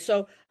TPW.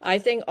 So I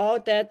think all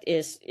that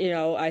is,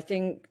 I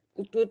think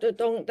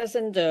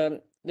doesn't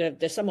the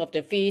some of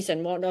the fees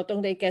and whatnot,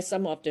 don't they get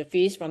some of the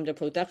fees from the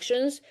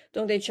productions?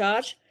 Don't they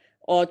charge?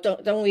 Or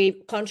don't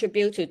we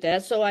contribute to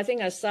that? So I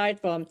think aside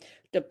from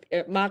the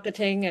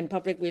marketing and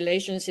public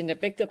relations in the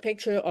bigger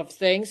picture of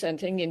things, and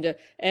think in the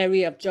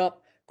area of job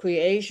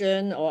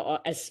creation or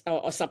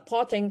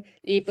supporting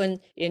even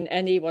in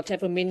any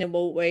whatever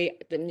minimal way,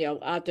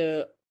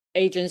 other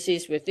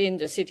agencies within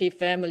the city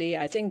family,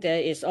 I think there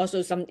is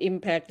also some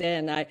impact there.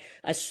 And I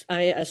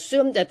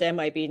assume that there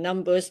might be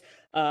numbers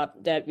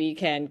that we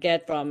can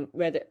get from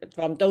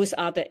those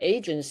other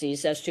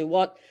agencies as to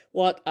what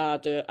are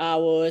the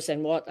hours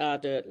and what are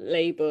the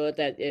labor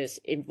that is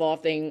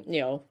involving,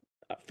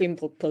 film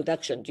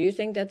production. Do you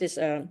think that is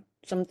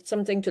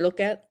something to look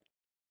at?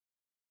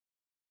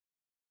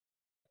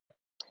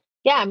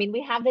 Yeah,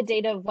 we have the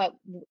data of what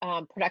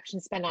production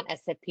spend on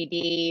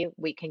SFPD.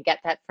 We can get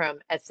that from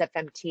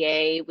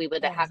SFMTA. We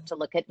would have to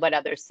look at what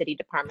other city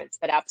departments,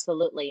 but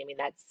absolutely.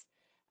 That's.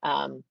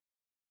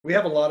 We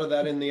have a lot of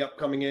that in the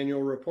upcoming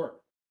annual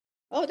report.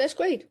 Oh, that's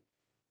great.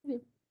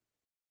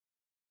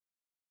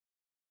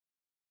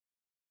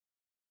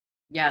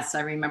 Yes,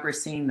 I remember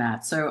seeing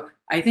that. So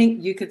I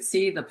think you could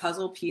see the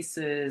puzzle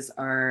pieces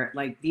are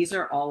like, these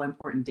are all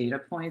important data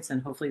points,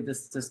 and hopefully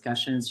this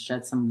discussion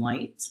shed some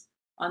light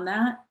on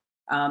that.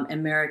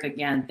 And Merrick,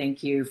 again,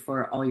 thank you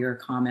for all your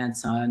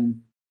comments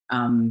on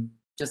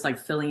just like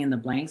filling in the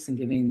blanks and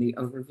giving the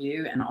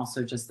overview, and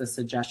also just the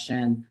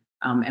suggestion.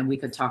 And we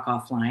could talk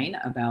offline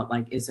about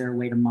like, is there a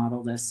way to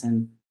model this,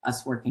 and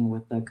us working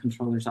with the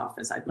controller's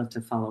office? I'd love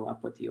to follow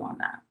up with you on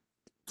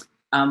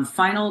that.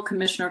 Final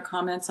commissioner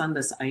comments on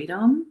this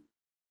item.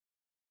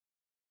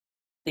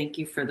 Thank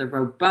you for the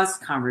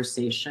robust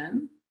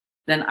conversation.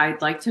 Then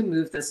I'd like to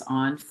move this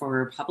on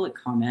for public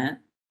comment.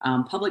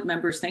 Public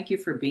members, thank you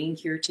for being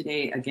here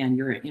today. Again,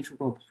 you're an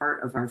integral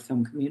part of our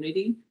film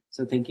community,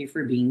 so thank you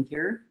for being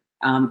here.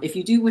 If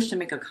you do wish to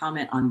make a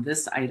comment on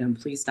this item,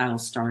 please dial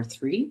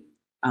 *3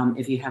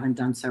 if you haven't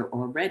done so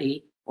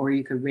already, or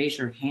you could raise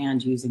your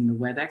hand using the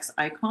WebEx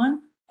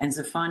icon, and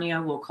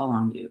Zephania will call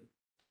on you.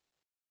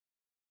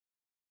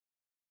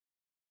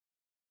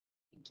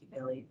 Thank you,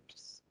 Billy.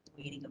 Just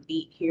waiting a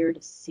beat here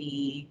to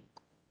see.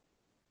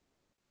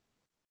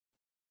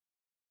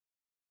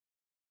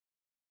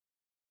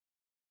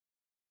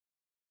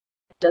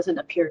 It doesn't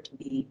appear to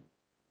be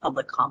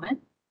public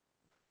comment.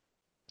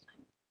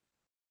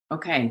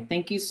 Okay,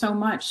 thank you so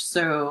much.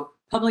 So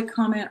public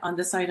comment on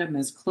this item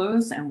is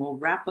closed, and we'll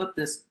wrap up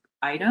this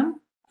item.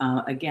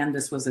 Again,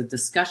 this was a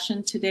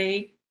discussion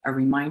today. A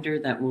reminder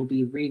that we'll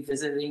be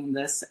revisiting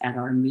this at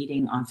our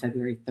meeting on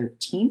February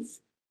 13th,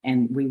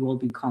 and we will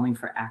be calling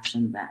for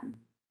action then.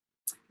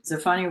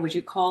 Zephania, would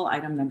you call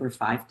item number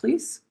 5,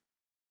 please?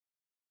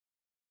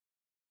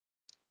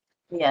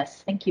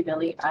 Yes, thank you,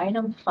 Billy.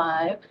 Item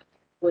 5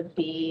 would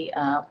be,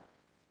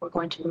 we're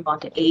going to move on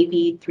to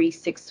AB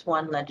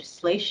 361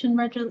 legislation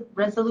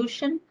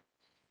resolution.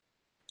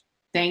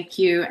 Thank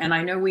you. And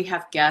I know we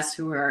have guests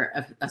who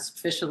are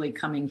officially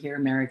coming here.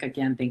 Merrick,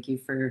 again, thank you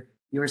for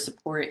your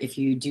support. If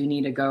you do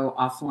need to go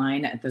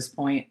offline at this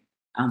point,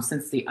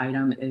 since the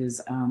item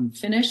is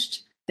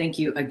finished, thank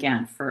you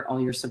again for all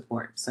your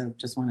support. So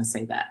just want to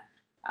say that.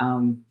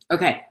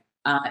 Okay.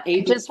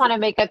 I just want to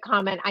make a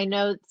comment. I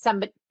know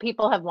some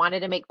people have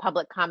wanted to make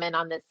public comment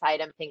on this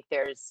item. I think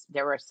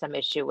there were some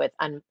issue with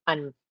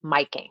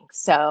unmiking,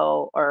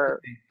 so,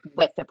 or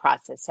with the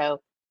process.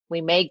 So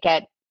we may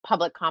get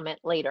public comment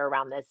later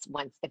around this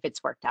once, if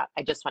it's worked out.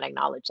 I just want to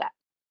acknowledge that.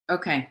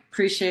 Okay,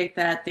 appreciate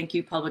that. Thank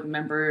you, public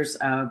members,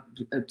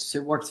 to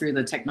work through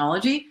the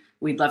technology.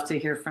 We'd love to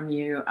hear from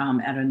you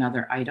at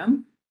another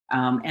item.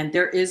 And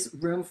there is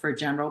room for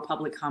general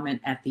public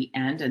comment at the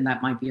end, and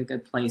that might be a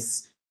good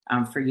place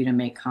for you to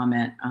make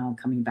comment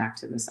coming back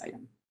to this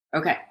item.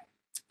 Okay,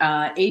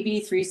 AB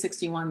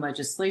 361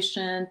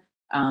 legislation.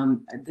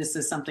 This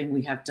is something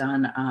we have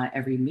done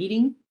every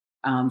meeting.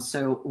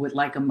 So would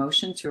like a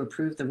motion to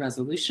approve the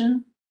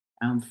resolution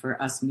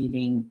for us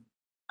meeting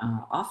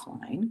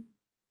offline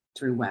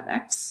through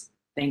WebEx.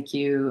 Thank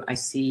you. I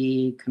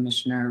see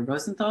Commissioner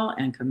Rosenthal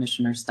and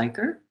Commissioner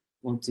Steiker.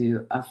 We'll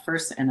do a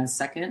first and a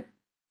second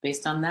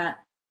based on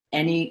that.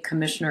 Any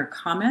commissioner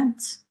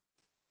comment?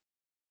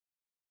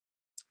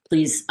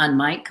 Please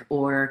unmic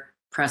or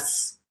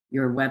press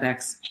your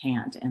WebEx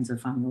hand, and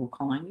Zephania will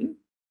call on you.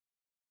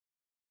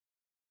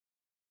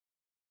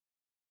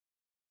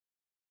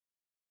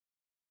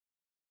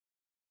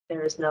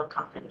 There is no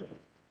comment.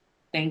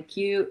 Thank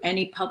you.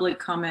 Any public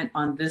comment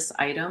on this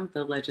item,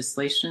 the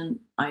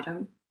legislation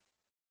item?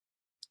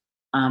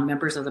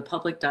 Members of the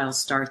public, dial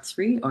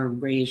 *3 or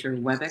raise your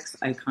WebEx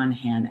icon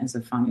hand, and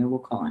Zephania will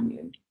call on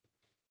you.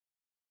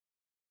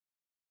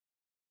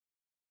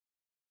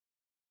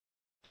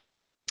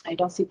 I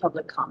don't see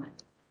public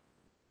comment.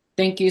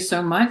 Thank you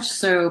so much.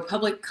 So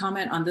public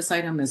comment on this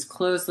item is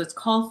closed. Let's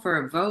call for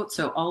a vote.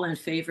 So all in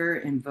favor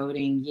in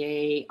voting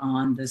yay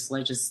on this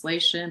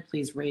legislation,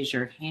 please raise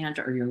your hand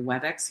or your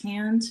WebEx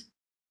hand.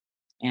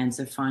 And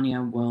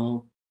Zephania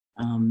will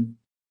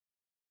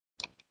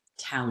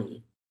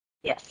tally.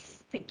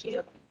 Yes, thank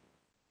you.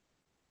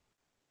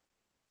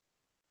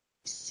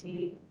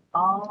 See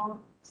all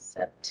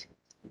except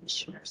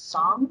Commissioner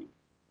Song.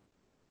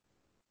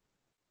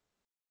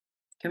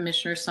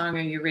 Commissioner Song,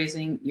 are you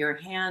raising your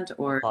hand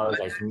or?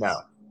 Apologize, no.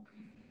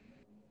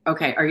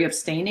 Okay, are you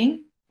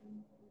abstaining?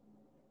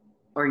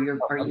 Or are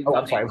you?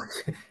 I'm sorry.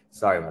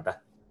 Sorry about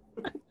that.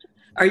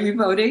 Are you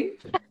voting?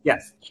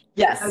 Yes.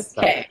 Yes.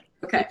 Okay.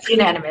 Okay. It's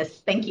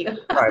unanimous. Thank you.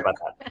 Sorry about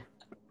that.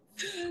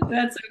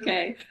 That's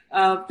okay.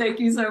 Thank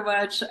you so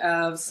much.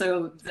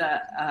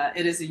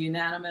 It is a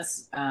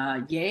unanimous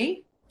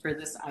yay for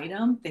this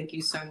item. Thank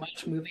you so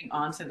much. Moving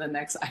on to the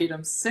next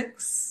item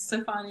 6,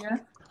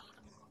 Zephania.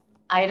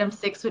 Item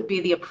 6 would be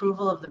the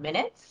approval of the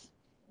minutes.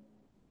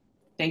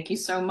 Thank you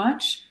so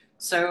much.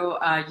 So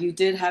you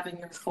did have in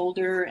your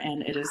folder,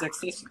 and it is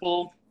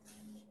accessible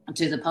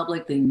to the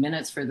public, the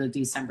minutes for the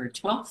December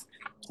 12th,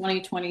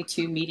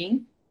 2022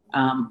 meeting.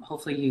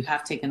 Hopefully you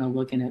have taken a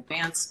look in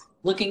advance.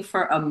 Looking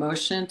for a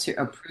motion to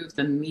approve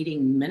the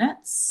meeting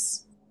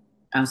minutes.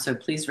 So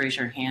please raise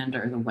your hand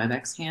or the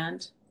WebEx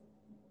hand.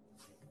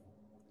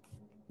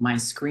 My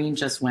screen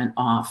just went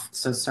off,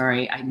 so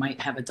sorry, I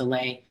might have a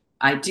delay.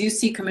 I do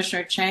see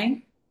Commissioner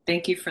Chang.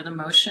 Thank you for the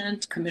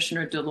motion.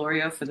 Commissioner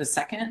Delorio for the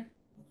second.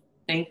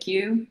 Thank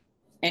you.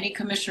 Any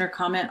commissioner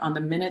comment on the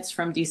minutes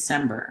from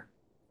December?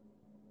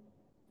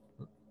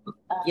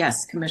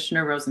 Yes,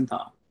 Commissioner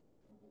Rosenthal.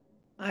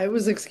 I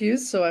was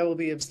excused, so I will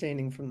be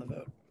abstaining from the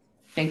vote.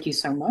 Thank you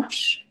so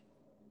much.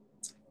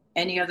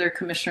 Any other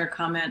commissioner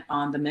comment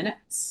on the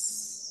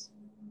minutes?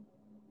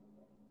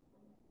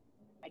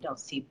 I don't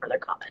see further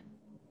comment.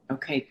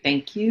 Okay,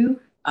 thank you.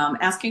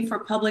 Asking for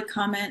public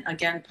comment.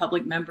 Again,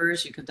 public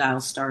members, you could dial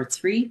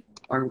 *3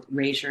 or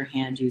raise your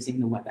hand using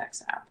the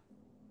WebEx app.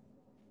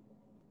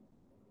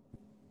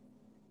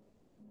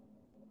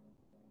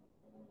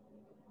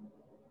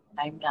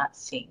 I'm not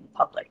seeing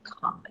public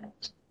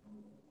comment.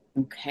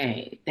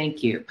 Okay,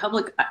 thank you.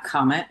 Public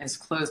comment is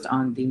closed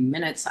on the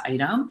minutes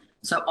item.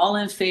 So all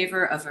in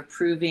favor of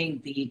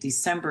approving the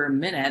December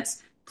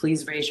minutes,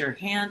 please raise your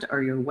hand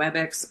or your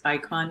WebEx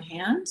icon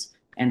hand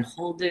and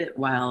hold it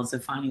while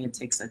Zephania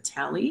takes a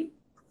tally.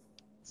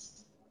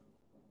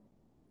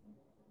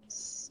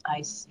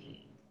 I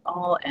see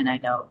all, and I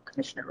know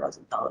Commissioner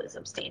Rosenthal is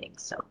abstaining,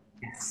 so.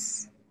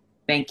 Yes.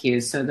 Thank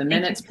you. So the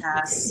minutes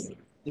pass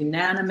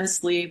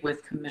unanimously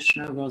with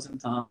Commissioner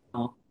Rosenthal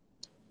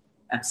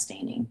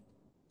abstaining.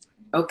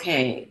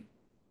 Okay,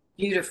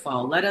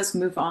 beautiful. Let us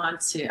move on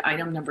to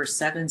item number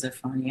 7,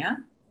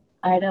 Zephania.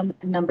 Item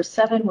number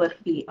 7 would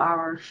be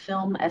our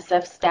Film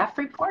SF staff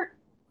report.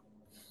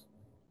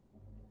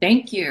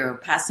 Thank you.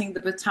 Passing the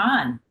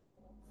baton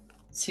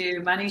to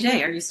Mani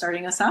J. Are you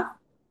starting us off?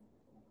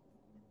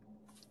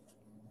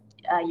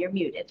 You're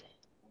muted.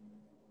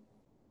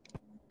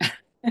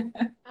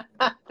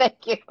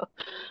 Thank you.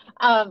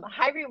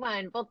 Hi,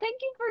 everyone. Well, thank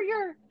you for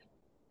your,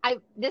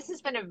 this has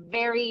been a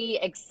very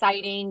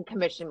exciting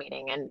commission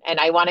meeting, and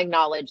I want to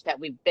acknowledge that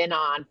we've been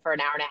on for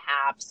an hour and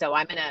a half. So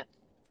I'm going to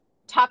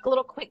talk a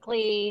little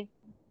quickly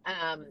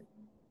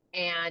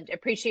and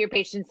appreciate your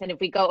patience. And if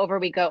we go over,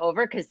 we go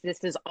over, because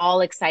this is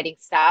all exciting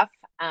stuff.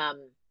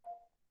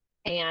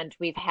 And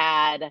we've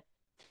had,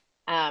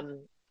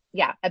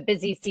 a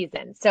busy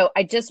season. So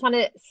I just want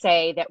to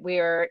say that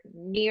we're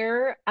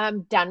near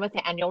done with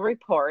the annual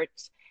report.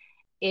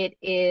 It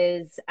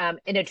is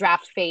in a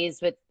draft phase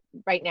with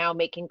right now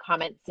making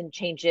comments and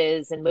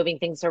changes and moving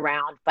things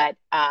around, but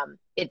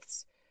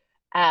it's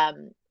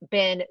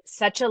been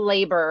such a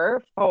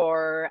labor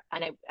for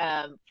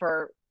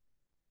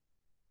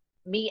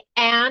me,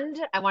 and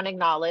I want to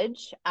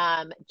acknowledge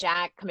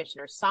Jack,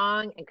 Commissioner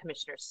Song, and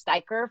Commissioner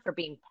Steicher for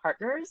being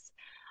partners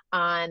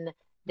on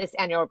this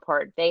annual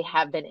report. They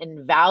have been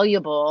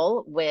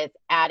invaluable with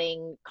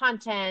adding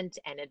content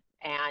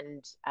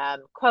and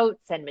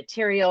quotes and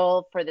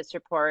material for this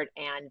report,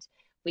 and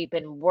we've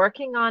been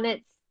working on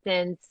it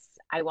since,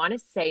 I want to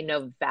say,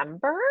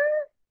 November.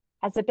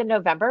 Has it been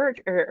November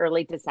or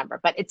early December?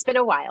 But it's been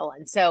a while,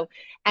 and so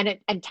and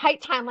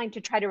tight timeline to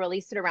try to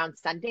release it around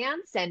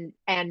Sundance,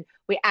 and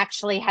we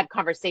actually had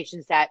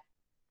conversations that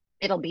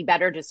it'll be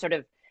better to sort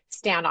of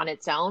stand on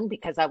its own,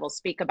 because I will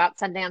speak about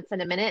Sundance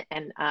in a minute,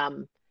 and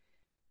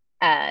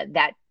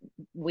that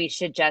we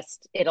should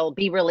just, it'll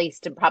be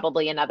released in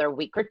probably another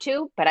week or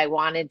two. But I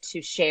wanted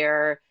to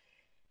share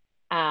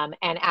and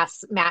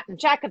ask Matt and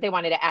Jack if they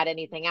wanted to add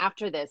anything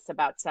after this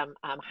about some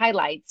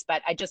highlights.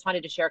 But I just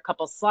wanted to share a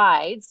couple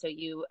slides so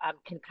you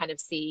can kind of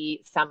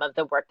see some of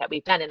the work that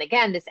we've done. And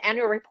again, this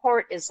annual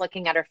report is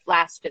looking at our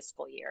last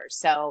fiscal year.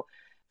 So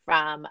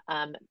from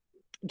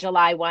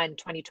July 1,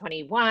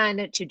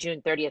 2021 to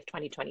June 30th,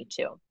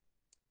 2022.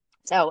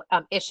 So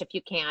Ish, if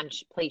you can,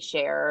 please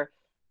share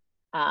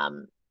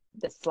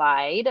the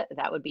slide,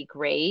 that would be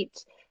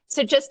great.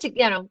 So just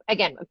to,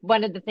 again,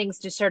 one of the things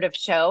to sort of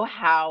show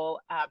how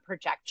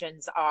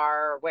projections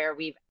are, where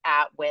we've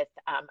at with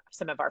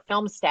some of our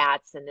film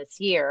stats in this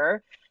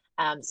year.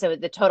 So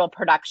the total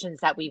productions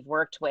that we've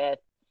worked with,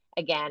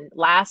 again,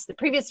 the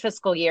previous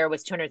fiscal year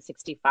was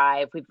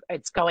 265.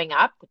 It's going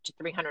up to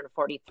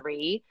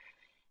 343.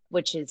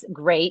 Which is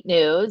great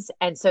news.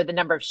 And so the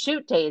number of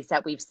shoot days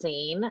that we've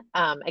seen,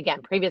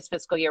 again, previous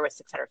fiscal year was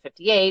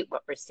 658.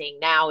 What we're seeing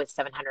now is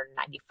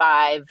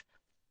 795.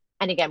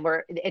 And again,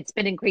 it's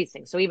been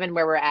increasing. So even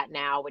where we're at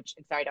now, which,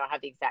 sorry, I don't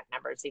have the exact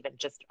numbers, even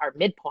just our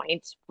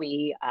midpoint,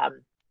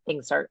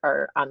 things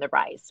are on the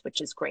rise, which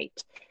is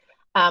great.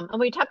 And when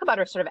we talk about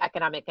our sort of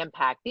economic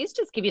impact, these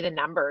just give you the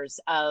numbers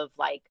of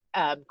like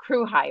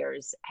crew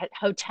hires,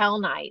 hotel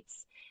nights,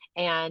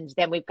 and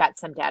then we've got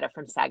some data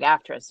from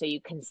SAG-AFTRA. So you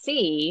can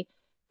see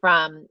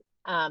from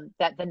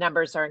that the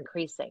numbers are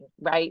increasing,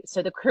 right?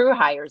 So the crew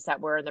hires that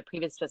were in the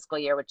previous fiscal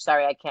year, which,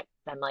 sorry,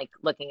 I'm like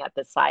looking at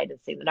this slide and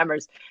seeing the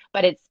numbers,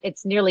 but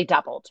it's nearly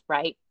doubled,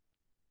 right?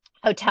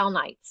 Hotel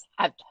nights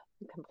have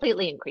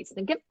completely increased.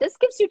 And this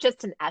gives you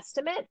just an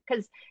estimate,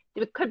 because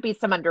there could be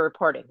some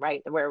underreporting,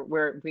 right? Where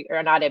we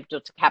are not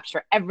able to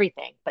capture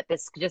everything, but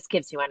this just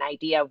gives you an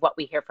idea of what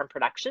we hear from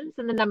productions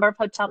and the number of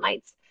hotel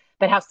nights,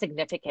 but how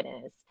significant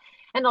it is.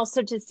 And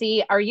also to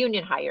see our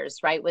union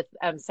hires, right, with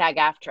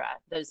SAG-AFTRA.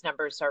 Those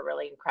numbers are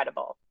really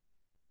incredible.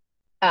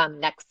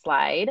 Next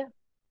slide.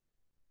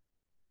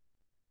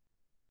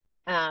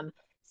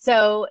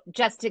 So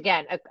just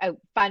again, a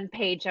fun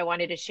page I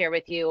wanted to share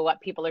with you what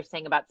people are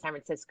saying about San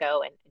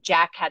Francisco. And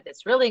Jack had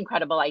this really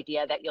incredible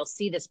idea that you'll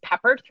see this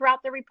peppered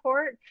throughout the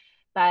report,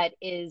 but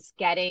is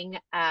getting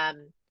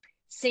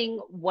seeing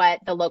what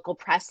the local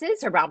press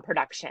is around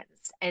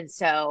productions. And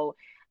so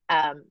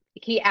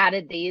he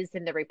added these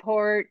in the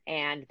report,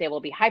 and there will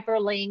be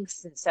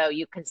hyperlinks. And so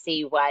you can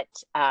see what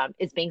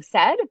is being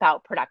said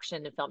about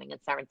production and filming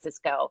in San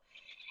Francisco.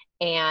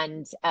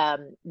 And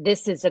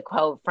this is a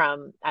quote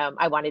from,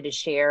 I wanted to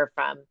share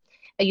from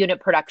a unit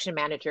production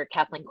manager,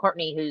 Kathleen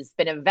Courtney, who's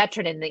been a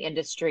veteran in the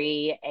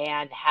industry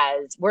and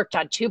has worked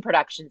on 2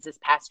 productions this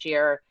past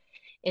year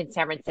in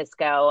San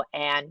Francisco.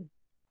 And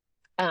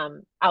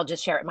I'll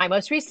just share it. My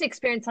most recent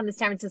experience on the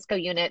San Francisco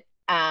unit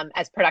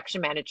as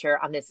production manager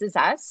on This Is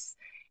Us.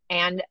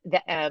 And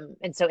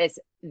so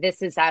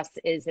This Is Us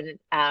is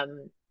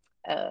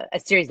a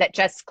series that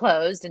just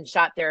closed and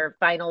shot their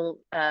final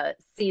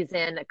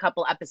season, a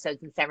couple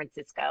episodes in San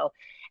Francisco,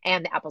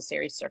 and the Apple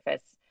series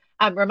Surface.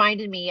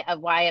 Reminded me of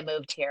why I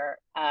moved here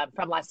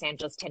from Los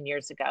Angeles 10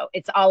 years ago.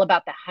 It's all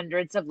about the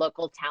hundreds of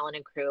local talent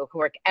and crew who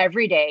work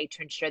every day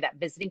to ensure that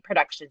visiting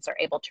productions are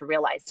able to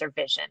realize their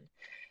vision.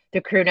 The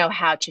crew know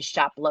how to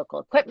shop local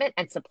equipment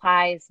and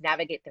supplies,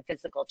 navigate the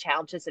physical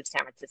challenges of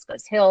San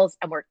Francisco's hills,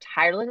 and work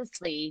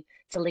tirelessly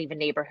to leave a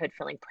neighborhood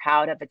feeling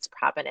proud of its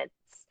provenance.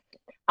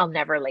 I'll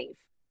never leave.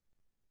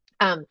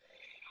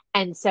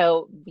 And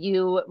so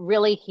you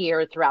really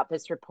hear throughout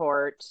this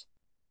report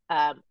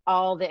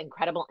all the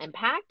incredible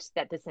impact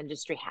that this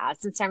industry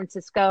has in San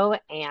Francisco,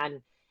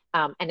 and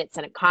it's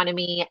an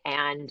economy,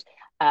 and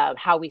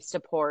how we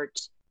support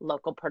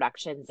local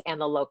productions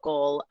and the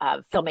local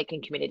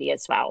filmmaking community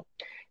as well.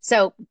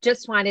 So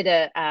just wanted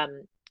to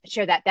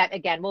share that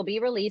again will be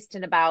released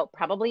in about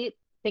probably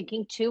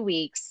thinking 2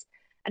 weeks.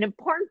 An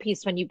important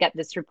piece when you get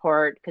this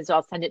report, because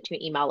I'll send it to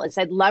your email, is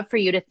I'd love for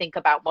you to think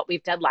about what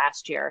we've done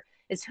last year,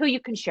 is who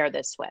you can share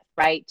this with,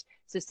 right?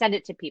 So send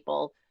it to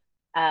people.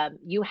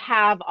 You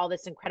have all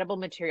this incredible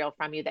material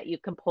from you that you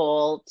can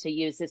pull to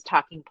use as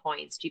talking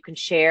points. You can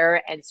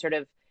share and sort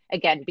of,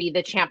 again, be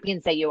the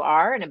champions that you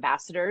are and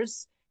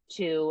ambassadors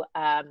to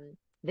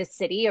the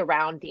city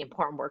around the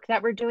important work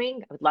that we're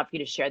doing. I would love for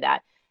you to share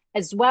that.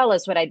 As well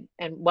as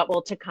what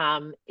will to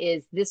come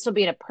is this will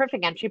be a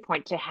perfect entry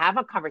point to have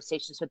a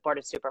conversations with Board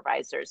of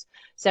Supervisors.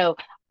 So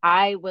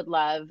I would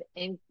love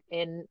in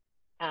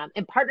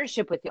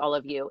partnership with all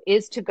of you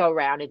is to go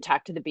around and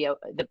talk to the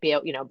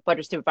Board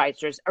of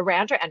Supervisors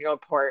around our annual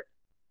report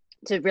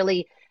to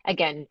really,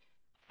 again,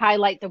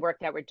 highlight the work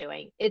that we're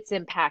doing, its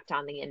impact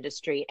on the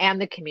industry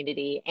and the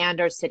community and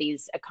our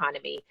city's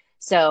economy.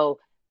 So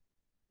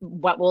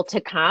what will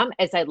to come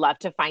is I'd love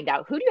to find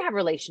out who do you have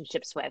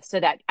relationships with, so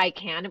that I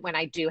can, when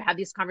I do have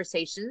these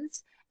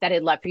conversations, that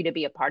I'd love for you to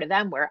be a part of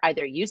them, where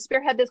either you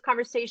spearhead this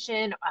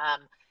conversation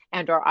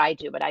and or I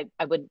do. But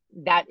I would,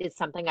 that is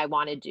something I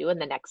want to do in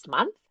the next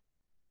month.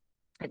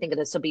 I think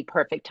this will be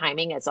perfect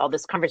timing, as all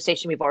this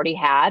conversation we've already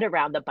had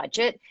around the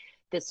budget.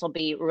 This will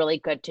be really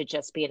good to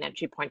just be an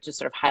entry point to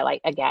sort of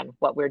highlight again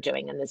what we're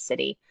doing in the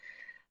city.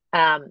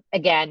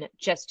 Again,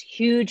 just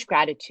huge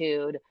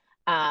gratitude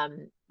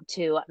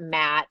to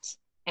Matt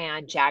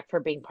and Jack for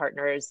being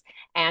partners,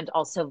 and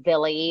also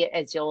Billy,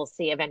 as you'll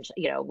see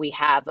eventually. We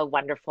have a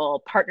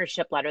wonderful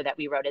partnership letter that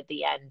we wrote at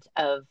the end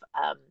of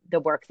the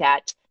work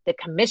that the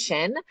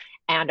commission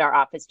and our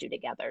office do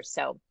together.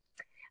 So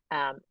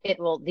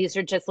these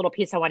are just little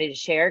pieces I wanted to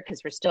share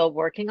because we're still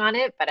working on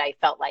it, but I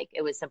felt like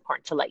it was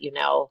important to let you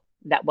know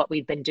that what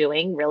we've been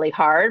doing really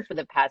hard for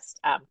the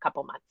past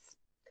couple months.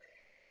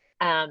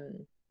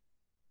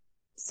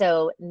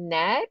 So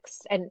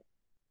next, and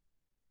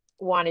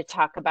want to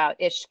talk about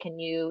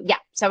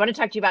so I want to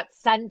talk to you about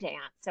Sundance.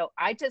 So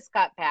I just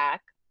got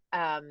back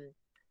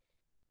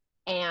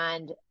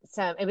and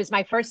so it was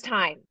my first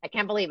time. I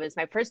can't believe it was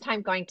my first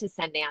time going to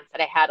Sundance,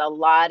 and I had a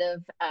lot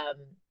of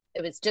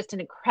it was just an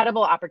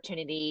incredible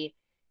opportunity.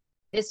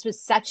 This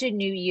was such a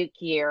unique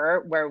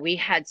year where we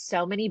had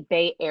so many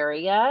Bay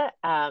Area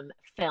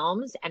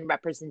films and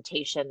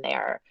representation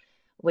there,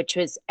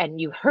 and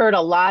you heard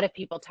a lot of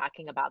people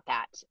talking about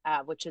that,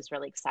 which was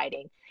really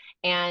exciting.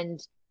 And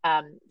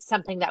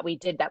something that we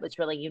did that was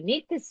really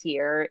unique this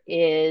year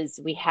is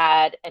we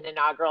had an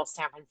inaugural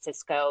San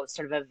Francisco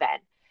sort of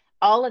event.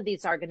 All of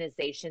these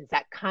organizations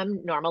that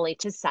come normally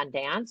to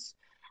Sundance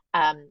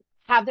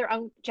have their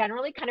own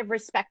generally kind of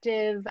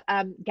respective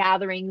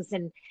gatherings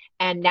and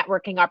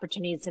networking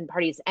opportunities and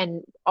parties.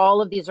 And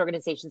all of these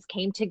organizations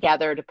came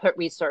together to put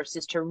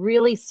resources to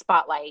really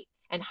spotlight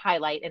and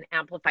highlight and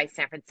amplify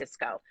San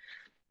Francisco.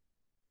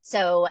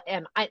 So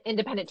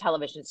Independent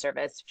Television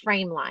Service,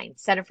 Frameline,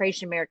 Center for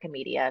Asian American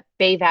Media,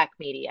 Bayvac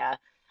Media,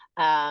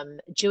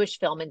 Jewish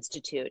Film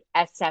Institute,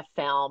 SF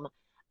Film.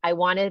 I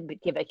want to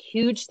give a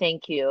huge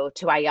thank you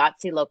to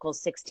IATSE Local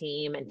 6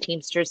 team and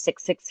Teamsters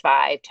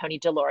 665, Tony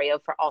Delorio,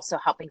 for also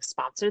helping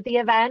sponsor the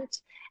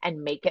event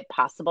and make it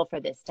possible for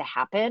this to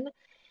happen.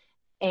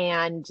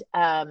 And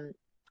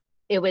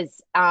it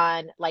was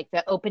on like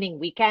the opening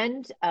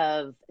weekend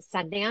of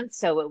Sundance.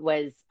 So it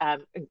was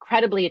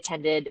incredibly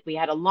attended. We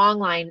had a long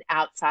line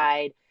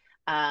outside.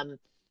 Over,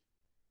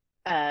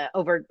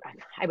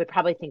 I would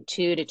probably think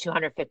 200 to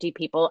 250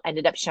 people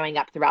ended up showing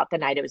up throughout the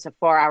night. It was a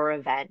 4-hour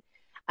event.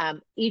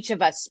 Each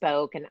of us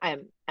spoke, and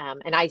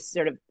I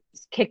sort of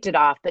kicked it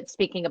off, but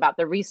speaking about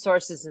the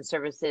resources and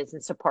services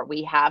and support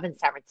we have in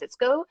San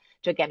Francisco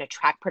to again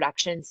attract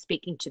production,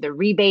 speaking to the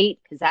rebate,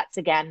 because that's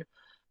again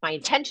my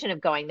intention of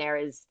going there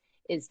is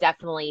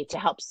definitely to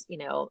help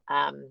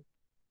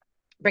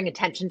bring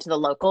attention to the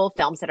local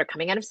films that are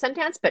coming out of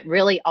Sundance, but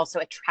really also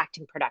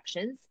attracting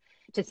productions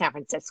to San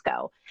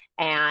Francisco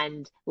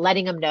and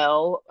letting them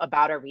know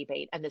about our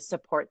rebate and the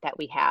support that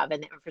we have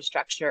and the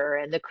infrastructure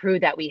and the crew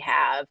that we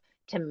have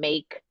to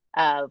make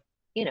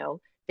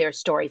their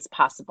stories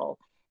possible.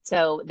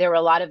 So there were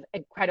a lot of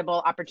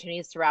incredible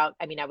opportunities throughout.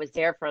 I mean, I was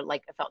there for I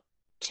felt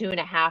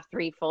 2.5,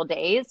 3 full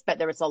days, but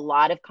there was a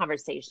lot of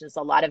conversations,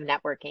 a lot of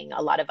networking,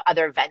 a lot of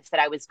other events that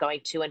I was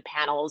going to and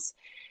panels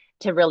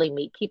to really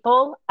meet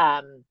people.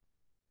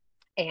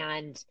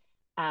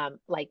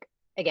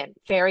 Again,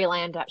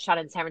 Fairyland, shot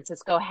in San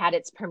Francisco, had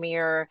its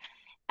premiere.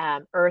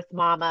 Earth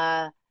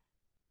Mama,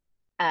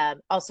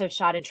 also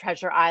shot in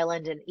Treasure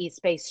Island, an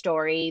East Bay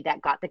story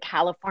that got the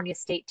California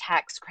state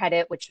tax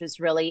credit, which was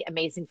really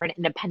amazing for an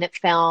independent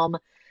film.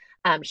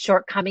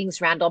 Shortcomings,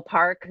 Randall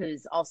Park,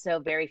 who's also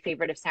very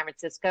favorite of San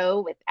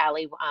Francisco, with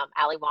Ali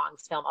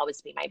Wong's film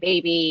Always Be My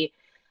Baby.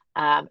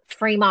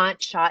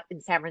 Fremont, shot in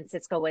San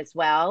Francisco as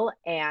well,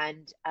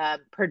 and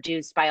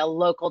produced by a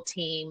local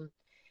team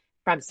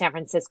from San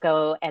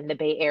Francisco and the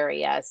Bay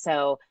Area.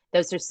 So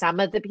those are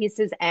some of the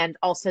pieces, and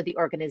also the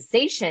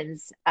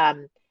organizations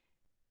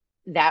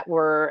that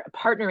were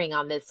partnering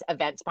on this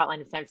event, Spotlight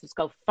in San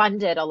Francisco,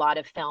 funded a lot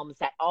of films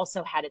that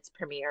also had its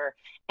premiere,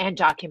 and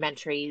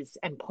documentaries,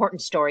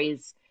 important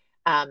stories,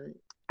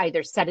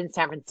 either set in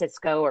San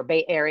Francisco or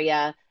Bay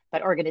Area,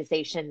 but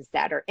organizations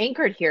that are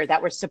anchored here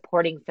that were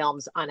supporting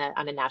films on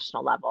a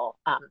national level.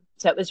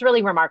 So it was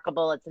really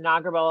remarkable. It's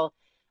inaugural.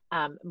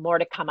 More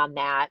to come on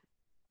that.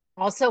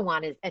 Also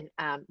want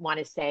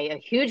to say a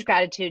huge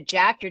gratitude,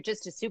 Jack. You're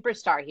just a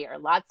superstar here.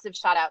 Lots of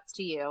shout outs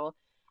to you.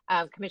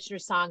 Commissioner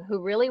Song, who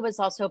really was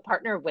also a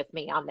partner with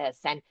me on this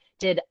and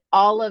did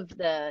all of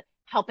the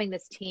helping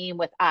this team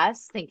with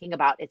us, thinking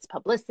about its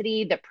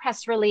publicity, the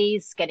press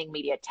release, getting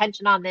media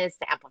attention on this,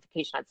 the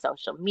amplification on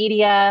social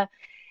media.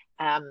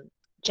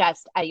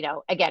 Again,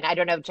 I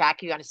don't know if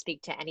Jack, you want to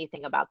speak to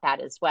anything about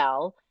that as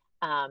well.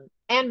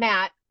 And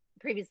Matt,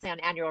 previously on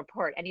annual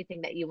report,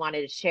 anything that you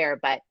wanted to share,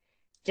 but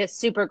just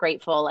super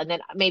grateful. And then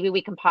maybe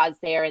we can pause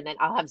there, and then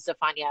I'll have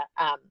Zafania.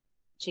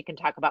 She can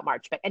talk about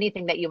March, but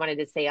anything that you wanted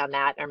to say on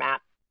that, or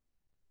Matt,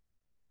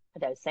 for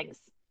those things.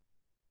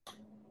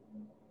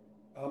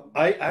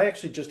 I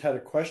actually just had a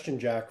question,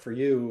 Jack, for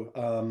you.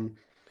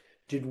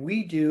 Did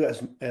we do,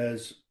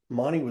 as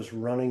Monty was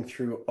running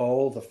through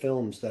all the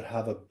films that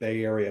have a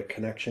Bay Area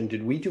connection,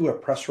 did we do a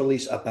press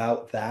release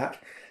about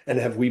that? And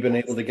have we been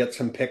able to get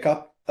some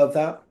pickup of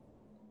that?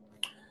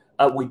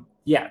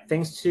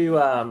 Thanks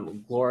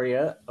to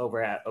Gloria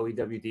over at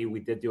OEWD, we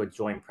did do a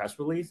joint press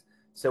release.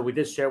 So we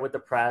did share with the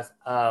press.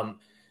 I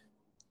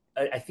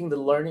think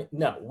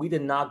we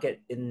did not get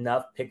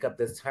enough pickup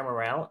this time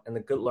around. And the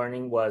good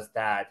learning was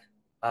that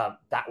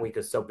that week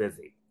is so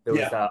busy. There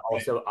was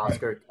also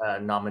Oscar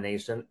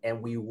nomination,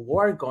 and we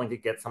were going to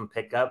get some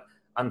pickup.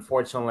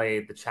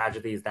 Unfortunately, the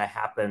tragedies that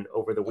happened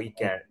over the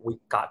weekend, we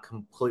got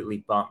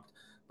completely bumped.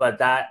 But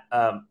that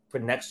for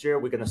next year,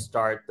 we're going to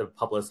start the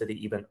publicity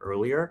even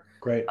earlier.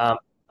 Great.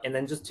 And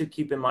then just to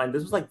keep in mind,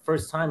 this was like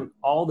first time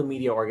all the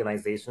media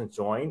organizations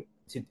joined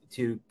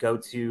to go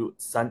to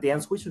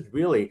Sundance, which is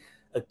really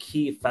a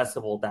key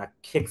festival that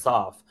kicks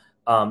off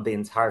the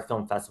entire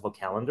film festival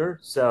calendar.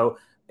 So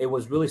it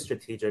was really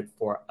strategic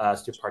for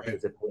us to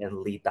participate and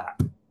lead that.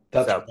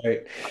 That's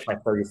great.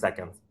 Like 30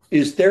 seconds.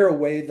 Is there a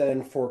way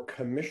then for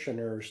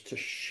commissioners to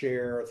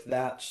share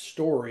that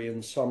story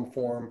in some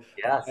form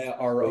via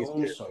our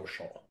own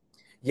social?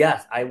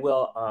 Yes, I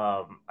will.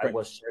 I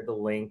will share the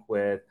link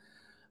with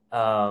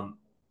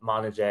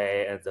Mana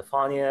J and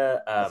Zafania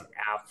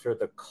after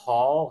the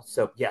call.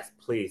 So yes,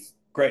 please.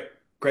 Great.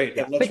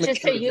 Yeah. But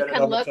just so you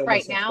can look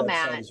right now,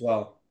 Matt. As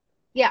well.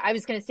 Yeah, I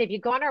was going to say, if you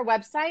go on our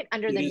website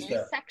under the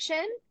news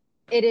section,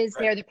 it is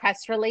there, the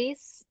press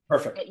release.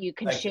 Perfect. That you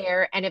can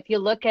share. And if you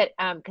look at,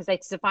 because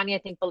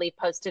Stefania, I believe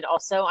posted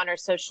also on our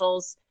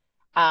socials,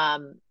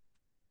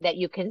 that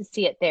you can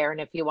see it there. And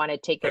if you want to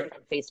take it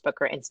from Facebook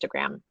or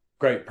Instagram.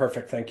 Great.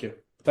 Perfect. Thank you.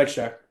 Thanks,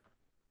 Jack.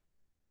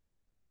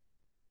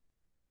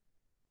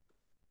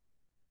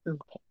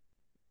 Okay.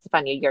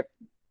 Stefania, you're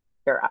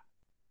up.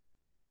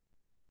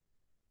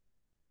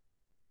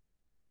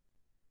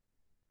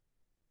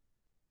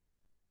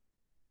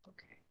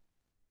 Okay.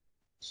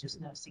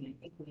 Just noticing, I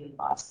think we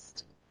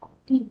lost.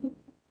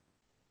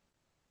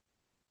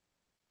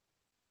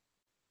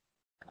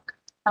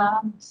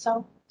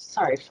 So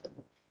sorry for the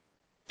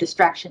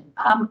distraction.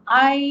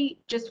 I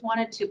just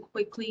wanted to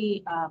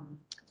quickly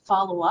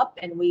follow up,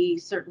 and we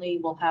certainly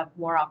will have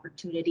more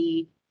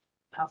opportunity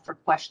for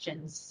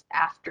questions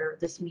after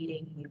this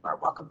meeting, you are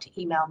welcome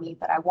to email me.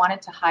 But I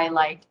wanted to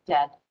highlight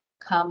that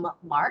come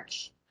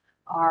March,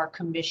 our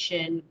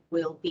commission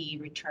will be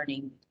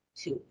returning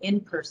to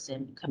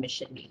in-person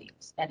commission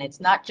meetings. And it's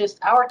not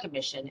just our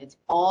commission, it's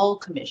all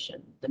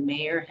commission. The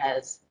mayor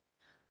has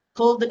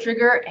pulled the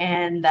trigger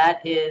and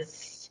that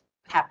is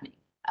happening.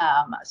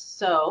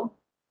 So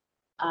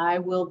I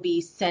will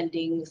be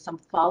sending some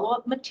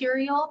follow-up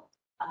material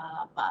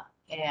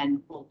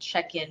and we'll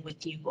check in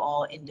with you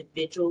all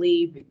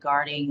individually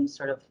regarding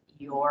sort of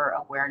your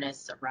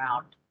awareness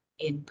around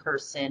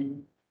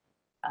in-person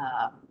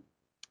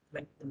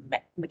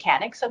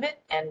mechanics of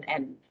it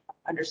and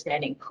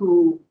understanding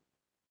who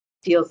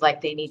feels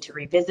like they need to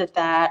revisit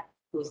that,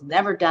 who's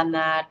never done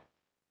that,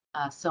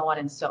 so on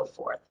and so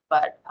forth.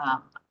 But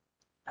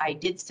I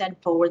did send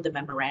forward the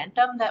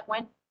memorandum that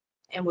went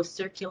and was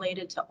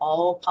circulated to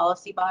all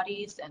policy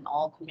bodies and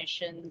all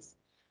commissions.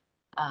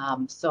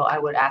 So I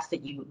would ask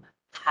that you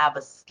have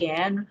a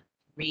scan,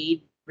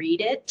 read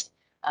it.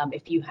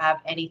 If you have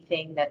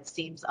anything that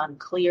seems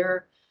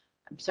unclear,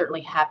 I'm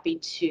certainly happy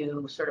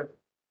to sort of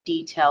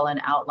detail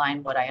and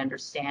outline what I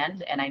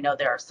understand. And I know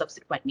there are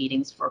subsequent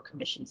meetings for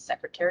commission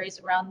secretaries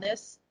around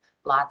this.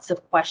 Lots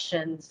of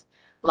questions,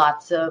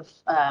 lots of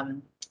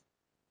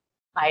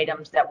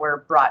items that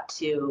were brought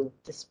to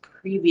this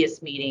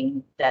previous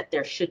meeting that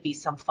there should be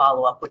some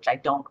follow-up, which I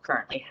don't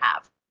currently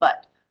have.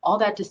 But all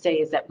that to say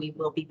is that we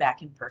will be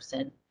back in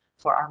person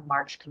for our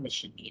March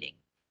commission meeting.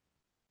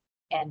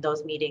 And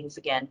those meetings,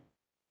 again,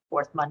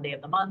 fourth Monday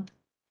of the month,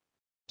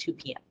 2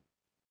 p.m.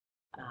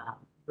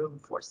 Room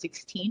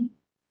 416.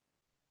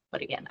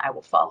 But again, I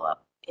will follow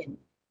up in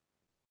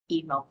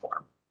email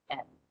form,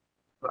 and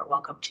you are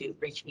welcome to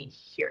reach me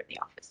here in the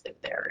office if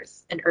there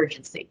is an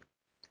urgency.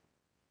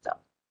 So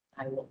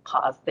I will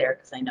pause there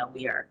because I know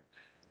we are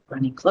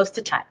running close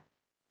to time.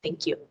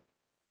 Thank you.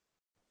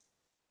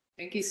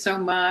 Thank you so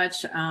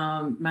much,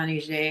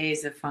 Manijay,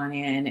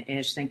 Zafania, and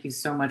Ish. Thank you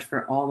so much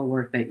for all the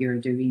work that you're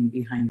doing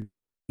behind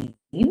the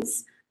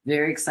scenes.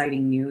 Very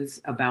exciting news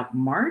about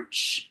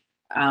March.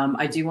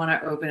 I do want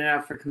to open it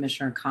up for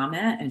commissioner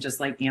comment and just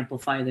like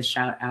amplify the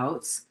shout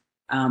outs.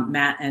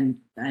 Matt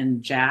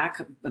and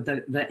Jack,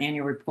 the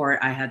annual report,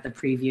 I had the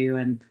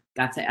preview and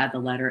got to add the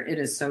letter. It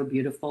is so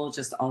beautiful,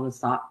 just all the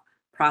thought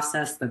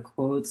process, the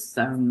quotes,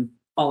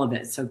 all of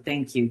it. So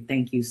thank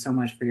you so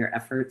much for your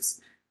efforts.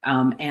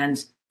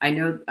 And I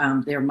know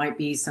there might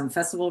be some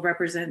festival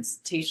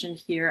representation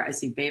here. I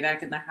see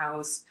Bayback in the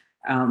house.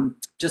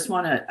 Just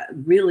want to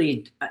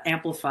really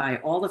amplify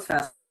all the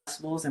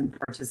festivals and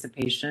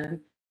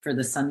participation for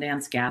the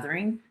Sundance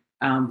Gathering.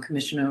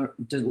 Commissioner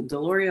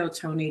Delorio,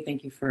 Tony,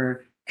 thank you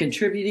for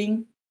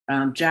contributing.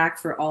 Jack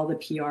for all the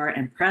PR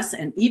and press,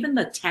 and even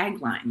the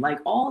tagline, like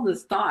all the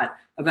thought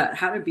about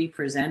how to be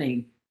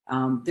presenting.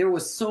 There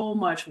was so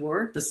much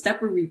work, the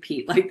step and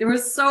repeat, like there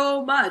was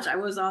so much. I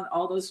was on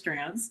all those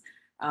strands.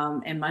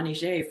 And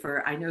Manijay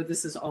for, I know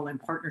this is all in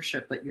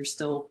partnership, but you're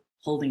still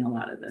holding a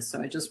lot of this.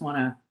 So I just want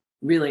to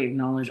really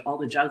acknowledge all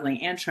the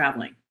juggling and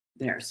traveling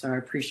there. So I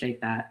appreciate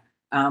that.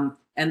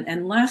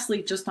 And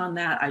lastly, just on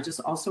that, I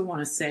just also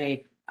want to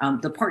say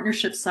the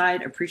partnership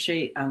side,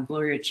 appreciate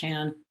Gloria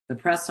Chan, the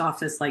press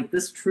office, like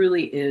this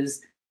truly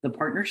is the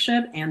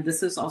partnership. And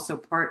this is also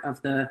part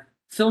of the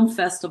Film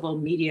Festival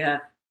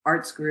Media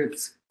Arts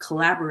Groups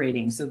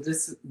collaborating. So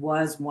this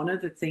was one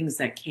of the things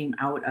that came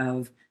out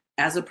of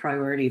as a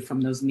priority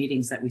from those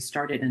meetings that we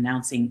started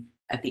announcing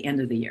at the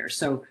end of the year.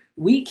 So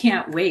we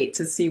can't wait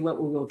to see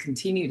what we will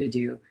continue to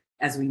do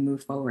as we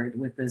move forward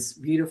with this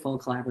beautiful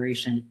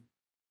collaboration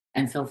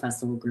and Film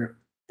Festival group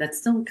that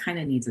still kind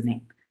of needs a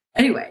name.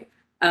 Anyway,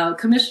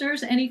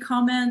 commissioners, any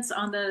comments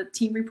on the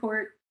team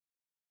report?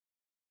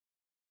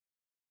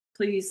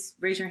 Please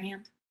raise your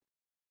hand.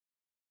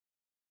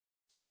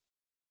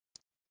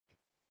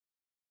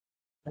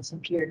 Doesn't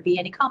appear to be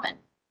any comment.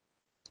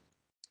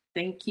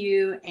 Thank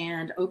you.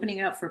 And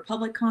opening up for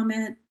public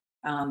comment.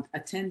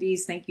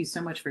 Attendees, thank you so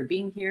much for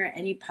being here.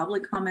 Any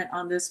public comment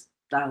on this,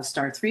 dial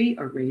 *3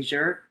 or raise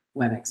your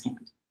WebEx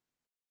hand.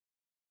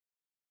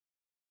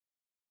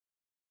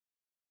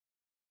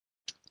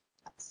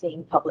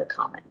 Seeing public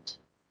comment.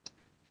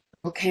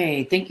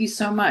 Okay, thank you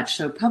so much.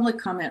 So public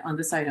comment on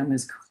this item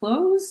is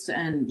closed,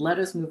 and let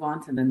us move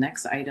on to the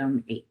next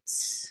item 8.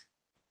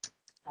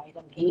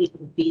 Item 8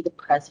 would be the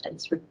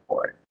president's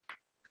report.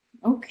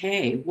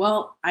 Okay,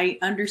 well, I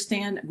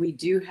understand we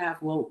do have,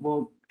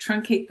 we'll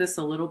truncate this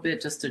a little bit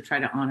just to try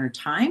to honor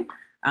time.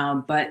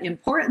 But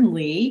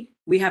importantly,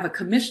 we have a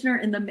commissioner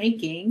in the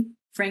making.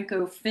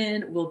 Franco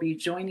Finn will be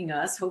joining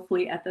us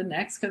hopefully at the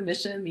next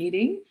commission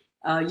meeting.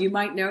 You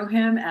might know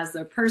him as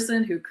the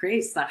person who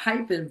creates the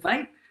hype and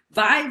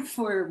vibe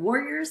for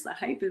Warriors, the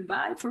hype and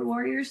vibe for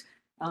Warriors.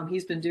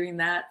 He's been doing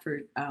that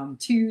for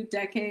 2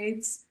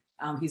 decades.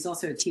 He's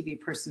also a TV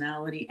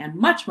personality and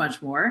much,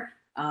 much more.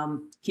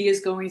 He is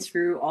going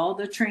through all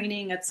the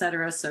training,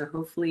 etc. So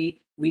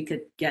hopefully we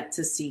could get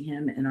to see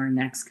him in our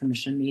next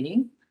commission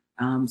meeting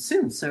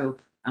soon. So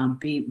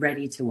be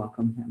ready to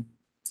welcome him.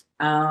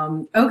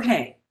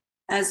 Okay,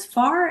 as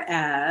far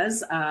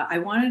as I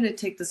wanted to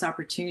take this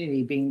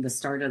opportunity, being the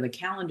start of the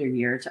calendar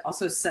year, to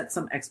also set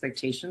some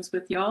expectations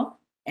with y'all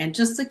and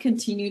just to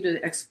continue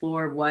to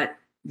explore what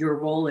your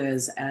role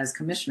is as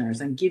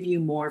commissioners and give you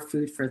more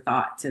food for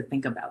thought to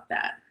think about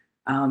that.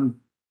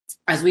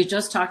 As we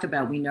just talked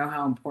about, we know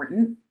how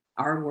important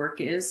our work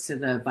is to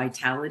the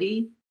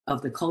vitality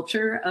of the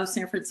culture of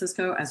San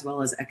Francisco, as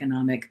well as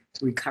economic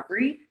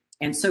recovery.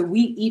 And so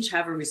we each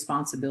have a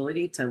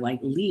responsibility to like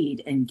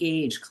lead,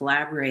 engage,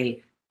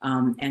 collaborate,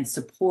 and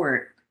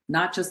support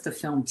not just the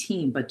film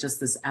team, but just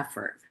this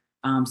effort.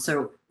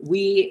 So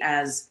we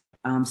as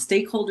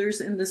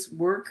stakeholders in this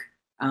work,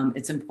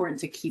 it's important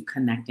to keep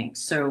connecting.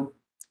 So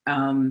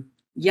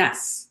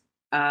yes,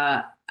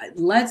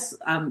 let's,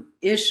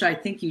 Ish, I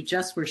think you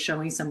just were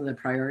showing some of the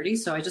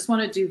priorities. So I just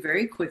want to do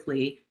very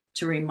quickly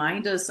to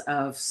remind us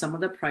of some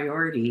of the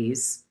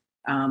priorities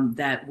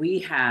that we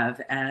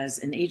have as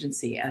an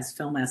agency, as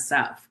Film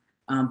SF,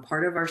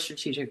 part of our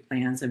strategic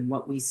plans and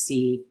what we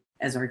see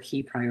as our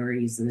key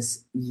priorities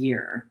this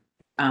year.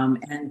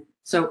 And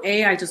so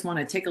I just want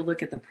to take a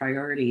look at the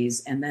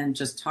priorities and then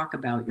just talk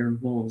about your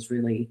roles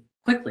really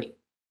quickly.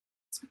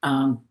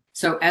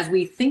 So as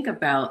we think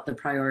about the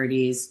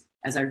priorities,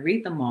 as I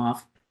read them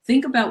off,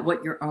 think about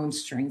what your own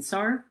strengths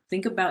are,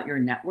 think about your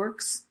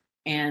networks,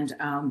 and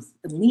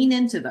lean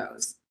into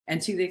those.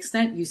 And to the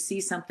extent you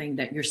see something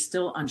that you're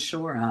still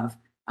unsure of,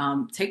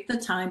 take the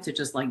time to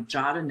just like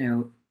jot a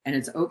note, and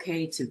it's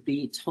okay to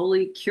be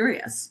totally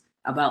curious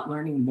about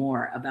learning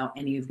more about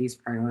any of these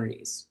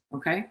priorities,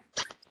 okay?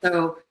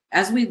 So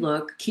as we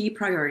look, key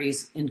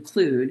priorities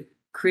include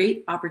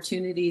create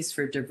opportunities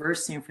for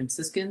diverse San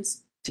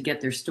Franciscans to get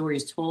their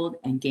stories told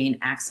and gain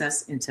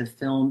access into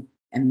film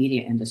and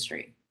media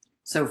industry.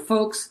 So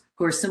folks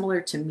who are similar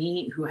to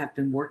me, who have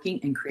been working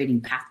in creating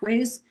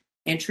pathways,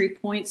 entry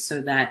points so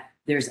that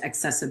there's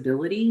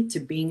accessibility to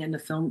being in the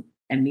film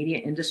and media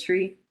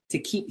industry, to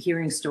keep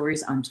hearing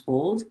stories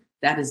untold,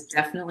 that is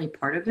definitely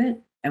part of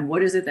it. And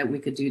what is it that we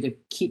could do to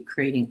keep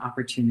creating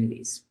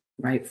opportunities,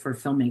 right, for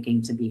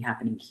filmmaking to be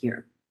happening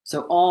here?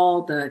 So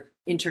all the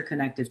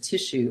interconnective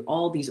tissue,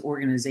 all these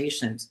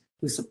organizations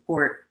who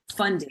support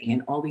funding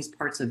and all these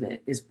parts of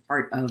it is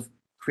part of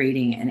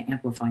creating and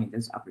amplifying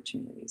those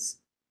opportunities.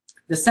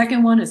 The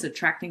second one is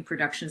attracting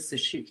productions to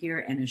shoot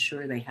here and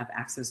ensure they have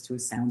access to a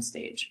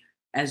soundstage.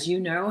 As you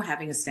know,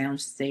 having a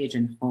soundstage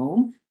in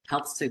home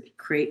helps to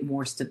create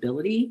more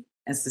stability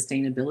and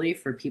sustainability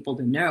for people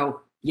to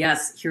know,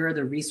 yes, here are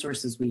the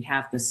resources we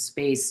have, the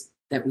space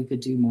that we could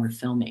do more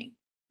filming.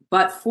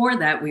 But for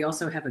that, we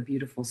also have a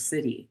beautiful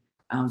city.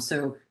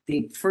 So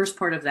the first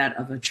part of that,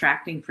 of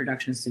attracting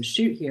productions to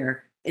shoot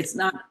here, it's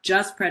not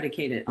just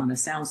predicated on a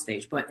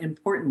soundstage, but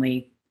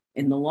importantly,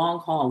 in the long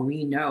haul,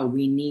 we know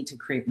we need to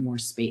create more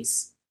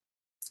space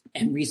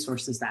and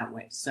resources that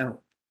way. So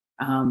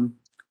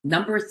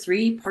number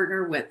 3,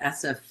 partner with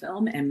SF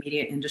Film and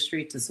media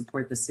industry to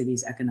support the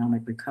city's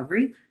economic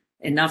recovery.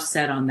 Enough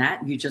said on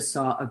that. You just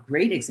saw a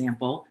great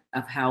example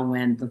of how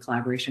when the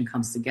collaboration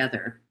comes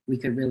together, we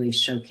could really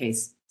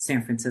showcase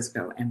San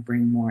Francisco and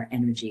bring more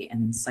energy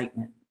and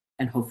incitement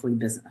and hopefully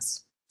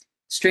business.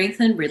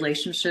 Strengthen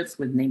relationships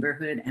with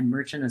neighborhood and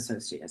merchant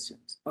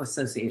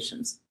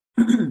associations.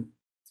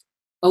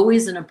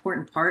 Always an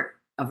important part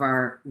of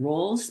our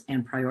roles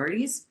and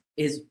priorities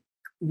is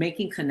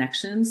making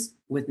connections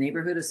with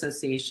neighborhood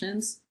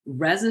associations,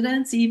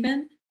 residents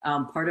even.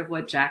 Part of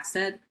what Jack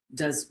said,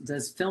 does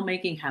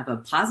filmmaking have a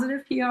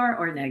positive PR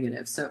or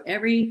negative? So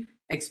every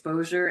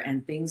exposure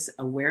and things,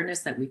 awareness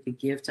that we could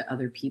give to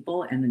other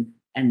people and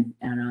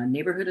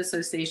neighborhood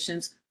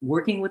associations,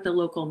 working with the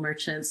local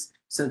merchants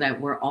so that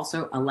we're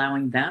also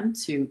allowing them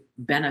to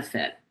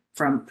benefit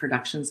from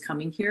productions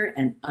coming here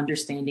and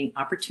understanding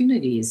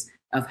opportunities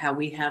of how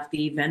we have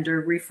the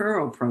vendor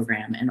referral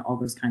program and all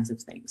those kinds of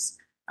things.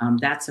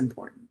 That's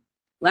important.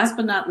 Last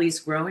but not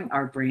least, growing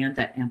our brand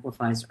that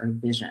amplifies our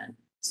vision.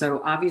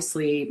 So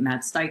obviously,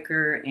 Matt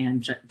Steiker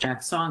and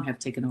Jack Song have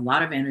taken a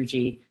lot of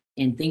energy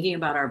in thinking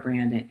about our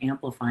brand and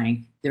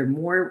amplifying. There's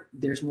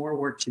more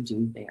work to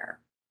do there.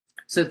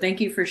 So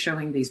thank you for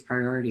showing these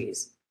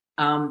priorities.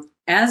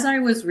 As I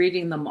was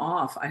reading them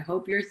off, I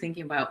hope you're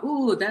thinking about,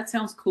 ooh, that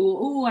sounds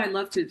cool. Ooh, I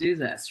love to do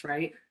this,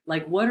 right?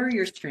 Like, what are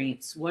your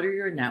strengths? What are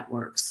your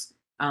networks?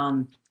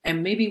 And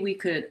maybe we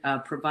could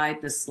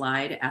provide the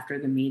slide after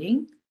the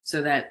meeting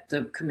so that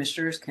the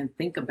commissioners can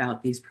think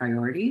about these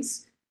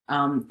priorities.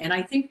 And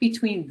I think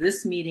between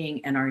this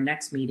meeting and our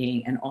next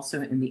meeting, and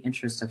also in the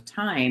interest of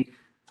time,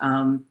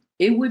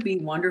 it would be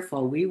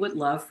wonderful. We would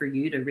love for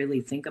you to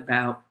really think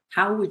about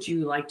how would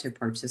you like to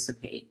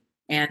participate.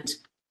 And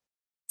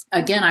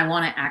again, I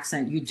want to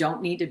accent, you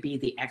don't need to be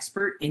the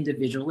expert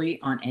individually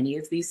on any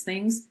of these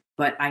things,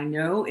 but I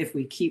know if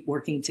we keep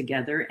working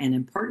together and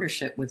in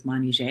partnership with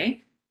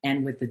Manijay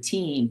and with the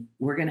team,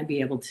 we're going to be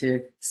able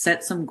to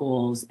set some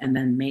goals and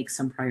then make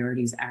some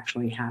priorities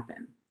actually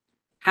happen.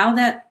 How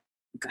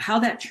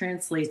that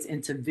translates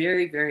into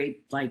very,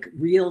 very like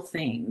real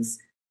things,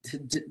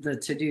 the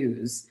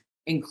to-dos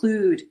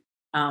include,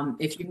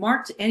 if you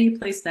marked any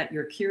place that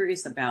you're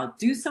curious about,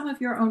 do some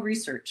of your own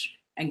research.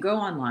 and go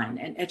online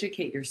and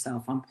educate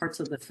yourself on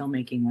parts of the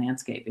filmmaking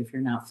landscape if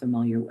you're not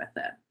familiar with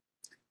it.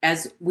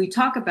 As we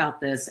talk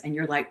about this and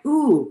you're like,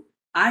 ooh,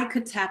 I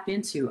could tap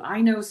into, I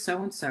know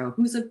so-and-so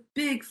who's a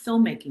big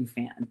filmmaking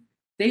fan.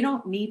 They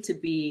don't need to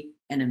be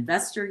an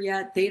investor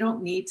yet. They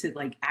don't need to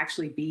like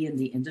actually be in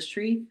the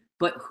industry,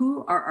 but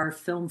who are our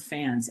film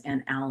fans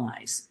and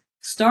allies?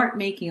 Start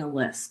making a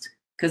list,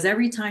 because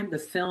every time the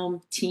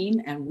film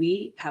team and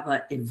we have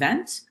an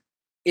event,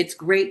 it's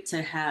great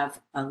to have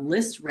a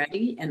list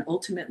ready, and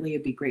ultimately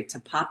it'd be great to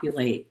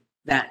populate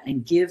that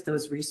and give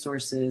those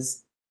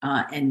resources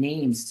and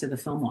names to the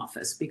film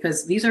office,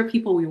 because these are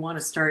people we want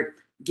to start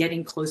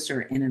getting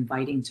closer and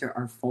inviting to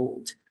our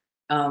fold.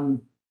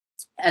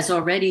 As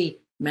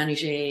already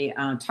Manijay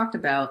talked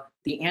about,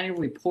 the annual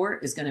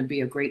report is going to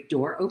be a great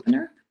door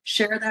opener.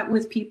 Share that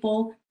with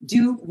people,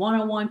 do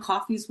one-on-one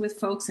coffees with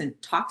folks and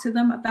talk to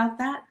them about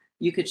that.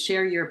 You could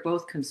share your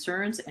both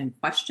concerns and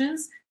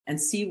questions and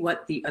see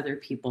what the other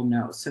people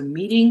know. So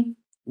meeting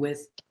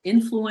with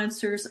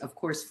influencers, of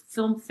course,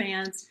 film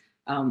fans,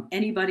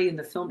 anybody in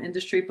the film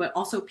industry, but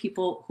also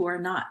people who are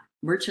not,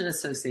 merchant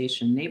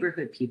association,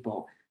 neighborhood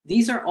people.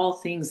 These are all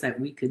things that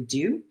we could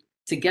do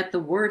to get the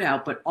word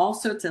out, but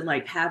also to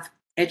like have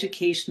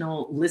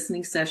educational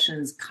listening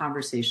sessions,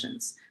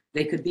 conversations.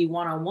 They could be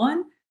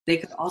one-on-one. They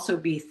could also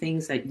be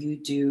things that you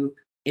do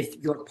if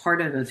you're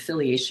part of an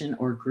affiliation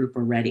or group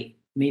already.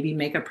 Maybe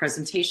make a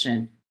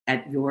presentation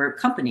at your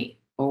company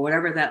or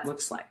whatever that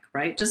looks like,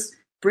 right? Just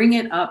bring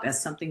it up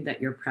as something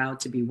that you're proud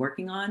to be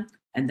working on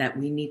and that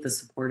we need the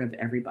support of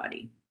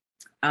everybody.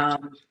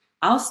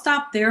 I'll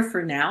stop there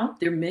for now.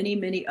 There are many,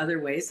 many other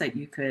ways that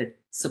you could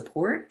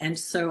support. And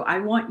so I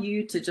want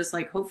you to just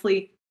like,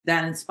 hopefully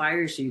that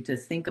inspires you to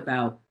think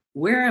about,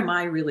 where am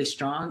I really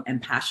strong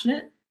and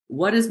passionate?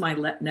 What does my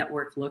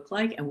network look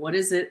like? And what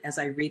is it, as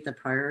I read the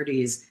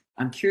priorities,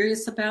 I'm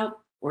curious about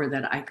or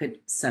that I could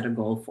set a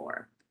goal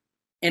for?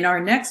 In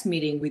our next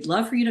meeting, we'd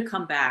love for you to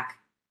come back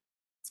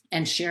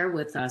and share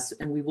with us,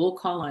 and we will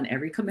call on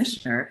every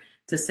commissioner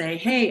to say,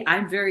 hey,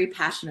 I'm very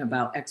passionate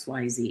about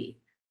XYZ.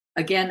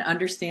 Again,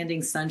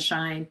 understanding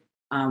sunshine,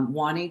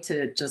 wanting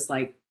to just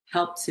like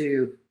help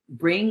to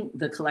bring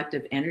the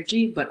collective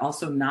energy, but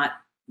also not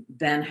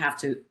then have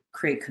to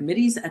create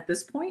committees at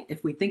this point.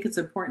 If we think it's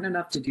important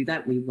enough to do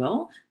that, we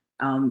will.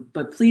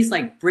 But please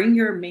like bring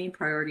your main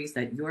priorities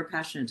that you're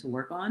passionate to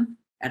work on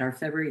at our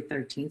February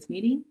 13th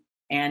meeting.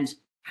 And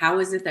how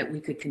is it that we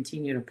could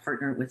continue to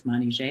partner with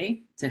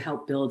Manijay to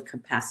help build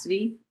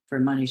capacity for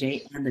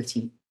Manijay and the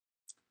team?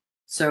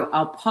 So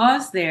I'll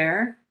pause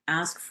there,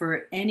 ask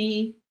for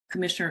any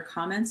commissioner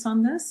comments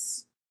on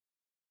this,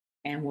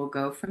 and we'll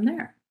go from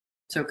there.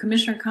 So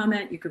commissioner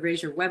comment, you could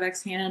raise your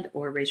WebEx hand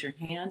or raise your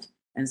hand,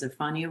 and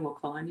Zephania will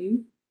call on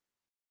you.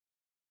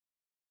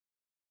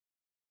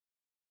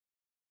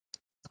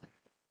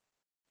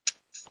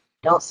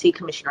 Don't see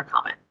commissioner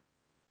comment.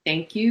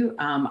 Thank you.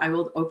 I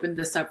will open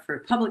this up for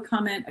public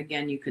comment.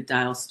 Again, you could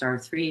dial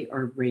 *3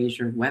 or raise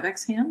your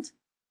WebEx hand.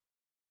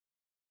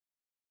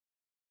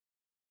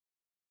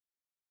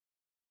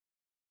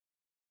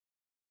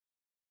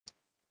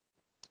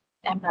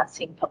 I'm not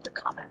seeing public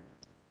comment.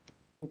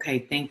 Okay,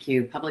 thank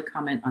you. Public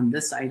comment on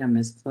this item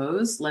is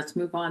closed. Let's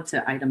move on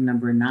to item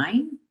number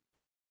 9.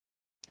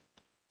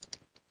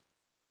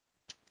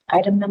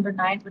 Item number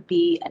 9 would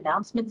be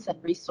announcements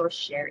and resource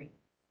sharing.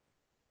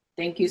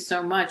 Thank you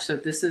so much. So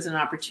this is an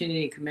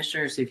opportunity,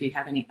 commissioners, if you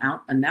have any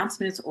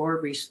announcements or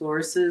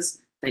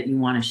resources that you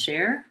want to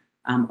share,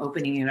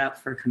 opening it up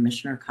for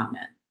commissioner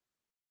comment.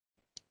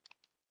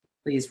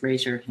 Please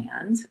raise your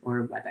hand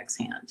or WebEx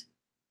hand.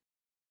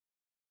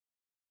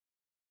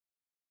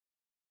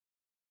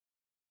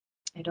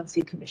 I don't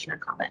see commissioner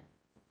comment.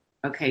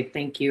 Okay,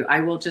 thank you. I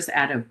will just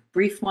add a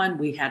brief one.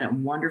 We had a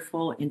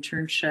wonderful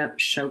internship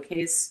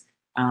showcase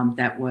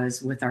that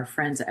was with our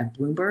friends at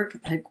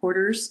Bloomberg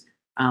headquarters,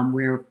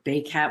 where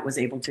BayCat was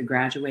able to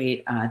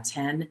graduate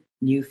 10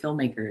 new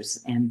filmmakers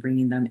and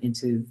bringing them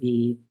into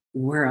the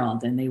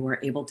world. And they were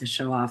able to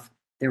show off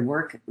their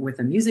work with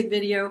a music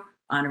video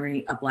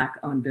honoring a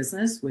Black-owned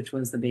business, which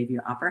was the Bayview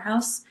Opera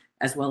House,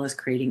 as well as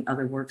creating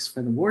other works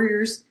for the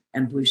Warriors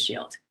and Blue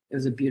Shield. It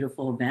was a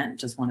beautiful event.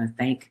 Just want to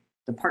thank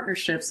the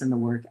partnerships and the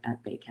work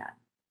at BayCat.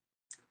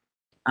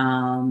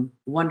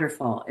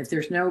 Wonderful. If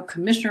there's no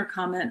commissioner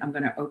comment, I'm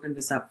going to open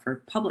this up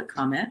for public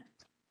comment.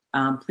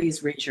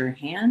 Please raise your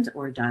hand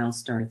or dial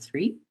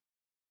 *3.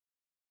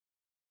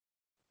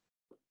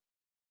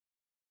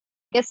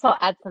 I guess I'll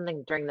add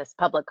something during this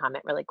public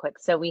comment really quick.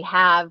 So we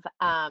have,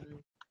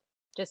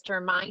 just a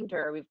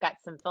reminder, we've got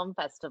some film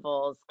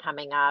festivals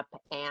coming up,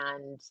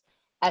 and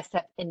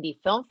SF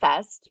Indie Film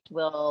Fest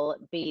will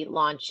be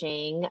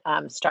launching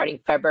starting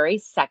February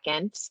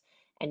 2nd,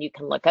 and you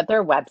can look at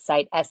their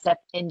website,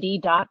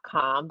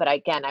 sfindie.com. But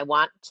again, I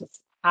want to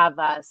have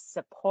us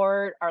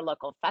support our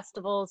local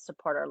festivals,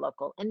 support our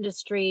local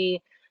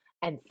industry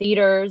and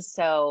theaters.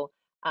 So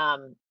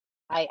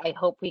I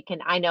hope we can,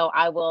 I know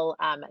I will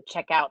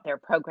check out their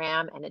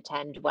program and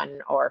attend one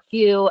or a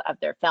few of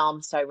their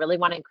films. So I really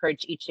want to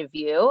encourage each of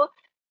you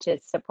to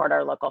support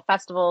our local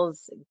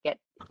festivals, get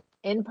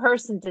in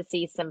person to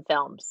see some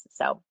films.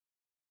 So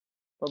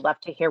we'd love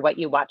to hear what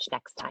you watch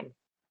next time.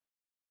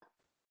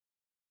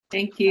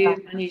 Thank you,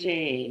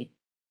 Manijay.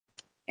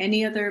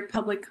 Any other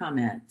public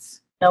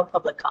comments? No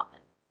public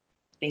comment.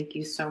 Thank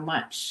you so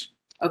much.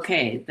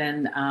 Okay,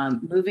 then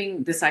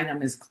this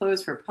item is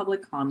closed for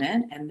public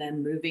comment, and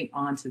then moving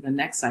on to the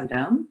next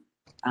item,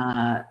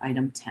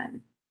 item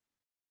 10.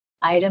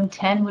 Item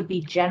 10 would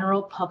be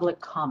general public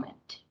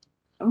comment.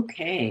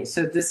 Okay,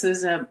 so this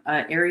is a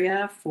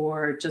area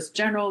for just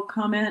general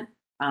comment.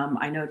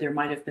 I know there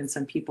might have been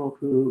some people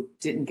who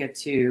didn't get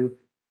to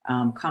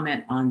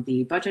comment on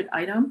the budget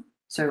item.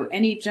 So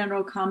any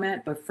general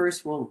comment, but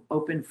first we'll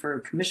open for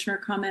commissioner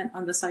comment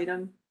on this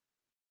item.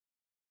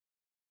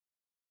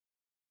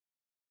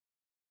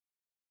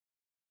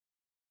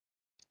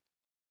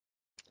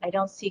 I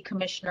don't see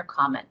commissioner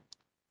comment.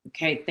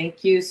 Okay,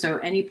 thank you. So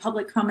any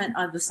public comment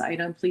on this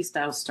item, please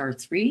dial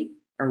 *3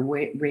 or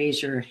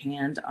raise your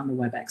hand on the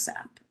WebEx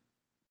app.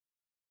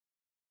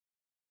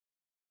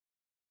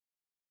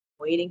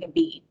 Waiting a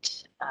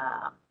beat.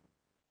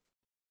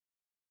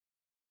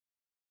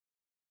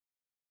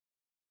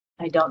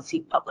 I don't see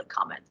public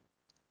comment.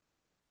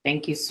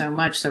 Thank you so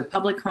much. So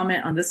public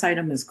comment on this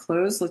item is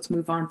closed. Let's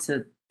move on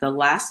to the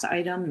last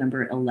item,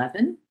 number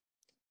 11.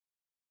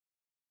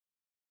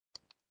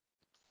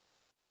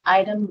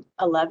 Item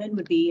 11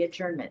 would be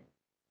adjournment.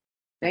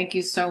 Thank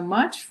you so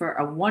much for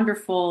a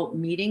wonderful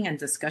meeting and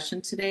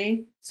discussion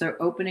today. So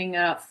opening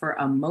up for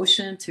a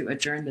motion to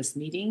adjourn this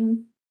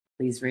meeting,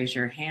 please raise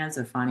your hands.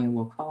 Zafania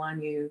will call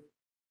on you.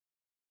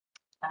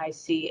 I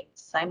see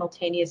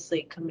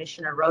simultaneously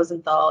Commissioner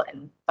Rosenthal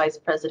and Vice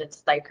President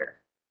Steiker.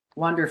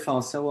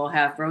 Wonderful. So we'll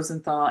have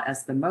Rosenthal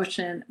as the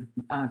motion,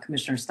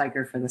 Commissioner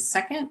Steiker for the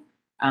second.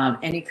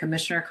 Any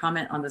commissioner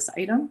comment on this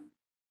item?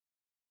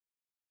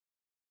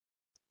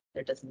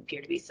 There doesn't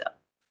appear to be so.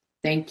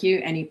 Thank you.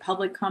 Any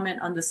public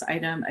comment on this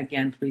item?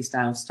 Again, please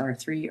dial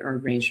 *3 or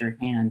raise your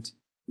hand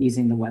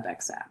using the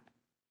WebEx app.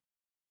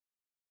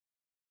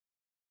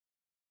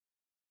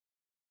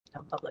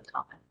 No public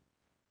comment.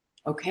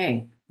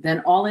 Okay,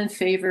 then all in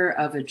favor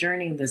of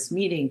adjourning this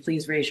meeting,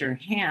 please raise your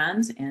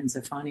hand and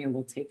Zafania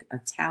will take a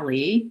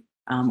tally,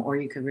 or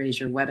you could raise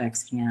your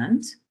WebEx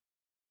hand.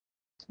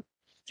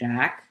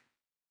 Jack?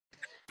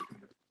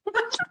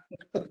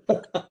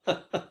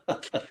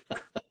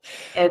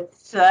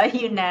 It's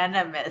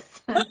unanimous.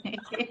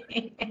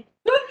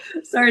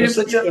 Sorry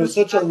It was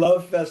such a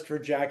love fest for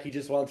Jack. He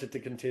just wants it to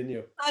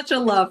continue. Such a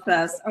love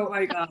fest. Oh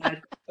my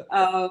God.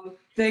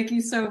 Thank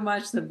you so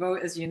much. The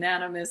vote is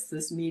unanimous.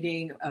 This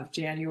meeting of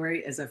January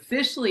is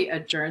officially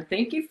adjourned.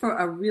 Thank you for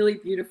a really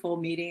beautiful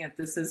meeting. If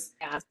this is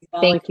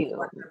thank you.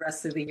 What the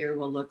rest of the year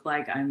will look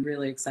like, I'm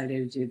really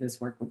excited to do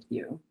this work with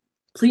you.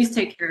 Please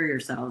take care of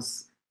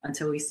yourselves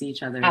until we see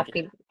each other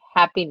again.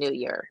 Happy New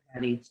Year.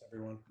 Thanks,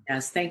 everyone.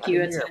 Yes, thank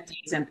you,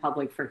 attendees and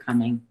public, for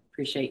coming.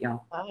 Appreciate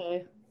y'all.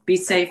 Bye. Be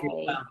safe.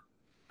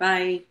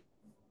 Bye.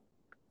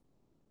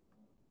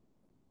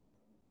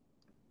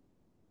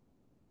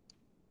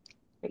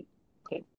 Bye.